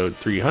episode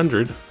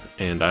 300,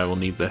 and I will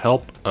need the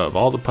help of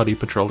all the Putty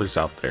Patrollers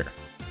out there.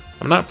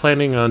 I'm not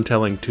planning on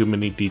telling too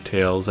many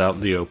details out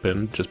in the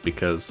open, just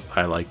because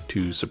I like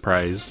to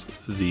surprise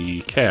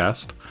the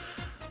cast.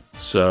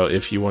 So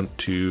if you want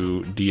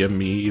to DM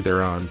me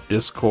either on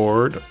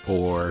Discord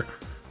or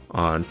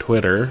on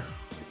Twitter,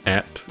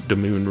 at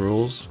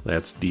DamoonRules,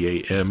 that's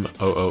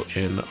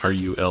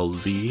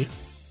DAMOONRULZ.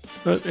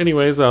 But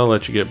anyways, I'll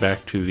let you get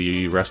back to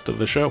the rest of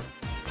the show.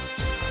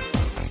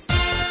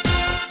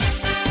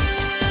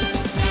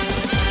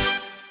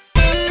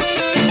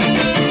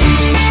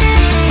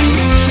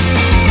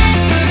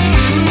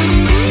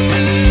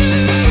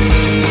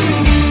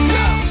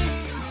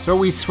 So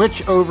we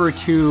switch over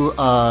to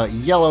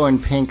Yellow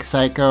and Pink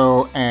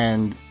Psycho,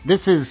 and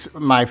this is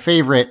my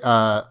favorite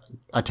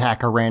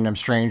Attack a Random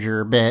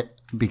Stranger bit,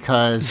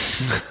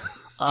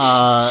 because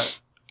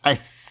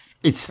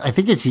I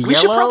think it's Yellow. We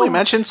should probably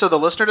mention so the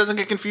listener doesn't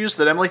get confused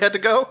that Emily had to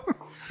go.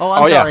 Oh,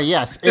 I'm sorry. Yeah.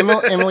 Yes,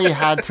 Emily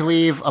had to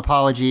leave.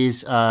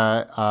 Apologies.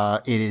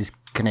 It is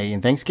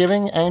Canadian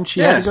Thanksgiving, and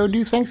she had to go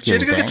do Thanksgiving.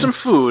 She had to go get some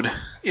food.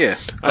 Yeah.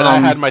 And I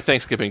had my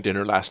Thanksgiving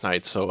dinner last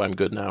night, so I'm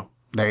good now.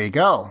 There you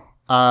go.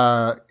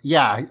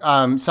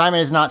 Simon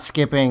is not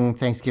skipping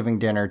Thanksgiving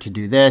dinner to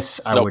do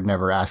this. I would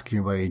never ask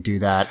anybody to do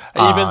that.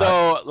 Even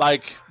though,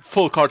 like,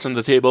 full cards on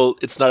the table,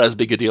 it's not as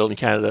big a deal in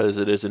Canada as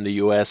it is in the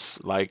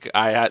US. Like,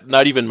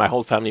 not even my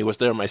whole family was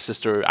there. My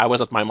sister, I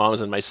was at my mom's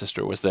and my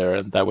sister was there,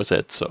 and that was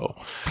it. So,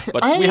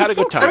 but we had a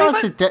good time.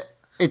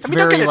 It's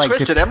very, don't get it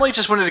twisted. Emily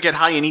just wanted to get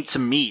high and eat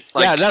some meat.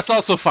 Like, yeah, that's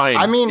also fine.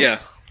 I mean,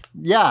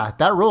 yeah,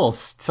 that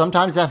rules.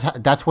 Sometimes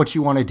that's what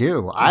you want to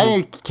do.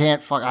 I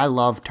can't I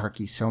love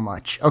turkey so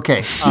much.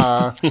 Okay,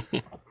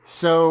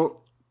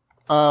 so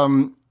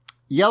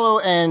Yellow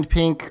and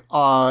Pink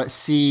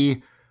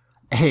see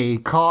a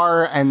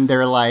car, and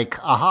they're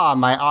like, "Aha!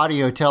 My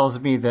audio tells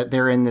me that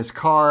they're in this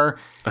car."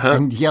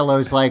 And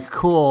Yellow's like,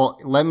 "Cool,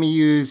 let me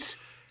use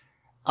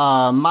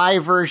my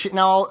version."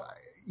 Now,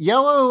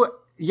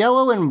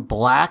 Yellow and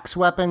Black's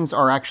weapons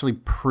are actually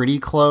pretty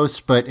close,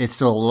 but it's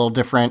still a little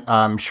different.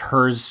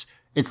 Hers,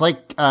 it's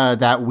like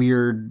that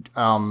weird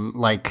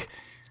like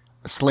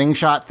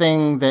slingshot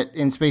thing that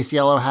In Space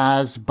Yellow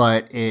has,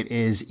 but it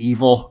is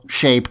evil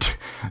shaped,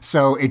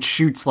 so it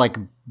shoots like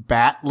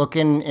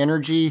bat-looking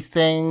energy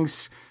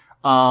things.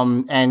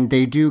 And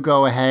they do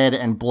go ahead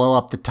and blow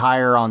up the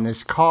tire on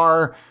this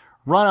car,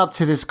 run up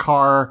to this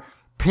car.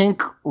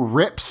 Pink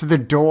rips the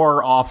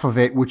door off of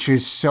it, which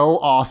is so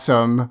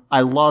awesome.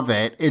 I love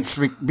it. It's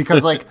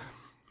because like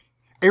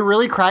it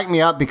really cracked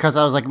me up because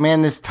I was like,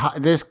 man, this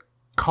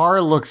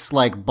car looks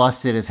like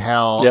busted as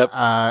hell. Yep.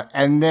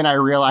 And then I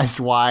realized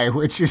why,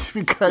 which is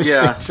because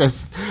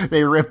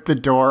they ripped the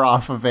door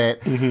off of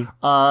it.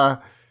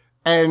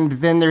 And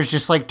then there's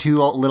just like two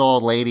little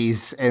old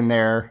ladies in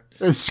there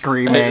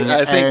screaming.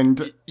 I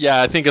think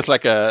it's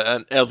like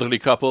an elderly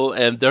couple,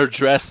 and they're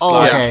dressed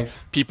like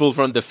people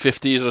from the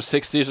 50s or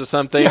 60s or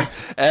something. Yeah.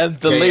 And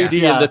the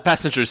lady in the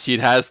passenger seat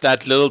has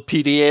that little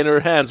PDA in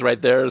her hands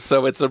right there.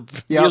 So it's a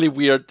really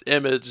weird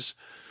image.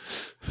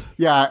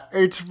 Yeah,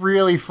 it's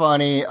really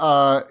funny.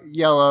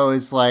 Yellow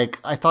is like,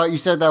 I thought you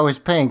said that was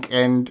Pink,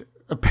 and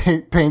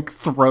Pink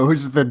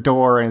throws the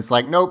door and it's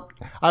like, nope,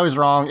 I was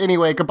wrong.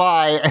 Anyway,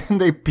 goodbye.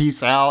 And they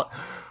peace out.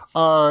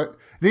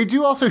 They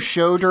do also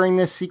show during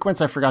this sequence,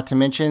 I forgot to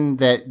mention,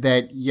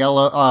 that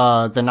Yellow,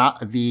 I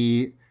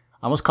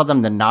almost called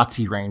them the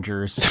Nazi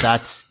Rangers.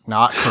 That's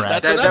not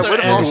correct. that would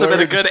have also been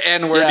a good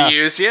N-word to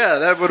use. Yeah,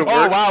 that would have worked.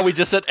 Oh, wow, we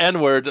just said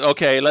N-word.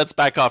 Okay, let's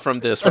back off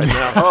from this right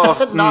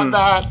now. Not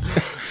that.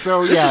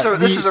 So,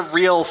 this is a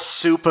real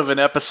soup of an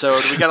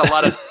episode. We got a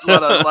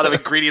lot of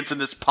ingredients in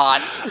this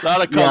pot. A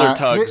lot of color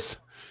tugs.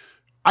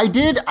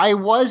 I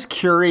was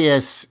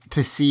curious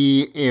to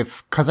see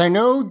if, because I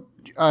know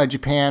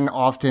Japan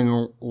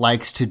often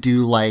likes to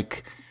do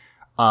like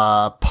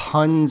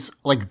puns,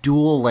 like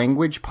dual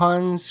language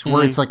puns,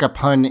 where it's like a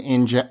pun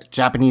in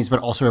Japanese, but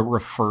also it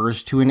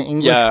refers to an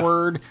English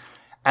word.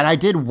 And I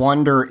did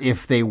wonder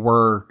if they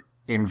were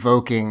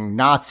invoking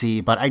Nazi,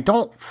 but I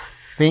don't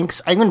think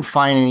so. I couldn't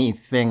find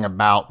anything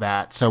about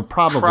that, so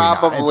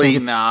probably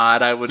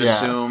not. I would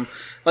assume.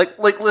 Like,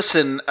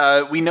 listen.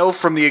 We know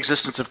from the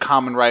existence of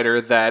Kamen Rider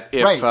that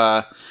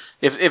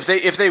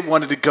if they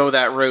wanted to go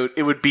that route,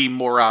 it would be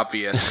more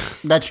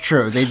obvious. That's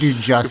true. They do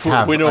just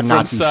have a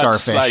Nazi starfish. We know from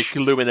such like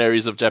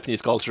luminaries of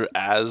Japanese culture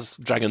as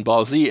Dragon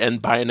Ball Z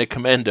and Bionic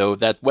Commando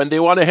that when they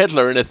want a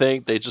Hitler in a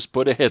thing, they just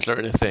put a Hitler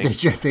in a thing.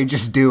 They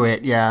just do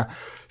it, yeah.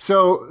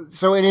 So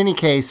in any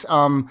case,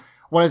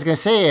 what I was going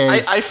to say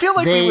is... I feel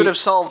like we would have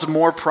solved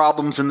more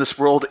problems in this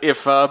world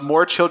if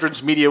more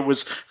children's media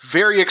was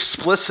very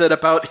explicit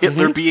about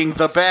Hitler being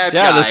the bad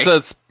guy.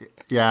 That's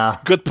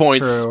good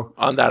points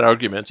on that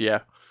argument, yeah.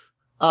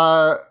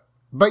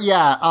 But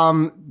yeah,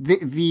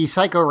 the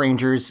Psycho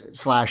Rangers /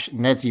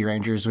 Netzy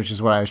Rangers, which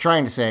is what I was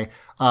trying to say,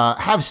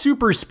 have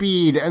super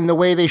speed, and the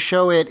way they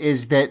show it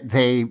is that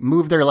they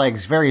move their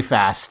legs very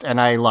fast, and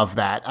I love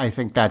that. I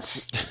think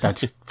that's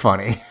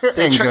funny.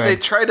 They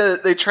try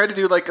to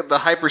do like the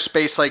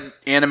hyperspace like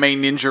anime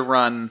ninja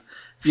run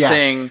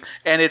thing,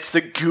 and it's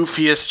the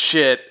goofiest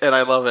shit, and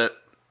I love it.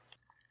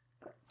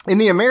 In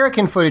the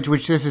American footage,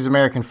 which this is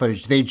American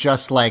footage, they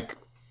just like,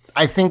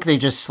 I think they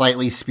just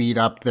slightly speed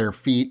up their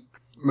feet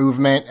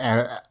movement,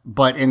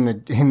 but in the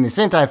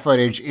Sentai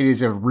footage, it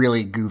is a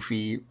really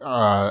goofy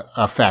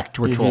effect,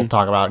 which we'll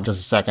talk about in just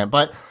a second.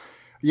 But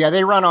yeah,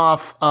 they run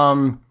off.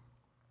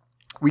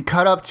 We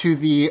cut up to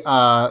the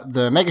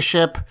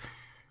megaship.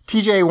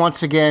 TJ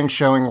once again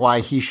showing why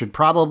he should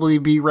probably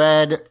be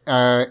red.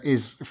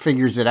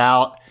 Figures it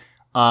out,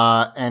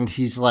 and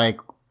he's like,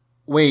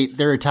 "Wait,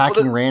 they're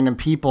attacking random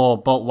people,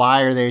 but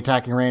why are they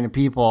attacking random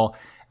people?"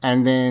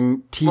 And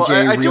then TJ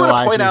realizes... I do want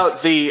to point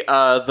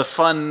out the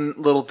fun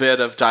little bit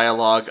of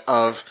dialogue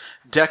of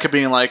Dekka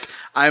being like,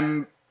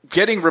 I'm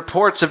getting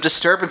reports of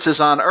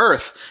disturbances on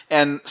Earth.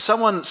 And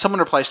someone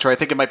replies to her, I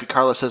think it might be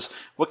Carla, says,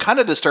 what kind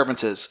of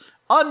disturbances?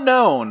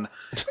 Unknown.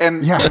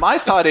 And my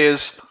thought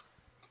is,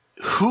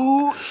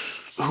 Who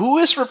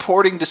is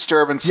reporting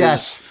disturbances?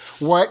 Yes.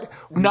 What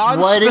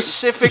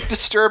non-specific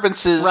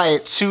disturbances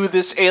to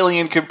this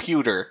alien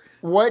computer?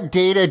 What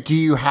data do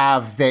you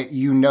have that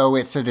you know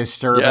it's a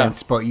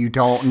disturbance, but you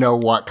don't know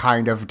what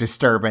kind of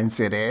disturbance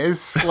it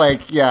is?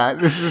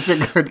 This is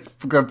a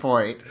good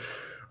point.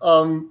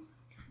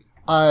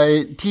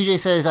 TJ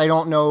says, I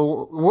don't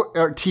know.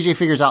 TJ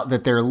figures out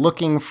that they're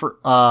looking for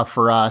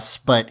us,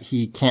 but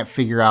he can't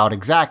figure out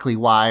exactly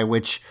why,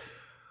 which,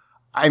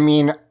 I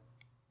mean,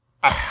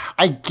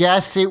 I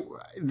guess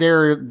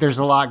there's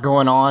a lot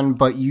going on,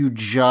 but you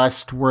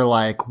just were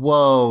like,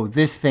 whoa,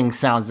 this thing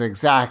sounds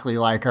exactly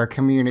like our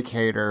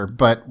communicator,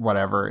 but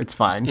whatever, it's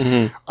fine.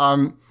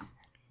 Mm-hmm.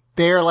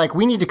 They're like,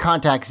 we need to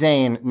contact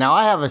Zane. Now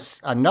I have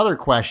another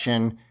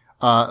question,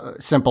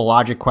 simple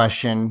logic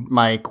question,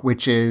 Mike,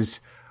 which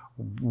is,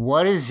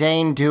 what is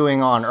Zane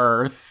doing on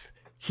Earth?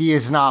 He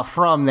is not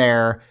from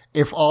there.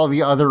 If all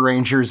the other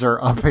Rangers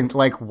are up in,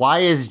 why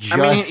is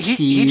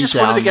he just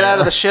wanted to get out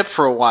of the ship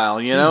for a while,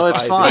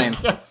 it's fine.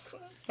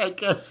 I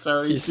guess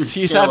so.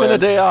 He's having a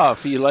day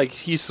off.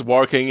 He's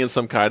working in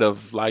some kind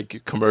of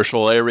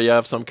commercial area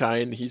of some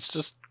kind. He's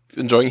just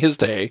enjoying his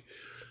day.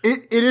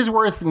 It is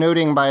worth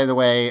noting, by the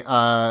way,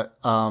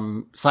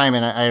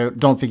 Simon, I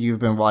don't think you've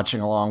been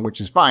watching along,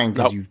 which is fine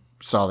because you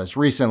saw this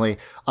recently.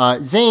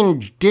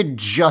 Zane did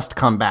just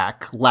come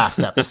back last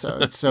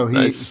episode, so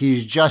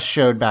he just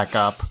showed back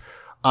up.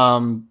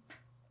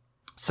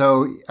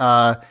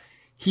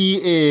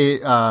 He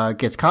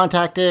gets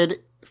contacted.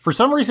 For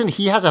some reason,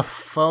 he has a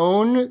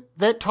phone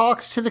that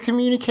talks to the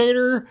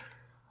communicator.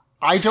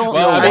 I don't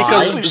know why.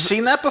 Because we've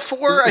seen that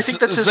before. I think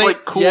that's his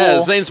cool. Yeah,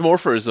 Zane's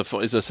morpher is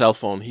a cell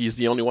phone. He's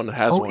the only one that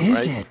has one. Oh,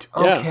 is it?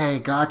 Okay,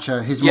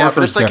 gotcha. His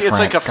morpher's different. It's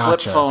like a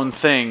flip phone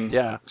thing.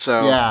 Yeah.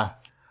 So yeah,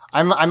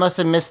 I must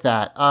have missed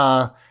that.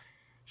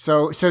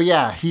 So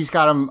yeah, he's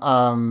got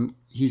him.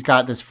 He's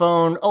got this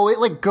phone. Oh,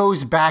 it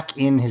goes back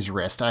in his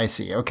wrist. I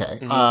see. Okay.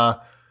 Mm-hmm.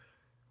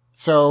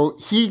 So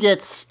he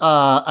gets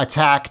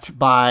attacked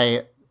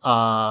by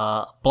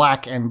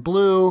Black and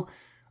Blue,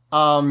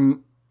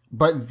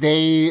 but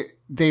they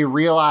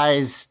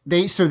realize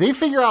they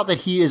figure out that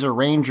he is a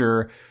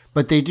Ranger,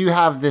 but they do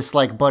have this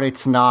but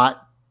it's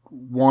not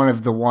one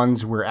of the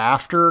ones we're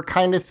after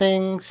kind of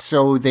thing.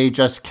 So they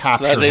just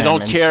capture him. They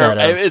don't care.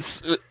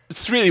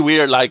 It's really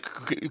weird,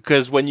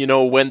 because when the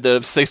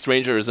 6th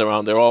Ranger is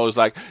around, they're always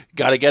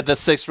gotta get the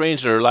 6th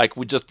Ranger,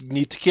 we just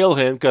need to kill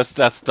him, because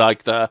that's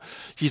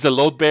he's a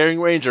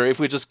load-bearing Ranger. If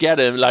we just get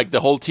him,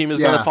 the whole team is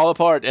gonna fall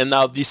apart. And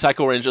now these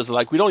Psycho Rangers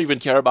are we don't even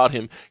care about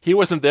him. He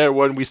wasn't there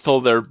when we stole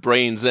their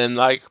brains, and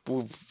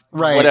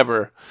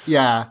whatever.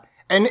 Yeah.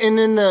 And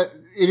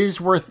it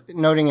is worth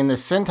noting in the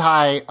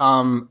Sentai,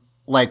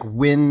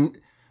 when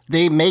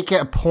they make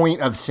a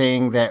point of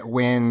saying that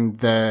when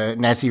the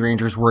Nazi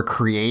Rangers were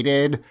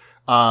created,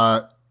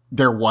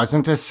 there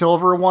wasn't a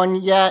silver one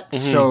yet. Mm-hmm.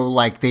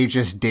 So they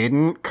just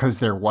didn't because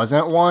there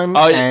wasn't one.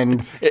 And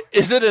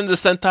is it in the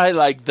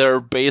Sentai they're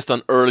based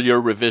on earlier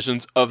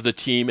revisions of the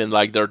team, and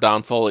their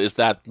downfall is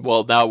that,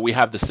 well, now we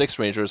have the 6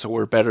 Rangers, so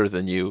we're better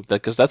than you?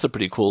 Because that's a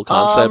pretty cool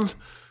concept.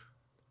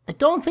 I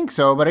don't think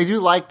so, but I do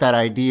like that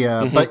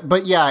idea. Mm-hmm.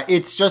 But yeah,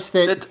 it's just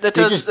that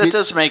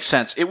does make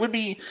sense. It would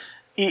be.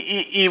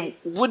 It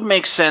would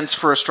make sense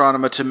for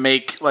Astronema to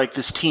make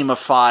this team of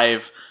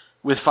 5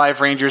 with 5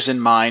 Rangers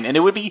in mind, and it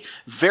would be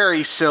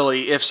very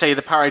silly if, say,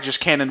 the Power Rangers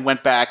canon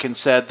went back and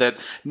said that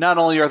not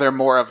only are there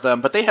more of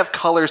them, but they have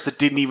colors that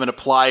didn't even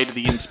apply to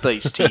the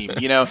in-space team.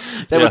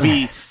 That would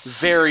be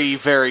very,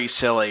 very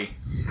silly.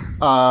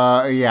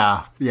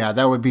 Yeah,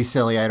 that would be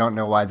silly. I don't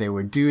know why they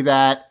would do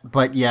that,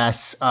 but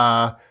yes,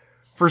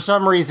 for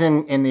some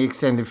reason, in the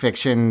extended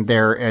fiction,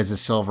 there is a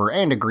silver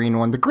and a green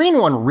one. The green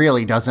one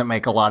really doesn't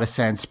make a lot of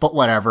sense, but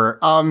whatever.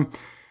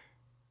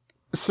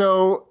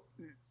 So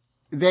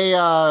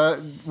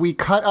we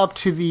cut up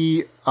to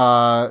the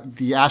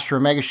Astro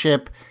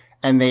Megaship,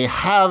 and they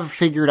have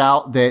figured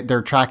out that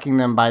they're tracking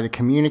them by the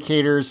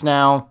communicators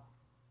now.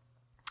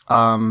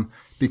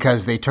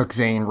 Because they took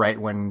Zane right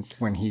when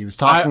he was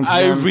talking to them.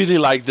 I really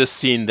like this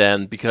scene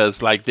then, because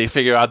they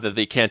figure out that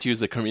they can't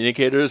use the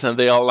communicators, and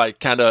they all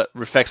kind of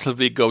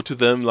reflexively go to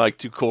them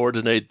to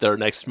coordinate their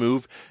next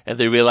move, and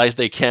they realize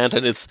they can't,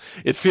 and it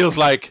feels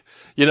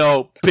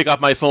pick up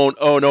my phone,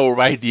 oh no,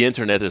 right, the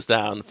internet is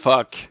down,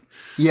 fuck.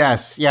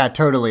 Yes, yeah,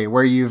 totally,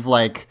 where you've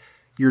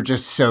you're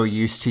just so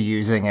used to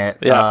using it.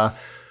 Yeah.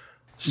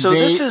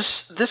 This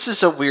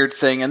is a weird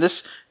thing, and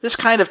this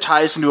kind of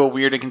ties into a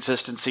weird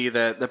inconsistency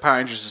that the Power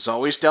Rangers has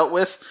always dealt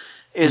with,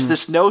 is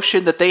this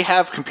notion that they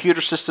have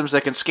computer systems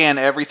that can scan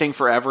everything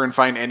forever and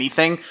find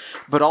anything,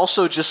 but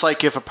also just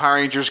if a Power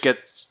Ranger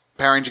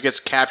gets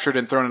captured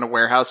and thrown in a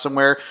warehouse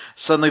somewhere,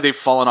 suddenly they've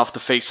fallen off the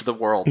face of the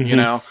world,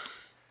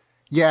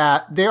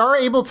 Yeah, they are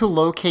able to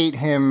locate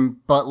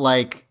him, but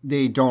like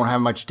they don't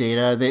have much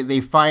data.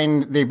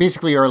 They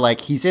basically are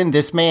like, he's in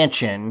this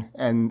mansion,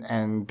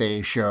 and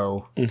they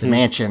show the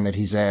mansion that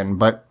he's in,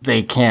 but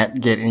they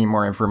can't get any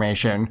more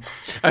information.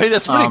 I mean,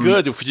 that's pretty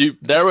good if you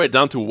narrow it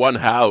down to one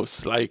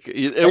house. Like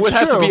it would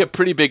have to be a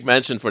pretty big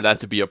mansion for that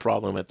to be a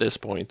problem at this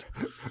point.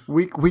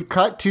 We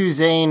cut to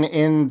Zane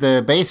in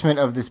the basement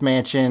of this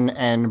mansion,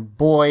 and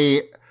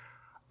boy,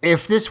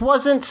 if this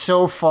wasn't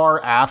so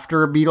far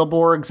after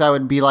Beetleborgs, I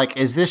would be like,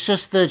 is this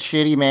just the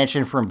shitty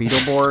mansion from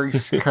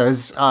Beetleborgs?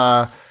 Because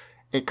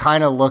it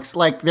kind of looks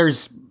like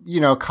there's,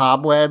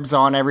 cobwebs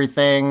on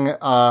everything.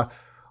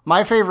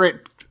 My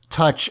favorite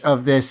touch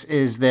of this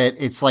is that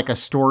it's like a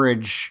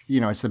storage,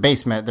 it's the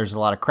basement. There's a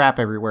lot of crap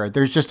everywhere.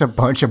 There's just a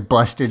bunch of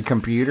busted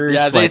computers.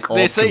 Yeah, they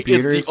say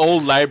computers. It's the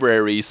old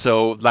library.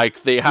 So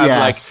like they have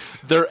like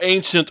their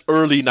ancient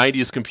early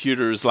 90s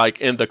computers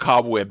like in the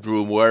cobweb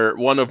room where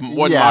one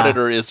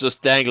monitor is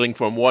just dangling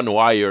from one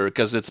wire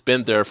because it's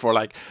been there for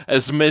like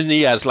as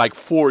many as like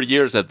 4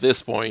 years at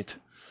this point.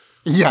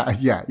 Yeah.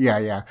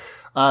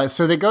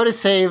 So they go to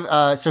save.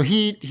 So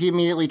he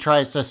immediately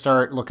tries to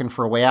start looking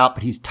for a way out,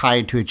 but he's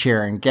tied to a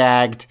chair and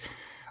gagged.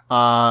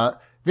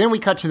 Then we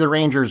cut to the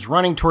Rangers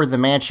running toward the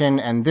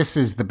mansion, and this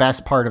is the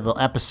best part of the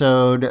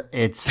episode.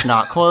 It's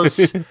not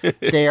close.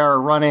 They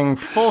are running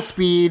full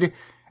speed,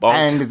 bonk.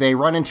 And they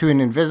run into an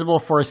invisible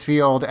force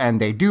field, and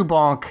they do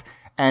bonk,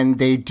 and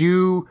they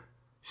do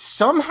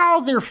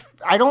somehow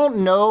I don't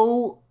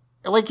know.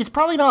 Like, it's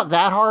probably not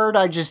that hard.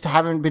 I just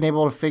haven't been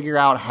able to figure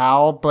out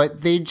how,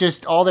 but they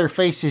just, all their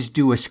faces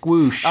do a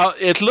squoosh.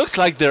 It looks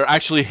like they're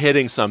actually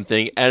hitting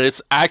something, and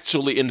it's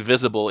actually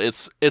invisible.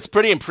 It's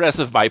pretty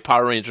impressive by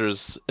Power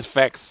Rangers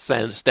effects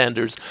and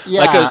standards.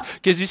 Yeah.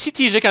 Because you see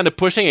TJ kind of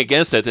pushing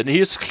against it, and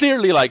he's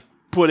clearly, like,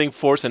 putting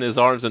force in his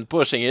arms and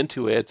pushing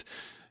into it.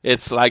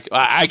 It's like,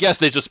 I guess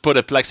they just put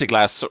a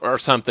plexiglass or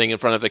something in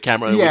front of the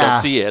camera and we don't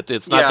see it.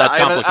 It's not that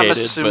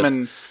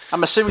complicated.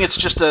 I'm assuming it's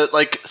just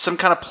some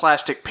kind of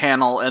plastic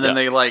panel, and then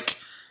they like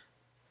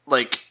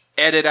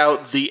edit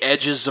out the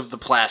edges of the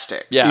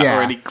plastic. Yeah.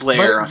 Or any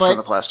glare from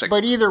the plastic.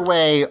 But either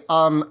way,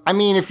 I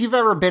mean, if you've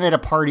ever been at a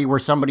party where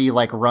somebody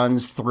like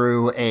runs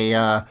through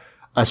a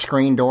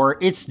screen door,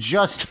 it's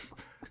just...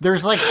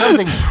 There's like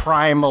something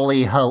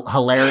primally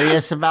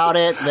hilarious about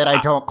it that I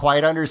don't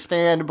quite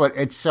understand, but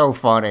it's so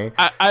funny.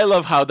 I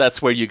love how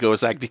that's where you go,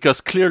 Zach, because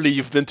clearly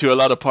you've been to a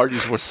lot of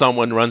parties where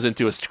someone runs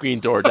into a screen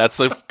door. That's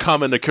a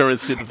common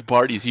occurrence at the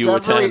parties you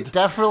attend.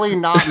 Definitely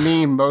not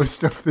me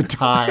most of the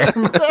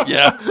time.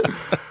 Yeah.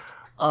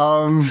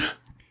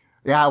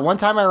 Yeah, one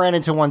time I ran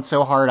into one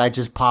so hard I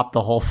just popped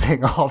the whole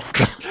thing off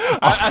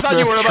I thought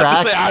you were about to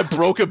say I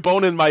broke a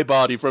bone in my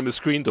body from the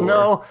screen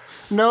door.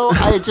 No,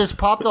 I just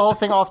popped the whole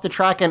thing off the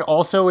track, and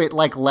also it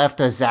like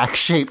left a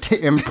Zach-shaped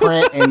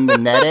imprint in the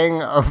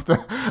netting of the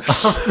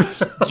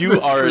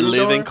You are a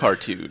living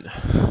cartoon.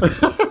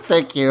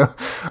 Thank you.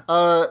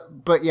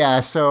 But yeah,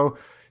 so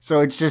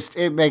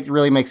it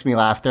really makes me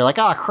laugh. They're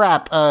like,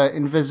 crap,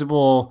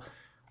 invisible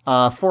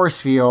force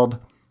field.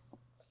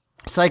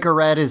 Psycho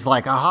Red is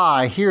like, aha,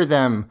 I hear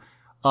them.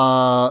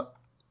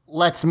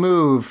 Let's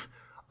move.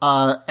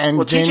 And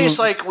TJ's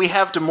like, we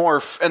have to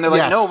morph, and they're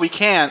like, no, we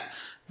can't.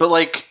 But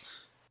like,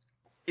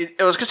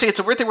 I was gonna say, it's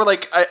a weird thing where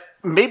like,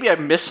 maybe I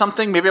missed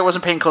something, maybe I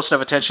wasn't paying close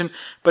enough attention,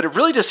 but it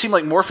really does seem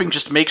like morphing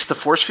just makes the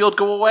force field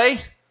go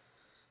away.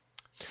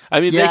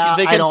 I mean, they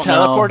can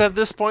teleport at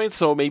this point,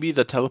 so maybe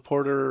the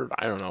teleporter,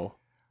 I don't know.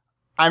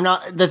 I'm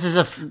not. This is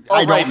a.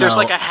 I don't know. There's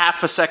like a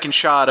half a second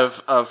shot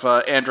of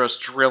Andros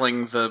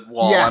drilling the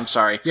wall. Yes. I'm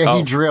sorry. Yeah,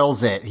 he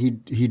drills it. He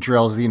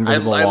drills the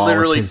invisible wall. I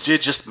literally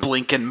did just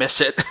blink and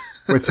miss it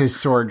with his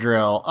sword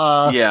drill.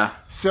 Yeah.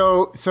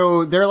 So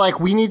they're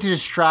like, we need to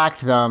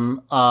distract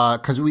them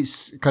because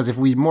if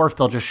we morph,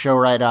 they'll just show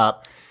right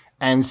up.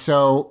 And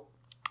so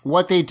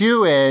what they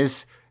do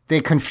is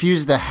they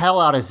confuse the hell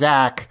out of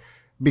Zach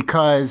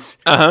because.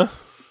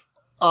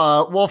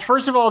 Well,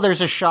 first of all, there's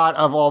a shot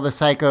of all the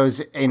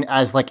psychos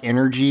as like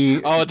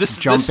energy. Oh,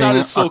 this shot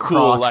is so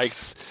cool. Like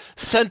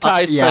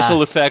Sentai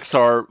special effects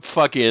are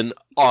fucking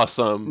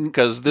awesome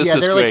because this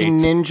is they're great.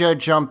 Like ninja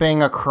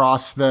jumping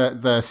across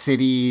the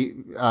city,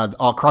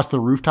 across the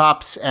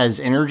rooftops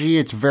as energy.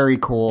 It's very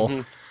cool.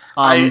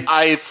 Mm-hmm.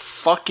 I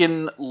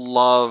fucking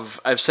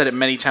love. I've said it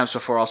many times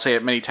before. I'll say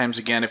it many times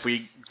again if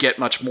we get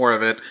much more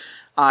of it.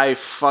 I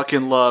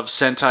fucking love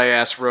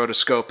Sentai-ass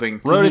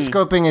rotoscoping.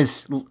 Rotoscoping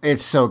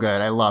it's so good.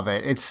 I love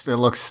it. It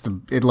looks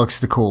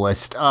the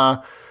coolest.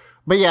 But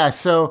yeah,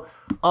 so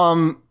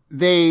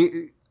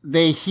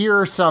they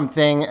hear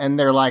something and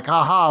they're like,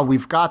 aha,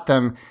 we've got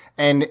them.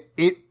 And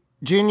it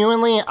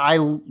genuinely, I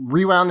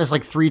rewound this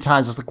like 3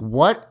 times. I was like,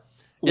 what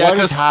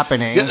is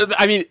happening?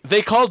 I mean,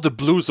 they called the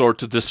Blue Zord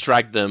to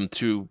distract them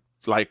to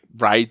like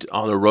ride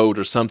on a road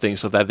or something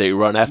so that they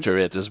run after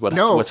it is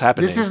what's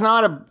happening. This is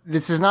not a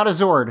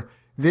Zord.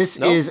 This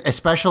is a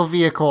special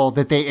vehicle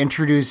that they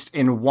introduced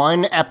in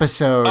one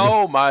episode.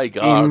 Oh my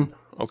god.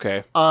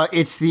 Okay.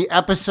 It's the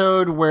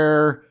episode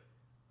where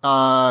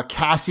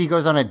Cassie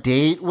goes on a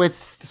date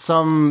with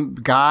some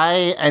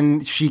guy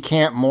and she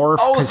can't morph.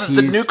 Oh,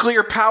 the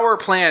nuclear power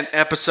plant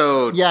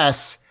episode.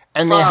 Yes.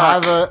 And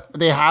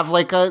they have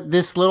like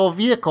this little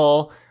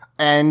vehicle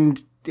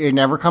and it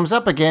never comes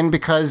up again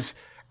because,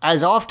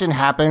 as often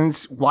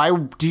happens, why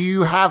do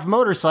you have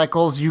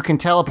motorcycles? You can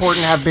teleport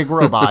and have big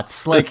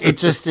robots. Like, it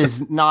just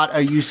is not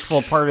a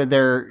useful part of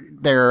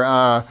their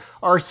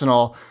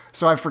arsenal.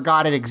 So I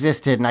forgot it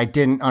existed and I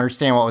didn't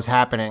understand what was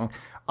happening.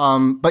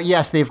 But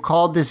yes, they've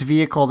called this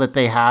vehicle that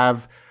they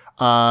have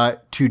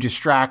to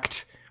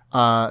distract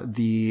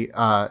the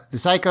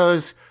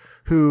psychos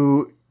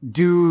who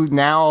do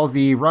now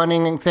the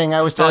running thing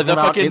I was talking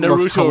about. The fucking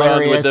Naruto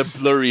run with the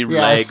blurry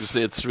legs.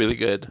 It's really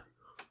good.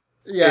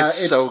 Yeah,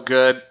 it's so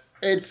good.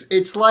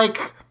 It's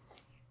like,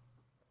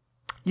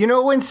 you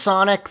know, when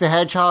Sonic the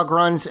Hedgehog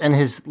runs and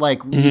his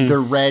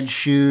the red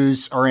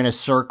shoes are in a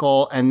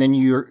circle, and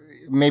then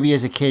maybe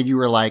as a kid you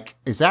were like,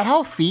 is that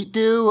how feet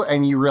do?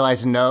 And you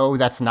realize, no,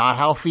 that's not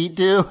how feet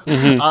do.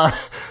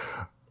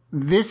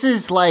 This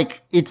is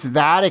like, it's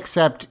that,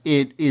 except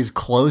it is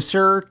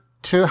closer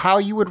to how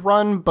you would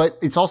run, but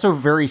it's also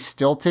very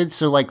stilted.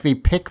 So like they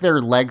pick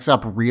their legs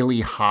up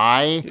really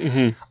high,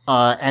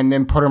 and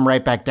then put them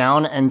right back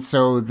down. And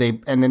so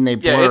then they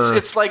blur. Yeah,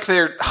 it's like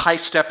they're high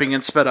stepping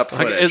and sped up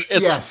footage.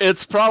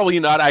 It's probably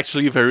not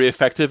actually very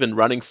effective in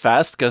running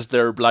fast because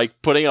they're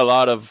like putting a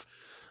lot of,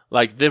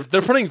 like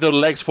they're putting their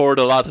legs forward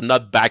a lot and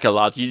not back a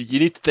lot. You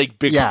need to take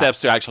big steps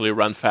to actually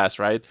run fast,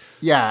 right?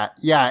 Yeah.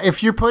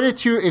 If you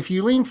if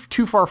you lean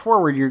too far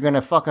forward, you're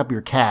gonna fuck up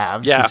your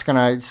calves. Yeah.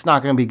 It's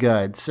not gonna be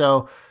good.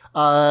 So,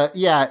 they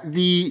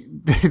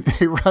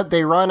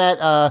run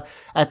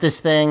at this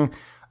thing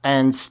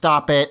and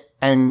stop it.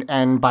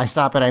 And by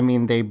stop it, I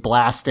mean they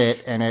blast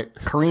it and it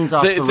careens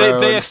off the road.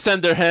 They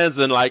extend their hands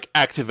and like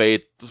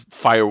activate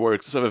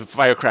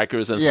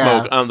firecrackers and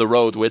smoke on the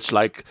road, which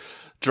like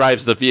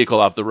drives the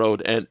vehicle off the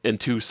road and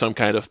into some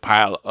kind of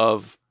pile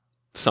of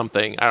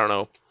something. I don't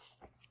know.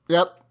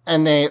 Yep.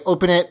 And they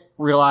open it,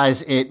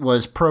 realize it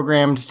was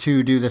programmed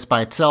to do this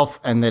by itself,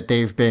 and that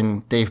they've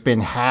been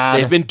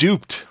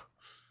duped.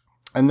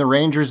 And the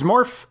Rangers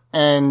morph,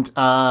 and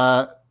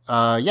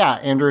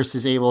Andros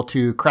is able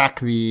to crack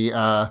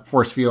the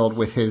force field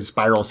with his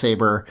spiral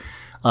saber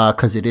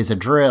because it is a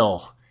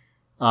drill.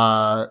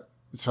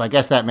 So I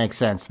guess that makes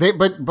sense.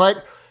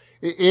 But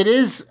it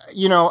is,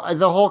 you know,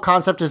 the whole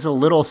concept is a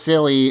little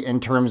silly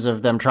in terms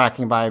of them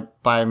tracking by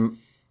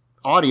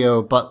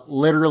audio, but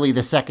literally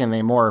the second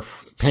they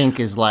morph, Pink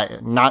is like,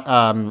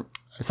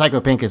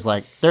 Psycho Pink is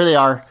like, there they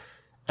are,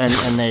 and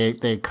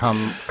they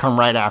come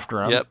right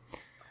after him. Yep.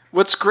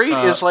 What's great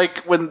is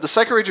like when the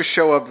Psycho Rangers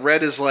show up,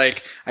 Red is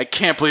like, I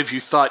can't believe you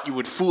thought you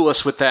would fool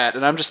us with that.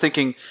 And I'm just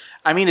thinking,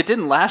 I mean, it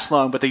didn't last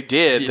long, but they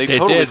did. They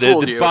totally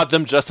fooled you. They bought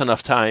them just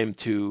enough time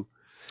to.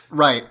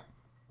 Right.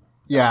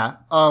 Yeah.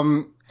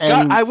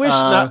 God, I wish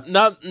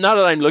now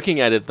that I'm looking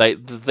at it,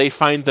 they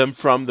find them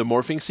from the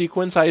morphing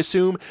sequence, I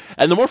assume,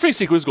 and the morphing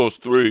sequence goes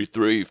 3,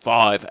 3,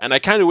 5, and I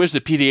kind of wish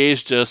the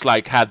PDAs just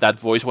like had that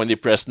voice when they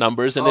pressed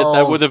numbers, and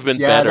that would have been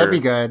better. Yeah, that'd be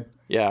good.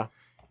 Yeah.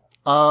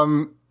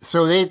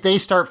 So they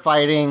start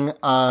fighting.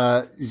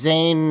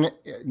 Zane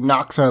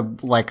knocks an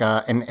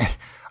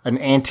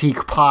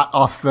antique pot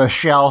off the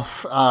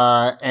shelf,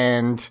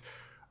 and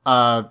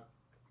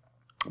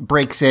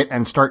breaks it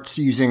and starts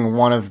using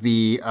one of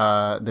the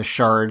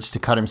shards to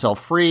cut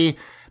himself free.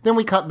 Then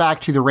we cut back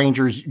to the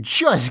Rangers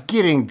just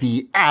getting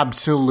the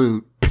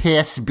absolute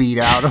piss beat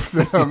out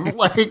of them.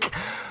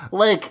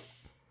 like,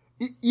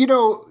 you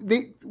know,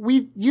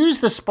 we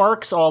use the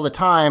sparks all the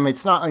time.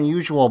 It's not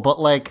unusual, but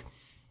like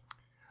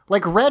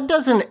Red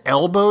does an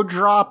elbow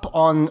drop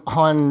on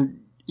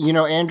you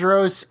know,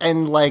 Andros,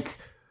 and like,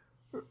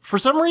 for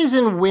some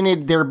reason,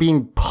 when they're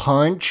being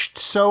punched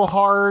so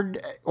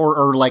hard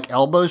or like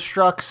elbow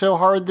struck so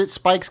hard that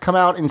spikes come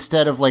out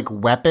instead of like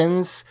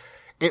weapons,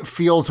 it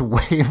feels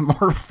way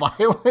more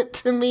violent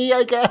to me,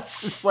 I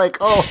guess. It's like,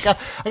 oh, God,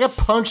 I got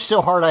punched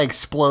so hard I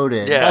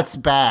exploded. Yeah. That's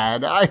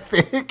bad, I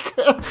think.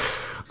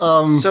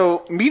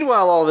 So,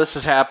 meanwhile, all this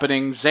is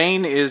happening.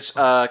 Zane is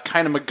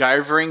kind of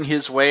MacGyvering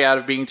his way out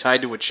of being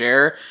tied to a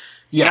chair.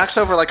 He knocks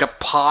over like a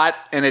pot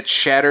and it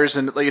shatters,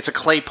 and like it's a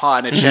clay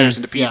pot and it shatters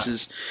into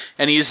pieces,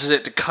 and he uses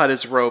it to cut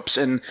his ropes.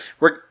 And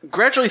we're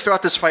gradually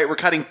throughout this fight, we're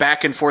cutting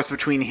back and forth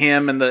between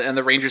him and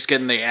the Rangers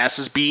getting their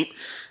asses beat,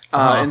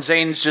 and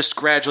Zane's just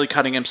gradually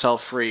cutting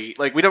himself free.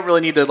 Like, we don't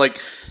really need to like.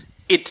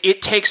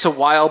 It takes a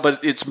while,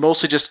 but it's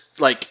mostly just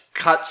like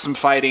cut some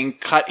fighting,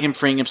 cut him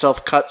freeing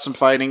himself, cut some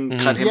fighting,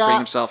 cut him freeing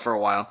himself for a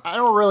while. I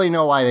don't really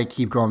know why they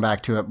keep going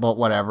back to it, but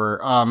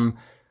whatever.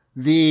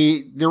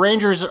 The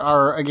Rangers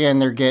are, again,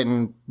 they're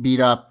getting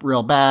beat up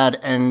real bad,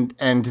 and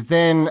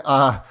then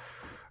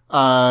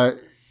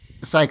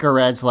Psycho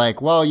Red's like,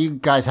 well, you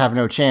guys have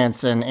no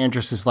chance, and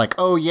Andros is like,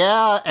 oh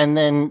yeah, and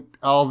then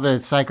all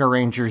the Psycho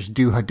Rangers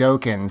do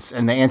Hadokens,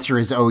 and the answer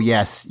is, oh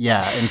yes,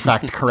 yeah, in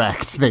fact,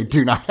 correct. They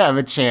do not have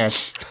a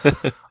chance.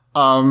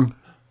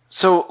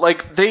 So,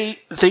 like, they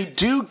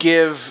do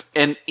give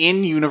an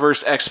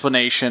in-universe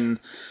explanation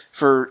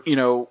for, you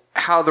know,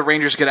 how the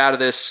Rangers get out of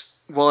this,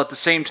 while at the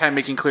same time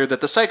making clear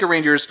that the Psycho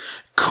Rangers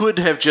could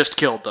have just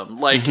killed them.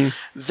 Like,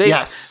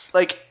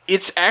 like,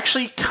 it's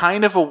actually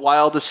kind of a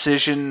wild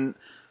decision,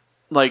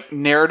 like,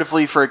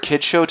 narratively for a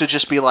kid show to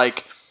just be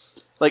like,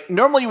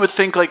 normally you would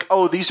think, like,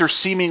 oh, these are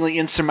seemingly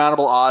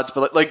insurmountable odds,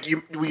 but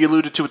we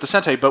alluded to with the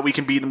Sentai, but we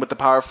can beat them with the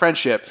power of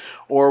friendship,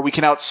 or we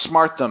can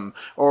outsmart them,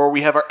 or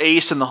we have our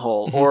ace in the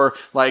hole, or,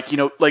 like, you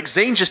know, like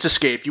Zane just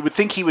escaped. You would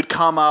think he would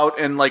come out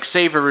and, like,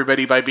 save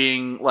everybody by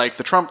being, like,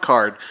 the trump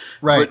card.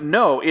 Right. But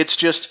no, it's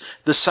just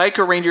the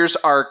Psycho Rangers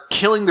are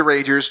killing the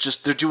Rangers,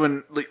 they're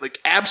doing, like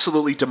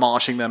absolutely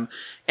demolishing them,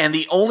 and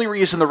the only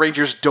reason the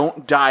Rangers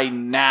don't die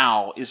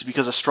now is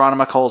because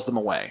Astronema calls them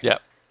away. Yeah.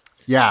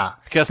 Yeah,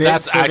 because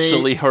that's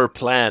actually her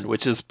plan,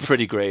 which is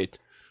pretty great.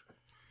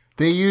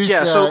 They use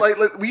so like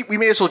we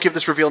may as well give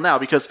this reveal now,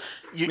 because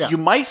you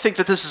might think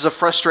that this is a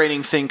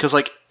frustrating thing, because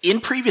like in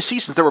previous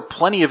seasons there were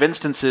plenty of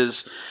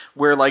instances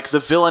where like the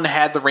villain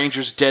had the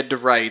Rangers dead to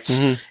rights,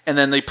 and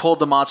then they pulled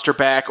the monster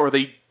back, or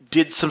they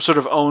did some sort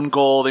of own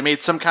goal, they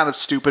made some kind of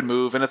stupid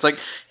move, and it's like,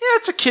 yeah,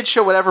 it's a kid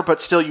show, whatever, but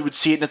still you would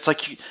see it, and it's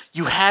like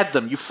you had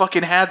them, you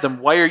fucking had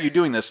them. Why are you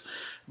doing this?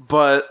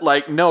 But,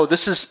 like, no,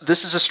 this is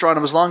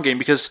Astronema's long game,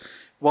 because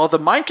while the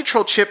mind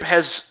control chip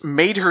has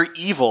made her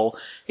evil,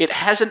 it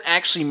hasn't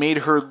actually made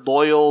her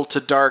loyal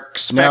to Dark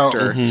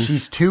Spectre. No,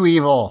 she's too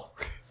evil.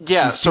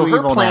 Yeah, so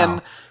her plan...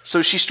 Now.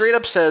 So she straight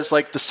up says,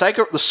 like, the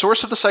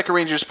source of the Psycho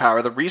Rangers'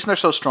 power, the reason they're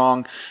so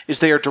strong, is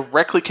they are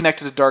directly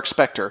connected to Dark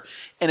Spectre.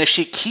 And if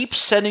she keeps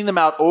sending them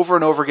out over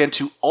and over again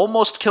to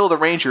almost kill the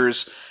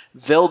Rangers,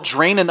 they'll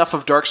drain enough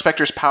of Dark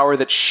Spectre's power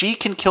that she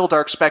can kill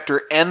Dark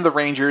Spectre and the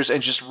Rangers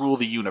and just rule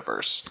the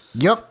universe.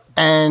 Yep.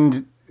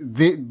 And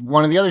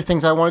one of the other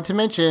things I wanted to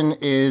mention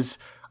is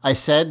I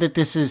said that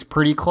this is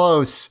pretty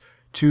close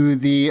to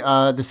the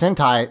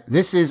Sentai.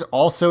 This is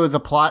also the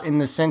plot in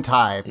the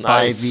Sentai.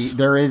 Nice.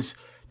 There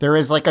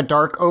is like a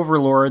dark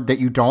overlord that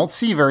you don't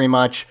see very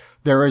much.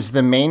 There is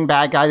the main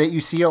bad guy that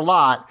you see a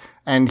lot.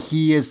 And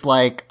he is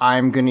like,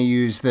 I'm going to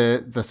use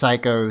the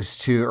psychos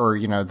to, or,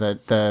 you know,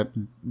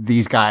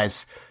 these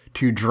guys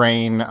to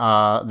drain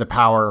the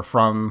power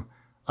from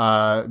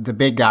the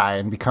big guy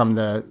and become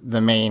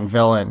the main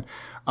villain.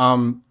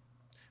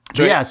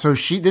 Yeah, so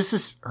this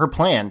is her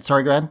plan.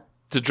 Sorry, go ahead.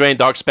 To drain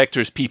Dark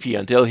Spectre's PP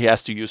until he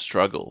has to use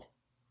struggle.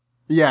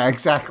 Yeah,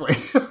 exactly.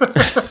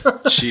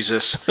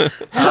 Jesus.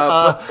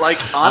 But, like,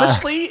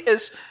 honestly,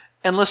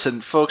 and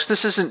listen, folks,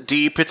 this isn't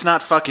deep. It's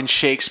not fucking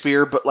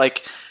Shakespeare, but,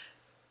 like,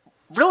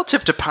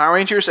 relative to Power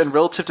Rangers and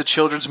relative to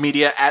children's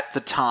media at the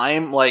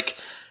time, like,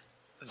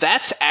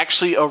 that's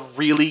actually a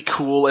really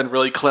cool and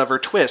really clever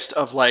twist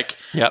of, like,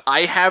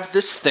 I have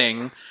this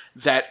thing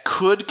that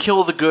could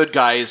kill the good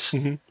guys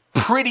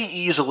pretty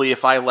easily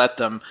if I let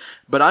them,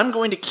 but I'm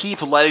going to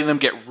keep letting them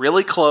get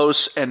really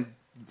close and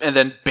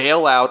then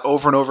bail out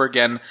over and over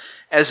again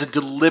as a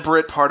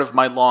deliberate part of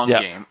my long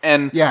game.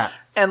 And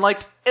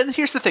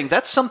here's the thing,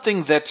 that's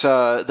something that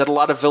a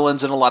lot of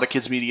villains and a lot of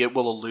kids media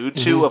will allude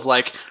to, of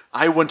like,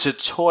 I want to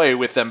toy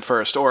with them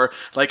first, or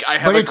like I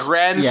have a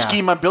grand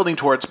scheme I'm building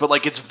towards, but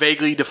like it's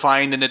vaguely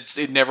defined and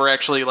it never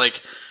actually,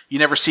 like, you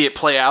never see it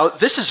play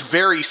out. This is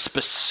very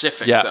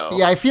specific though.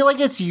 Yeah, I feel like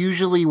it's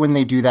usually when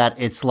they do that,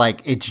 it's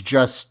like it's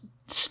just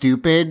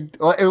stupid.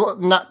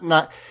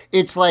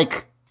 It's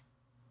like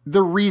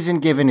the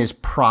reason given is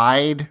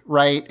pride,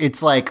 right?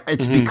 It's like,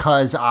 it's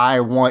because I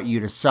want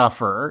you to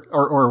suffer,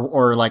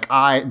 or like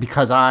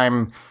because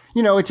I'm,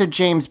 you know, it's a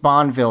James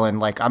Bond villain.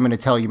 Like, I'm going to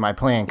tell you my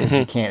plan because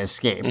you can't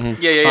escape.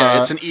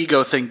 Yeah. It's an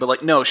ego thing, but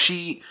like, no,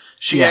 she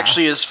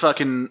actually is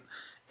fucking.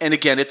 And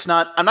again, it's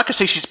not, I'm not going to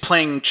say she's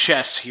playing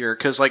chess here,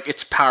 because, like,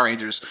 it's Power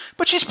Rangers,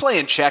 but she's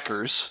playing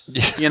checkers,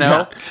 you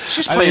know?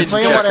 She's playing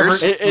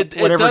checkers.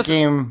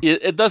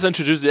 It does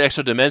introduce the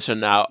extra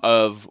dimension now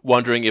of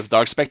wondering if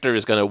Dark Spectre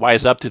is going to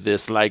wise up to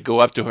this, like, go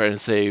up to her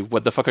and say,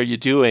 what the fuck are you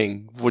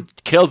doing?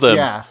 Would kill them.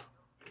 Yeah.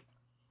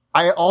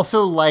 I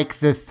also like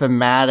the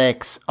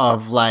thematics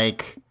of,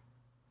 like,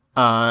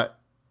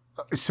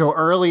 so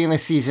early in the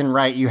season,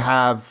 right, you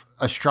have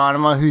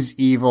Astronema, who's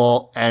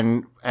evil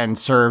and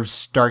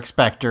serves Dark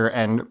Spectre,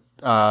 and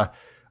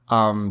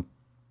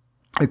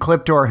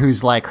Ecliptor,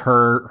 who's like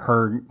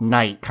her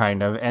knight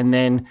kind of, and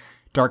then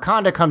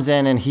Darkonda comes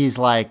in and he's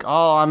like,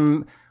 oh,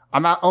 I'm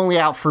only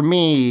out for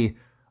me,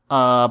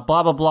 blah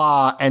blah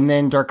blah, and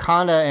then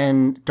Darkonda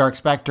and Dark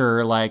Spectre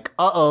are like,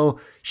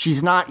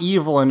 she's not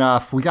evil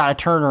enough, we gotta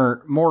turn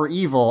her more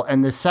evil.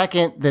 And the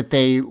second that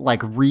they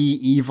like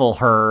re-evil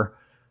her,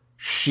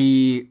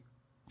 she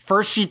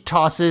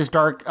tosses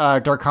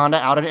Darkonda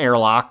out an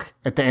airlock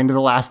at the end of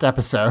the last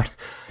episode,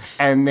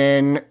 and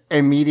then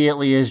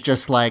immediately is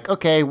just like,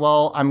 okay,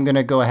 well, I'm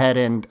gonna go ahead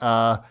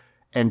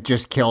and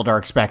just kill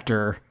Dark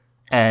Spectre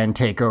and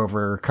take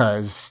over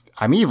because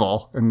I'm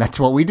evil, and that's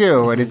what we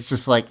do. And it's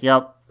just like,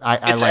 yep,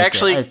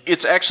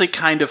 it's actually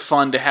kind of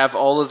fun to have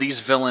all of these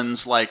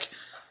villains like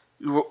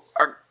who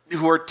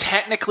are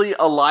technically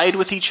allied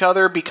with each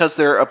other because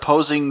they're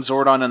opposing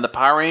Zordon and the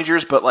Power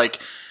Rangers, but like,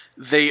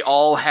 they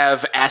all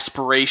have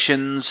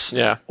aspirations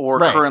or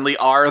currently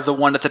are the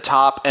one at the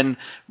top. And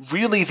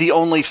really the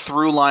only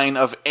through line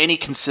of any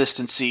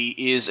consistency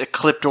is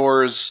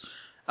Ecliptor's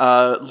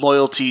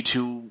loyalty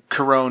to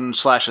Karone /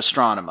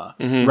 Astronema.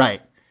 Mm-hmm.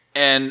 Right.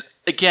 And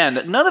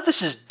again, none of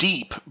this is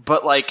deep,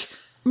 but like...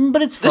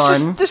 But it's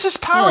fun. This is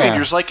Power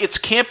Rangers. Like, it's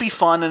campy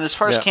fun, and as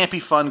far as campy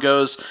fun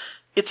goes,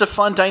 it's a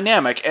fun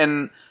dynamic.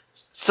 And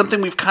something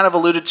we've kind of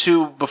alluded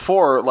to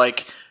before,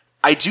 like,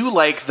 I do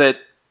like that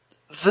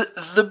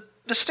the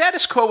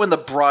status quo in the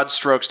broad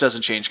strokes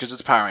doesn't change because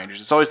it's Power Rangers.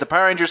 It's always the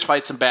Power Rangers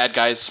fight some bad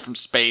guys from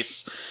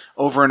space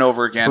over and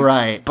over again.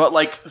 Right. But,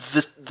 like,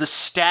 the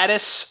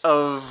status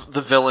of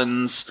the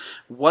villains,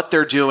 what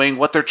they're doing,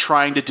 what they're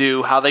trying to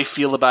do, how they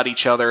feel about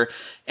each other,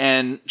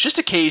 and just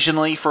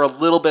occasionally, for a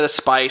little bit of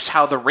spice,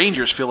 how the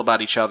Rangers feel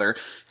about each other.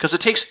 Because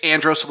it takes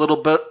Andros a little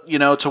bit,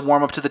 to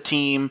warm up to the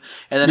team.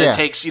 And then it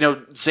takes,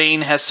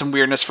 Zane has some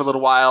weirdness for a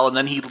little while, and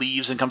then he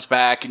leaves and comes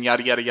back, and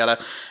yada, yada,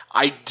 yada.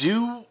 I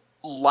do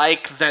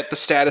like that the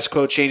status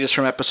quo changes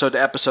from episode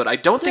to episode. I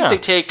don't think they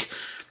take...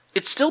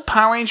 It's still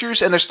Power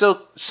Rangers, and they're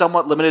still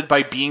somewhat limited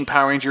by being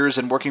Power Rangers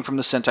and working from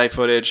the Sentai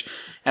footage.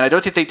 And I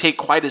don't think they take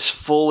quite as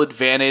full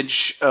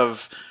advantage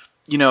of,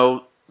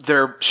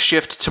 their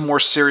shift to more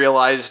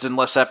serialized and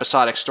less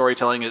episodic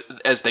storytelling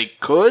as they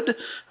could,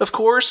 of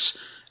course.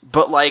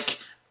 But, like,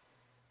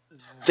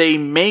 they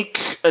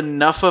make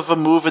enough of a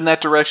move in that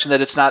direction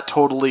that it's not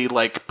totally,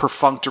 like,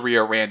 perfunctory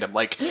or random.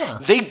 Like,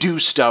 they do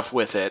stuff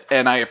with it,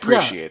 and I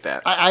appreciate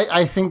that.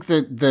 I think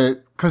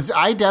that because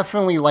I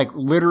definitely, like,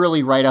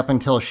 literally right up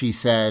until she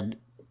said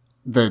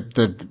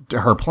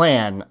her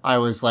plan, I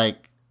was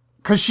like,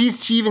 because she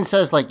even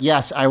says, like,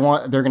 yes,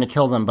 they're going to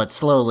kill them, but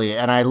slowly.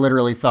 And I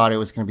literally thought it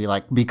was going to be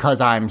like,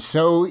 because I'm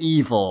so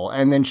evil.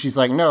 And then she's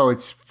like, no,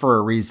 it's for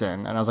a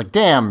reason. And I was like,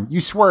 damn,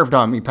 you swerved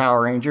on me,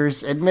 Power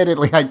Rangers.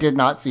 Admittedly, I did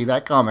not see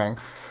that coming.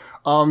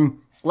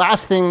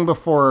 Last thing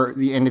before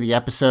the end of the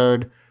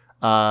episode,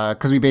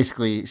 because we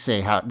basically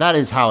say that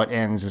is how it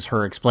ends, is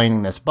her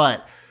explaining this.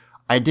 But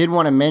I did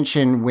want to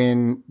mention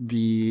when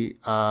the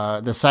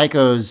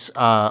psychos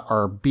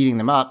are beating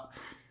them up,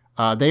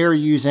 they are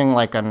using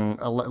like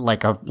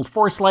a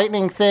force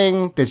lightning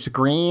thing that's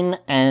green,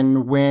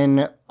 and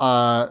when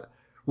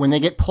they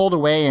get pulled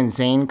away and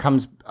Zane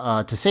comes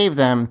to save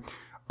them,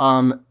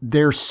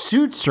 their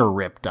suits are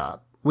ripped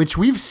up, which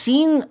we've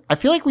seen. I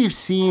feel like we've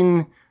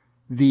seen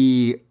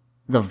the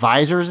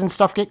visors and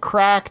stuff get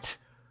cracked,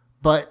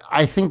 but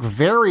I think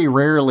very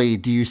rarely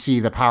do you see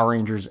the Power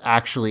Rangers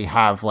actually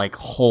have like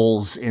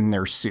holes in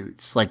their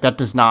suits. Like that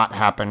does not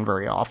happen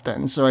very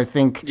often. So I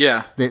think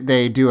that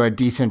they do a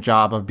decent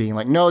job of being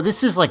like, no,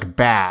 this is like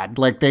bad.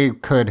 Like they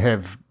could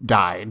have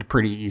died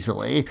pretty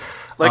easily.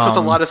 Like with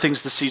a lot of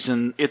things this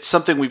season, it's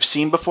something we've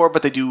seen before,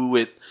 but they do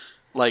it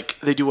like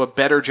they do a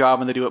better job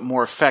and they do it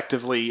more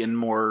effectively and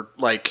more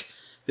like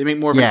they make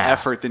more of an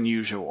effort than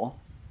usual.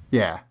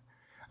 Yeah.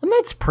 And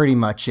that's pretty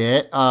much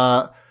it.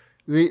 I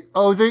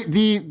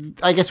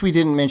guess we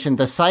didn't mention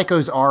the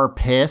psychos are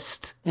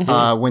pissed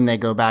when they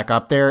go back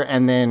up there,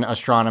 and then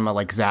Astronema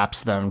like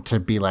zaps them to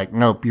be like,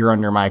 nope, you're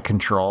under my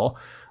control.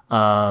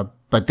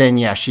 But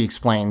then she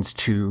explains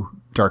to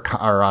to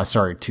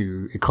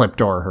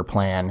Ecliptor her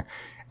plan,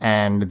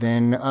 and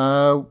then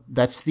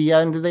that's the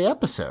end of the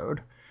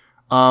episode.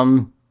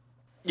 I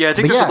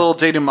think there's a little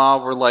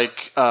denouement where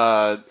like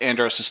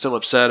Andros is still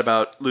upset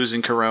about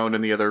losing Karone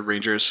and the other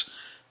Rangers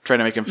trying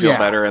to make him feel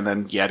better, and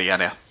then yada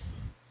yada.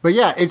 But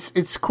yeah,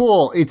 it's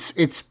cool.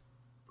 It's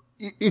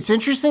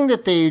interesting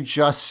that they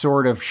just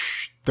sort of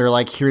they're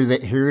like here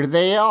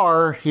they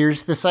are.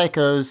 Here's the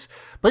psychos,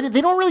 but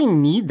they don't really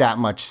need that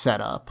much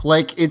setup.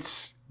 Like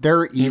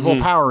they're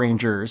evil Power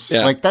Rangers.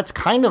 Yeah. Like that's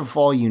kind of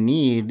all you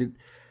need.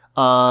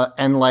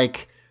 And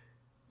like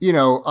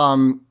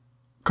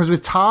because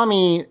with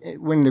Tommy,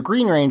 when the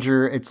Green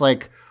Ranger, it's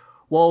like,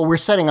 well, we're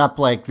setting up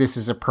like this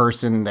is a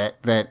person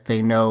that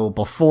they know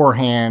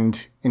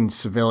beforehand in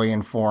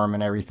civilian form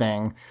and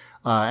everything.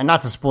 And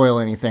not to spoil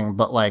anything,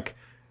 but like,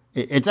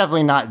 it's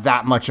definitely not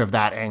that much of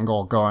that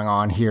angle going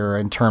on here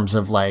in terms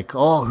of like,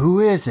 oh, who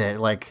is it?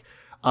 Like,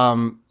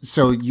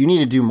 so you need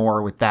to do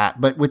more with that.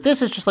 But with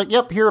this, it's just like,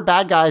 yep, here are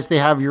bad guys. They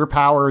have your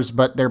powers,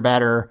 but they're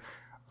better.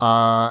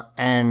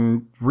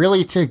 And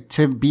really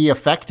to be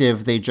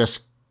effective, they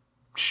just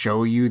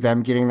show you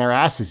them getting their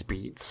asses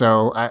beat.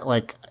 So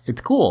it's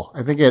cool.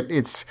 I think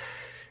it's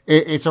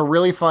a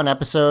really fun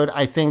episode.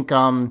 I think,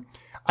 I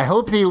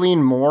hope they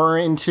lean more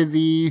into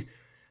the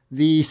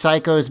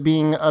psychos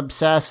being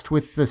obsessed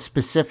with the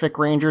specific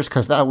Rangers,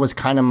 because that was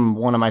kind of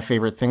one of my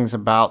favorite things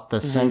about the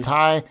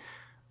Sentai.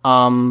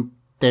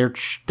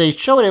 They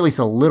show it at least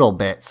a little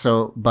bit.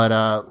 So, but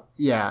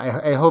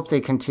I hope they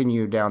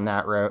continue down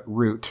that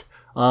route.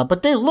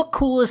 But they look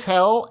cool as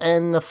hell,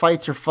 and the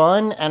fights are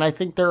fun, and I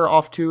think they're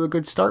off to a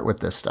good start with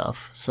this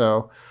stuff.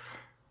 So,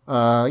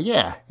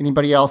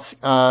 Anybody else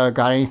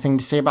got anything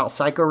to say about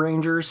Psycho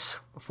Rangers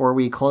before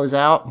we close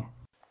out?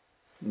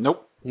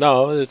 Nope.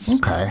 No, it's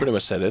pretty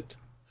much said it.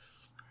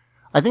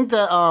 I think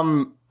that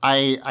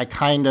I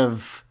kind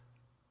of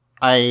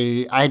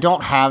I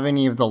don't have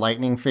any of the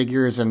Lightning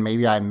figures, and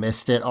maybe I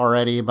missed it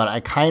already,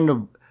 but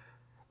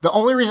the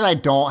only reason I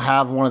don't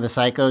have one of the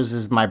Psychos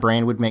is my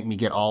brain would make me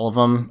get all of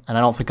them, and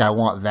I don't think I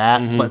want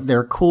that, but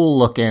they're cool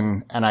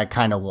looking, and I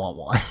kind of want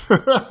one.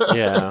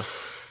 Yeah.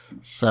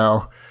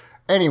 So,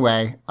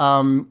 anyway,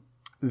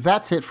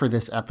 that's it for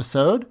this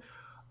episode.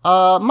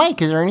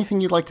 Mike, is there anything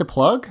you'd like to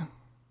plug?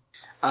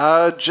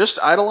 Just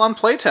Eidolon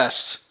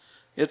playtest.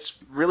 It's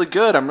really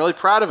good. I'm really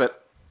proud of it.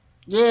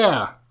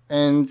 Yeah,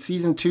 and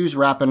season 2's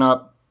wrapping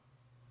up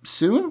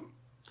soon?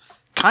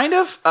 Kind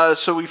of.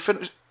 So we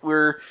finished.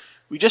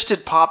 We just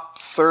did Pop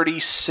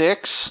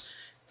 36,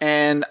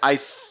 and I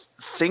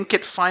think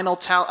at final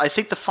tally, I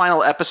think the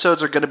final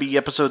episodes are going to be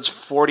episodes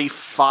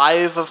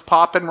 45 of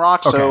Pop and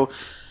Rock. Okay. So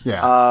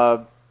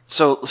yeah.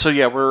 So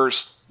yeah, we're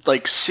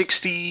like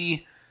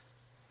 70,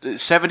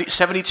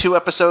 72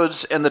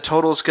 episodes, and the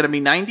total is going to be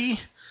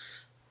 90.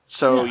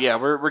 So yeah,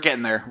 we're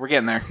getting there. We're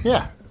getting there.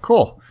 Yeah,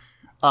 cool.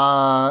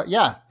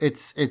 Yeah,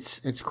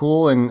 it's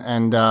cool,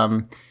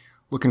 and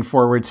looking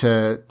forward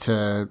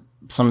to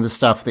some of the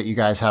stuff that you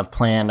guys have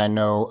planned. I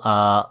know,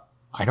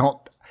 I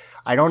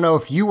don't know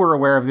if you were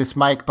aware of this,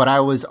 Mike, but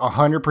I was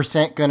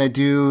 100% going to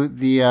do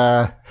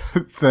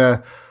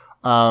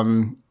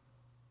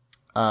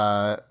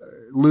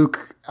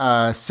Luke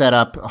set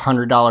up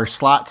 $100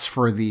 slots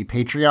for the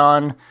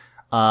Patreon,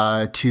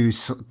 to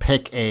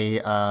pick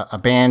a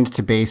band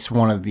to base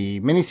one of the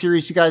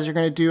miniseries you guys are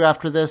going to do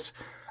after this.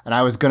 And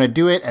I was going to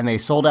do it, and they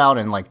sold out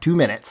in like 2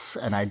 minutes,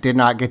 and I did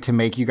not get to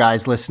make you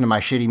guys listen to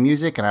my shitty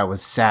music, and I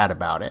was sad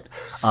about it.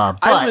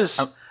 I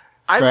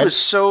was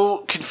so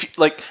confused.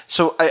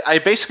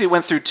 I basically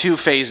went through 2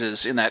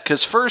 phases in that,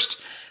 because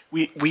first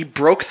we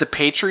broke the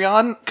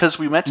Patreon because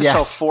we meant to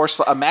sell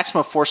a maximum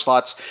of 4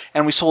 slots,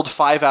 and we sold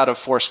 5 out of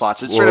 4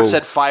 slots. It straight up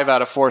said 5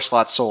 out of 4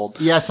 slots sold.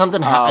 Yeah,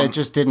 something happened. It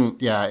just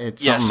didn't. Yeah,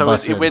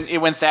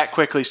 it went that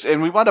quickly,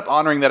 and we wound up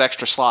honoring that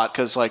extra slot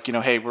because,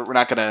 hey, we're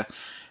not gonna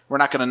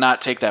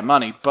not take that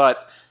money,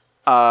 but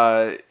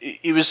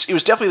it was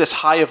definitely this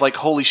high of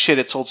holy shit,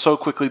 it sold so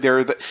quickly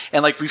there,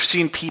 and we've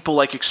seen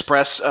people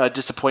express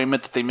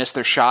disappointment that they missed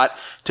their shot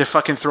to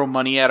fucking throw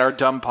money at our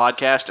dumb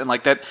podcast, and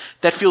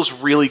that feels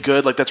really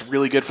good. That's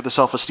really good for the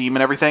self-esteem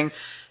and everything.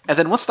 And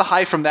then once the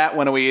high from that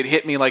went away, it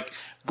hit me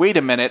wait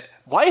a minute,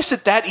 why is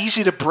it that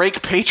easy to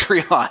break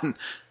Patreon?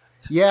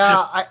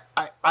 Yeah,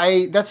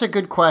 I that's a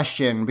good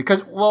question,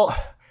 because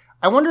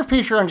I wonder if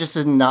Patreon just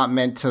is not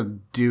meant to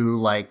do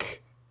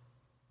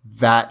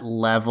that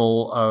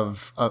level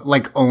of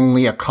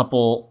only a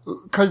couple,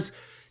 because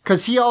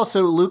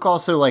Luke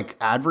also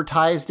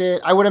advertised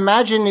it. I would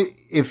imagine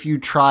if you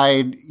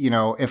tried,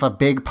 if a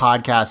big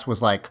podcast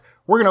was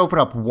we're going to open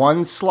up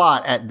 1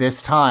 slot at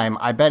this time,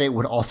 I bet it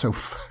would also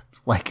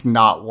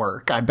not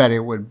work. I bet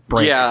it would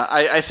break. Yeah,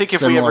 I think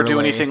if we ever do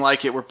anything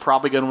like it, we're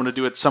probably going to want to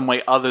do it some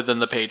way other than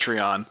the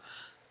Patreon.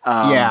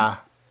 Yeah.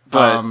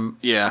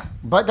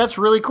 But that's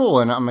really cool,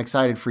 and I'm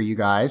excited for you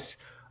guys.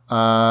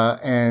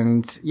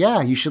 And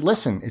yeah, you should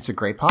listen. It's a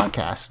great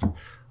podcast.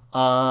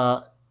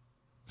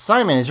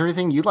 Simon, is there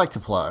anything you'd like to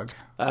plug?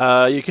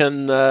 You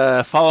can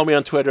follow me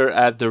on Twitter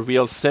at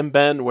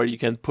TheRealSimban, where you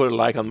can put a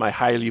like on my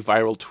highly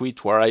viral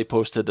tweet where I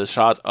posted a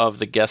shot of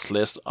the guest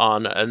list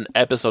on an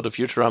episode of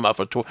Futurama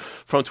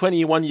from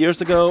 21 years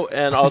ago.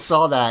 And also, I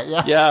saw that,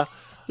 yeah. Yeah.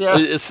 Yeah.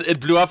 It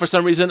blew up for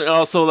some reason. And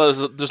also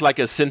there's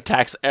a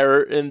syntax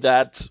error in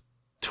that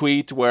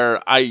tweet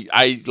where I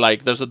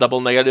there's a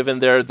double negative in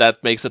there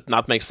that makes it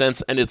not make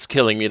sense, and it's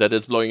killing me that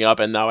it's blowing up,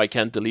 and now I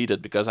can't delete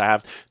it because I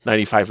have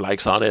 95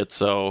 likes on it.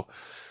 So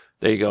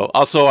there you go.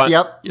 Also,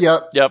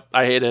 yep,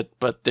 I hate it,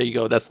 but there you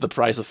go. That's the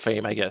price of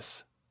fame, I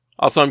guess.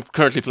 Also, I'm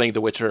currently playing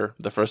The Witcher,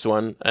 the first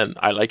one, and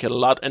I like it a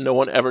lot, and no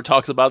one ever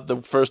talks about the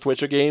first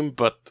Witcher game,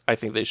 but I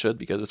think they should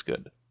because it's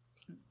good.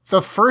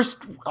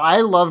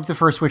 I loved the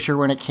first Witcher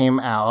when it came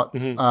out.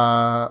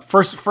 Mm-hmm.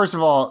 First of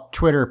all,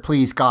 Twitter,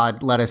 please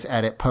God, let us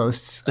edit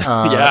posts.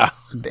 Yeah.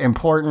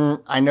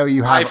 Important. I know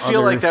you have. I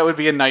feel like that would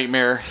be a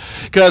nightmare.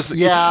 Because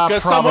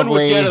someone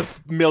would get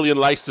 1 million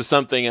likes to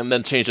something and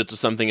then change it to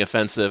something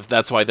offensive.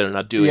 That's why they're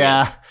not doing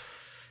it.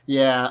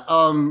 Yeah.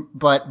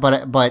 But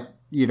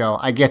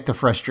I get the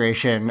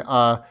frustration.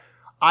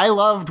 I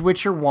loved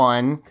Witcher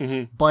 1,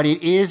 mm-hmm. but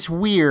it is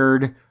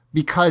weird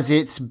because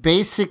it's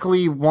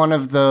basically one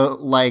of the,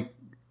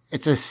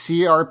 it's a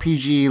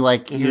CRPG,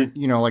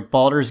 mm-hmm.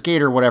 Baldur's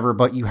Gate or whatever,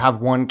 but you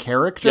have one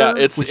character. Yeah,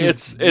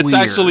 it's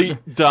actually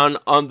done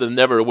on the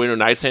Neverwinter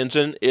Nights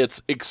engine.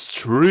 It's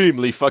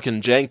extremely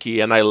fucking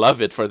janky, and I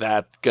love it for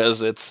that,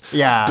 because it's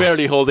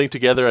barely holding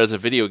together as a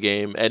video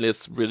game, and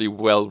it's really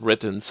well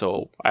written,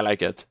 so I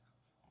like it.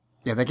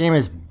 Yeah, the game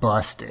is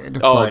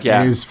busted, but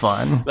it is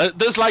fun.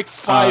 There's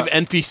 5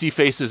 NPC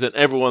faces, and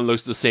everyone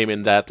looks the same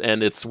in that,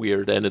 and it's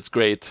weird, and it's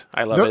great.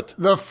 I love it.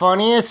 The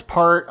funniest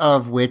part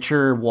of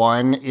Witcher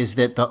 1 is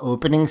that the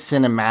opening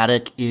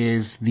cinematic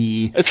is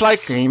the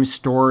same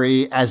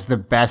story as the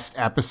best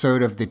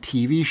episode of the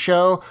TV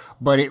show,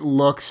 but it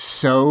looks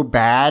so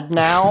bad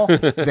now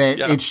that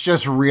it's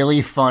just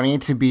really funny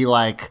to be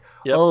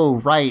oh,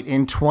 right,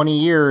 in 20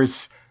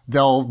 years...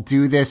 they'll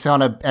do this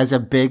as a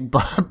big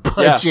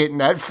budget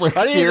Netflix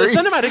series. The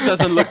cinematic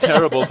doesn't look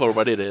terrible for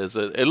what it is.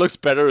 It looks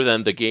better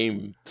than the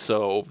game,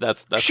 so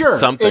that's sure,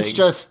 something. It's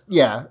just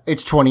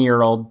it's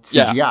 20-year-old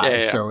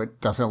CGI, so it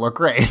doesn't look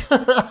great.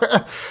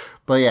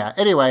 But yeah,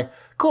 anyway,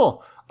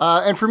 cool.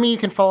 And for me, you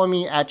can follow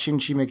me at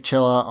Shinji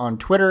McChilla on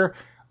Twitter.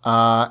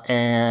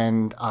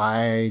 And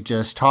I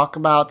just talk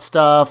about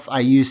stuff. I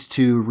used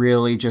to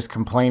really just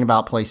complain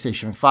about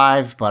PlayStation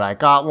 5, but I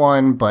got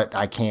one, but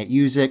I can't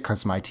use it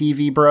because my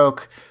TV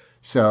broke.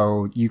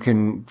 So you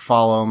can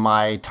follow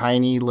my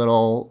tiny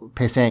little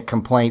pissant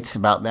complaints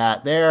about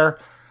that there.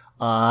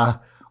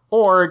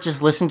 Or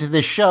just listen to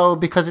this show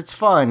because it's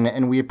fun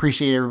and we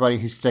appreciate everybody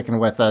who's sticking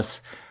with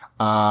us.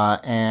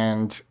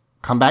 And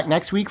come back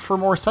next week for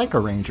more Psycho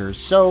Rangers.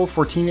 So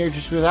for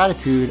Teenagers with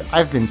Attitude,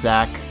 I've been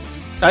Zach.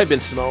 I've been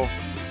Smo.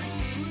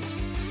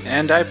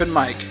 And I've been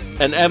Mike.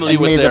 And Emily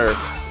was there.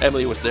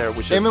 Emily was there.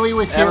 Emily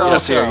was here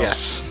also.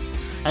 Yes.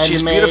 And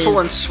she's beautiful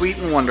and sweet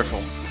and wonderful.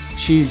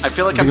 I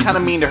feel like I'm kind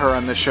of mean to her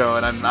on this show,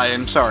 and I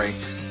am sorry.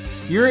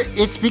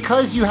 It's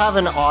because you have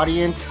an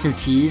audience to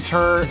tease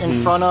her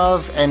in front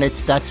of, and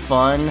that's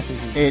fun.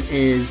 It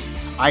is.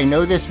 I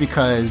know this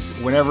because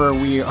whenever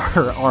we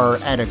are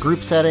at a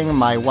group setting,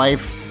 my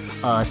wife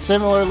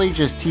similarly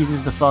just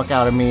teases the fuck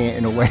out of me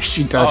in a way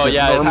she doesn't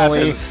normally.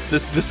 It happens.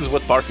 This is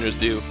what partners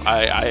do.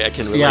 I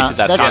can relate to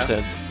that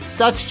content.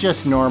 That's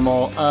just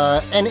normal.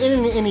 And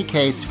in any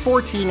case,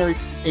 14 or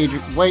age.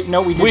 Wait,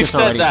 no, we did We've this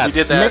already. We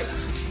did that.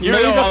 May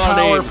the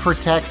power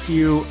protect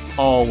you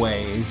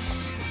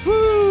always.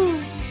 Woo!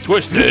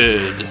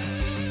 Twisted.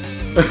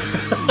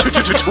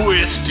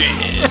 Twisted.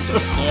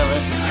 Damn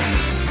it.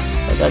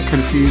 I got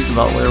confused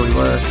about where we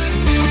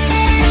were.